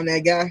 On that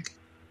guy.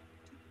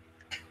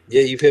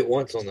 Yeah, you've hit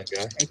once on that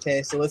guy.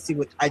 Okay, so let's see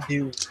what I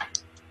do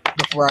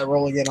before I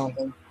roll again on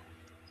him.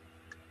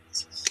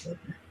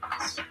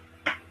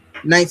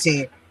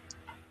 19.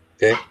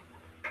 Okay.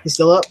 He's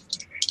still up?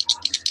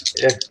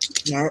 Yeah.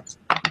 All right.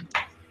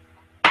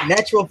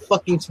 Natural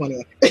fucking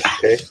 20.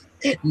 Okay.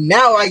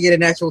 Now I get a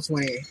natural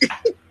 20.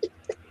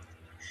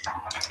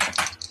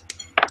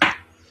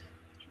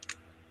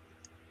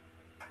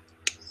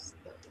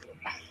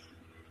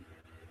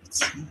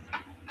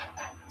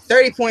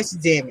 30 points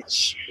of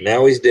damage.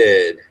 Now he's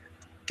dead.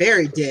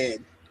 Very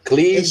dead.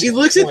 Cleave. And she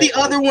looks at the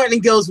other one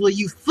and goes, "Will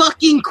you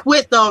fucking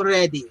quit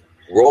already?"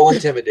 Roll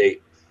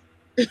intimidate.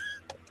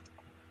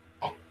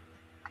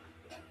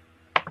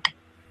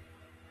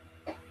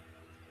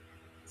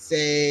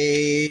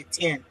 Say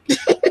 10.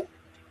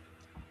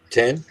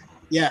 10?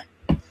 Yeah.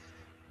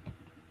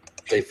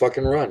 They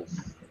fucking run.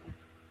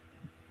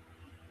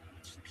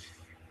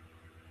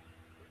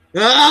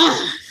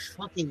 Ah,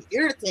 fucking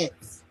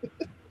irritants.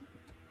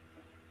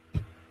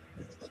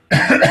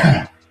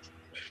 I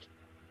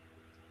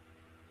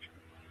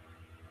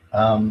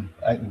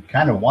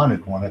kind of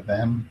wanted one of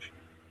them.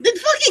 Then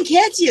fucking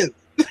catch you.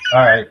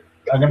 All right,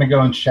 I'm gonna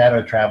go and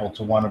shadow travel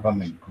to one of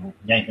them and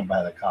yank him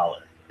by the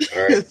collar.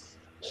 All right.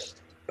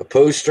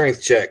 Opposed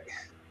strength check.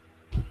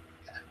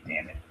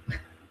 Damn it!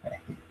 I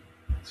hate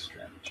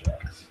strength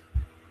checks.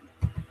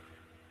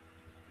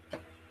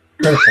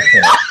 Critical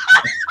hit.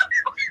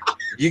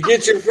 You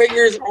get your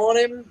fingers on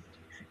him,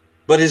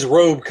 but his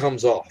robe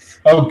comes off.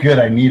 Oh, good.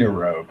 I need a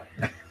robe.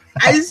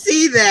 I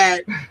see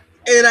that,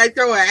 and I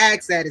throw an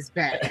axe at his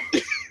back.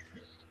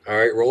 All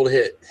right, roll to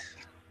hit.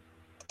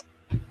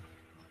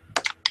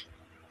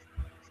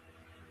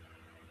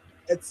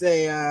 It's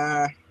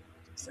a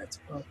that's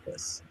 12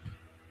 plus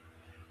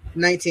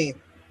 19.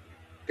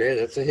 Okay,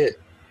 that's a hit.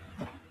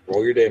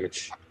 Roll your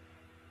damage.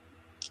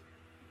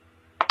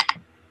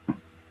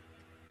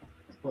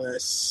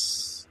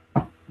 Plus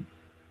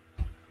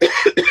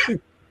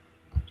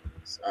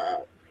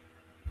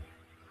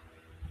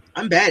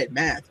I'm bad at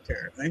math,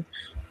 apparently.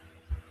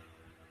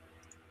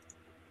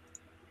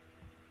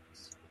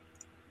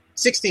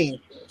 16.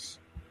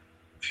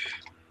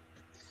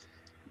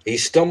 He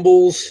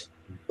stumbles,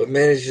 but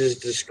manages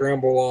to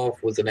scramble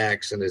off with an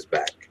axe in his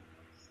back.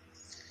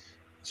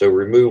 So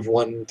remove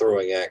one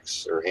throwing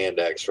axe or hand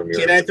axe from your.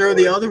 Can I throw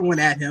the other one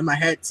at him? I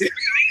had to.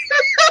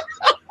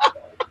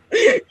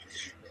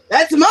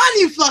 That's mine,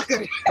 you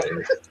fucker.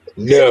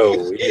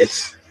 No,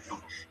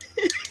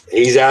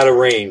 he's out of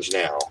range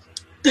now.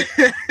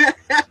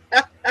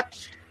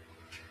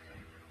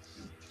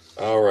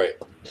 All right.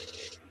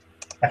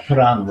 I put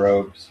on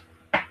robes.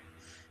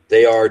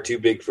 They are too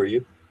big for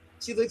you.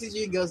 She looks at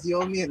you and goes, "You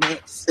owe me an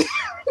axe."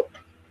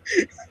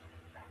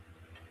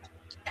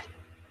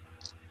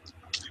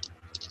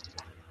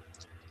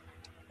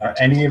 Are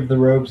any of the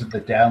robes of the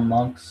down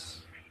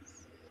monks?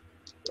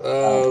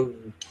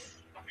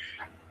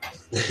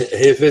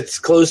 If it's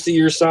close to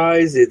your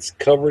size, it's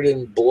covered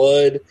in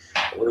blood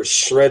or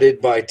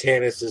shredded by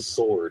Tanis's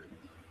sword.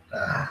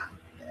 Ah,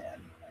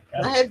 man.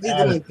 I have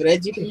needle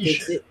thread. You can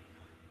fix it.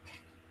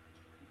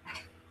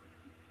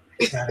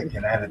 Gotta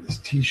get out of this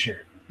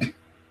t-shirt.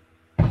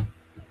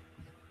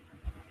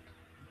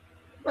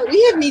 Well,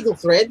 we have needle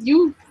thread.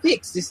 You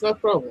fix. It's no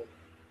problem.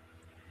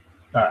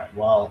 All right,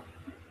 well,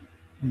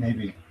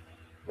 maybe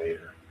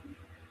later.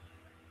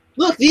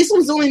 Look, this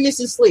one's only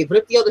missing sleeve.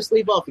 Rip the other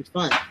sleeve off. It's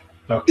fine.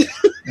 Okay.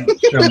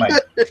 Show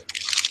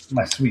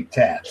my sweet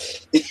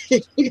tats.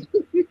 Hey,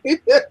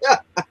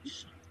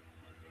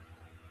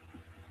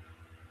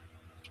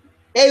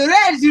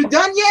 Red, you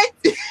done yet?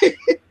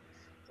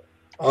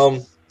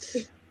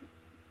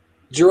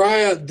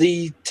 Jiraiya,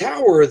 the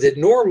tower that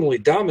normally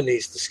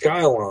dominates the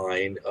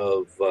skyline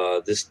of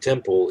this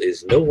temple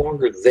is no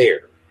longer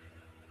there.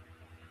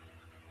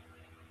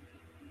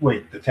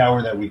 Wait, the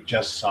tower that we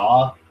just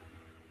saw?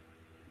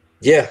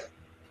 Yeah.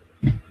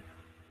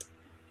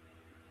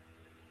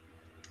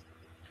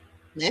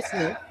 That's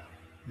new.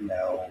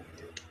 No,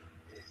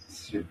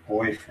 it's your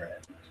boyfriend.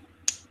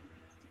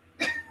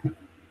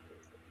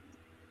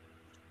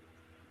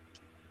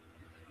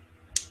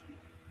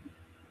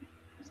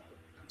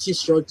 She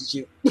shrugged at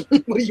you. What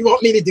do you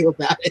want me to do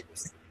about it?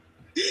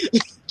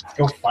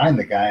 Go find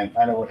the guy and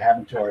find out what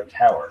happened to our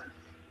tower.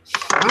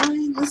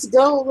 Fine, let's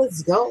go.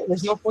 Let's go.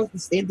 There's no point in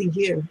standing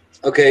here.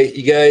 Okay,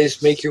 you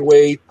guys make your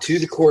way to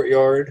the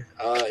courtyard.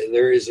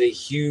 There is a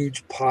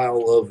huge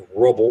pile of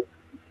rubble.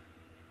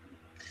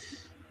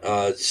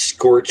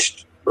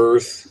 Scorched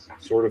earth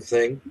sort of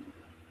thing.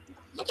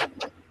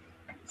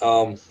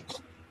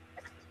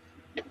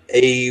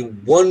 A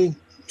one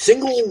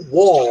single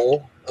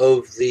wall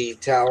of the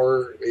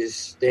tower is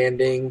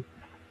standing,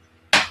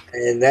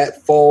 and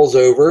that falls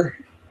over.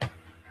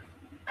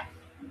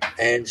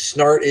 And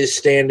Snart is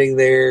standing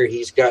there.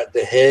 He's got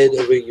the head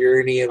of a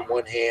Uriney in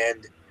one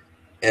hand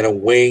and a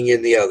wing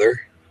in the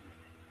other.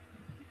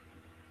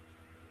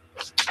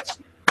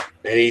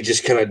 And he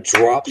just kind of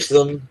drops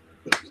them.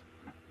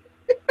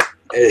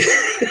 There's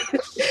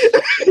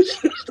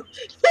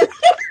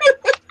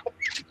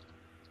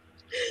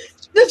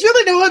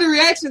really no other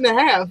reaction to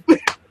have.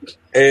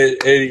 And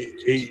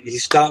he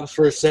stops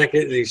for a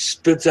second and he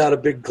spits out a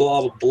big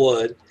glob of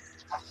blood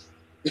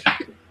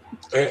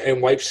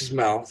and wipes his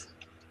mouth.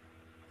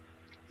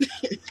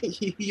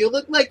 You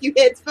look like you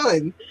had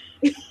fun.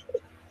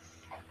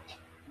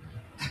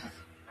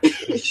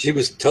 She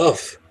was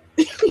tough.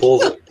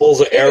 Pulls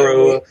an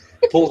arrow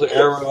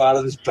out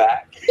of his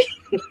back.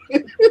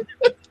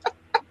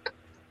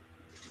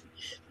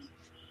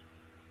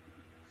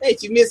 Hey,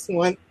 you missed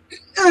one.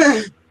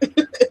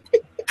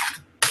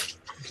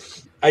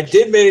 I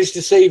did manage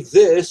to save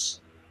this,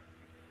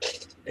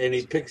 and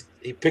he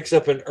picks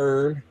up an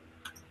urn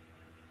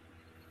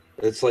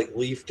that's like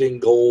leafed in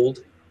gold.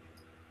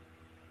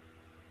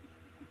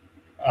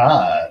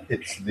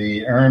 It's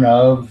the urn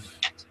of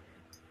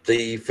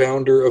The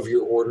founder of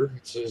your order.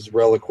 It's his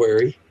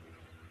reliquary.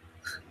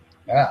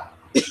 Well,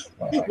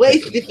 I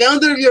Wait, guess the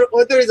founder of your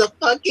order is a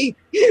fucking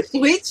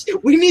witch?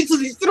 We need to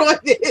destroy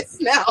this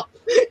now.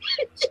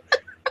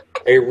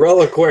 A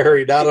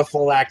reliquary, not a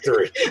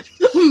phylactery.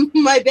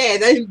 My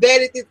bad. I'm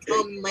bad at this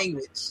common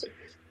language.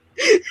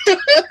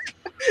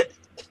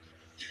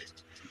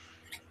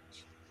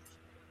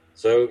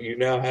 So you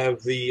now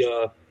have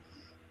the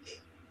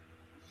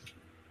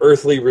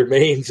earthly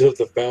remains of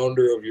the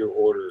founder of your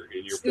order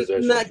in your It's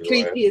possession. not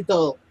Uriah. creepy at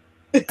all.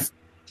 it's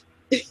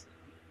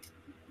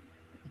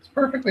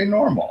perfectly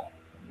normal.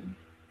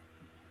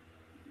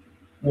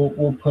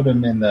 We'll put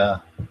him in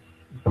the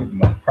give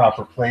him a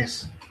proper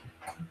place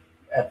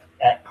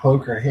at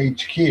Cloaker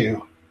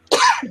HQ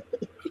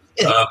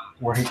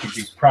where he could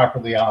be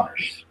properly honored.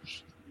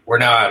 We're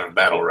now out of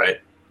battle, right?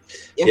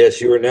 Yeah. Yes,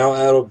 you are now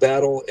out of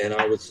battle, and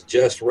I would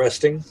suggest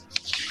resting.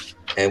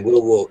 And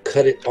we'll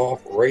cut it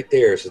off right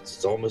there since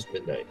it's almost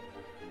midnight.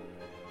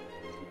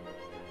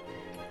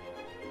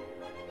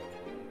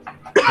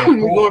 We're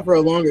going for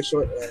a longer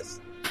short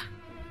rest.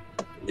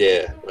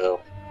 Yeah,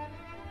 well,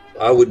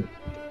 I would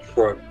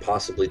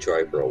possibly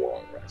try for a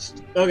long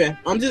rest. Okay,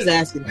 I'm just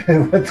asking.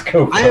 Let's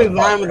go. I am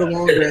fine with a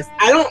long rest.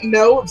 I don't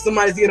know if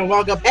somebody's gonna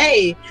walk up,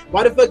 hey,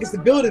 why the fuck is the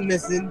building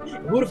missing?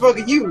 Who the fuck are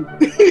you?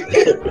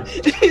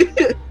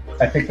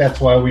 I think that's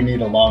why we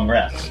need a long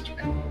rest.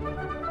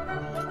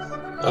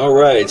 All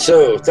right,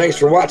 so thanks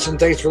for watching.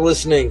 Thanks for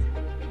listening.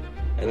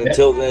 And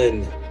until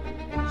then,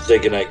 say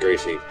goodnight,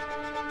 Gracie.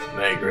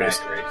 Night, Grace.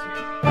 Gracie.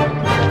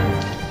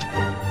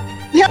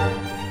 Yeah.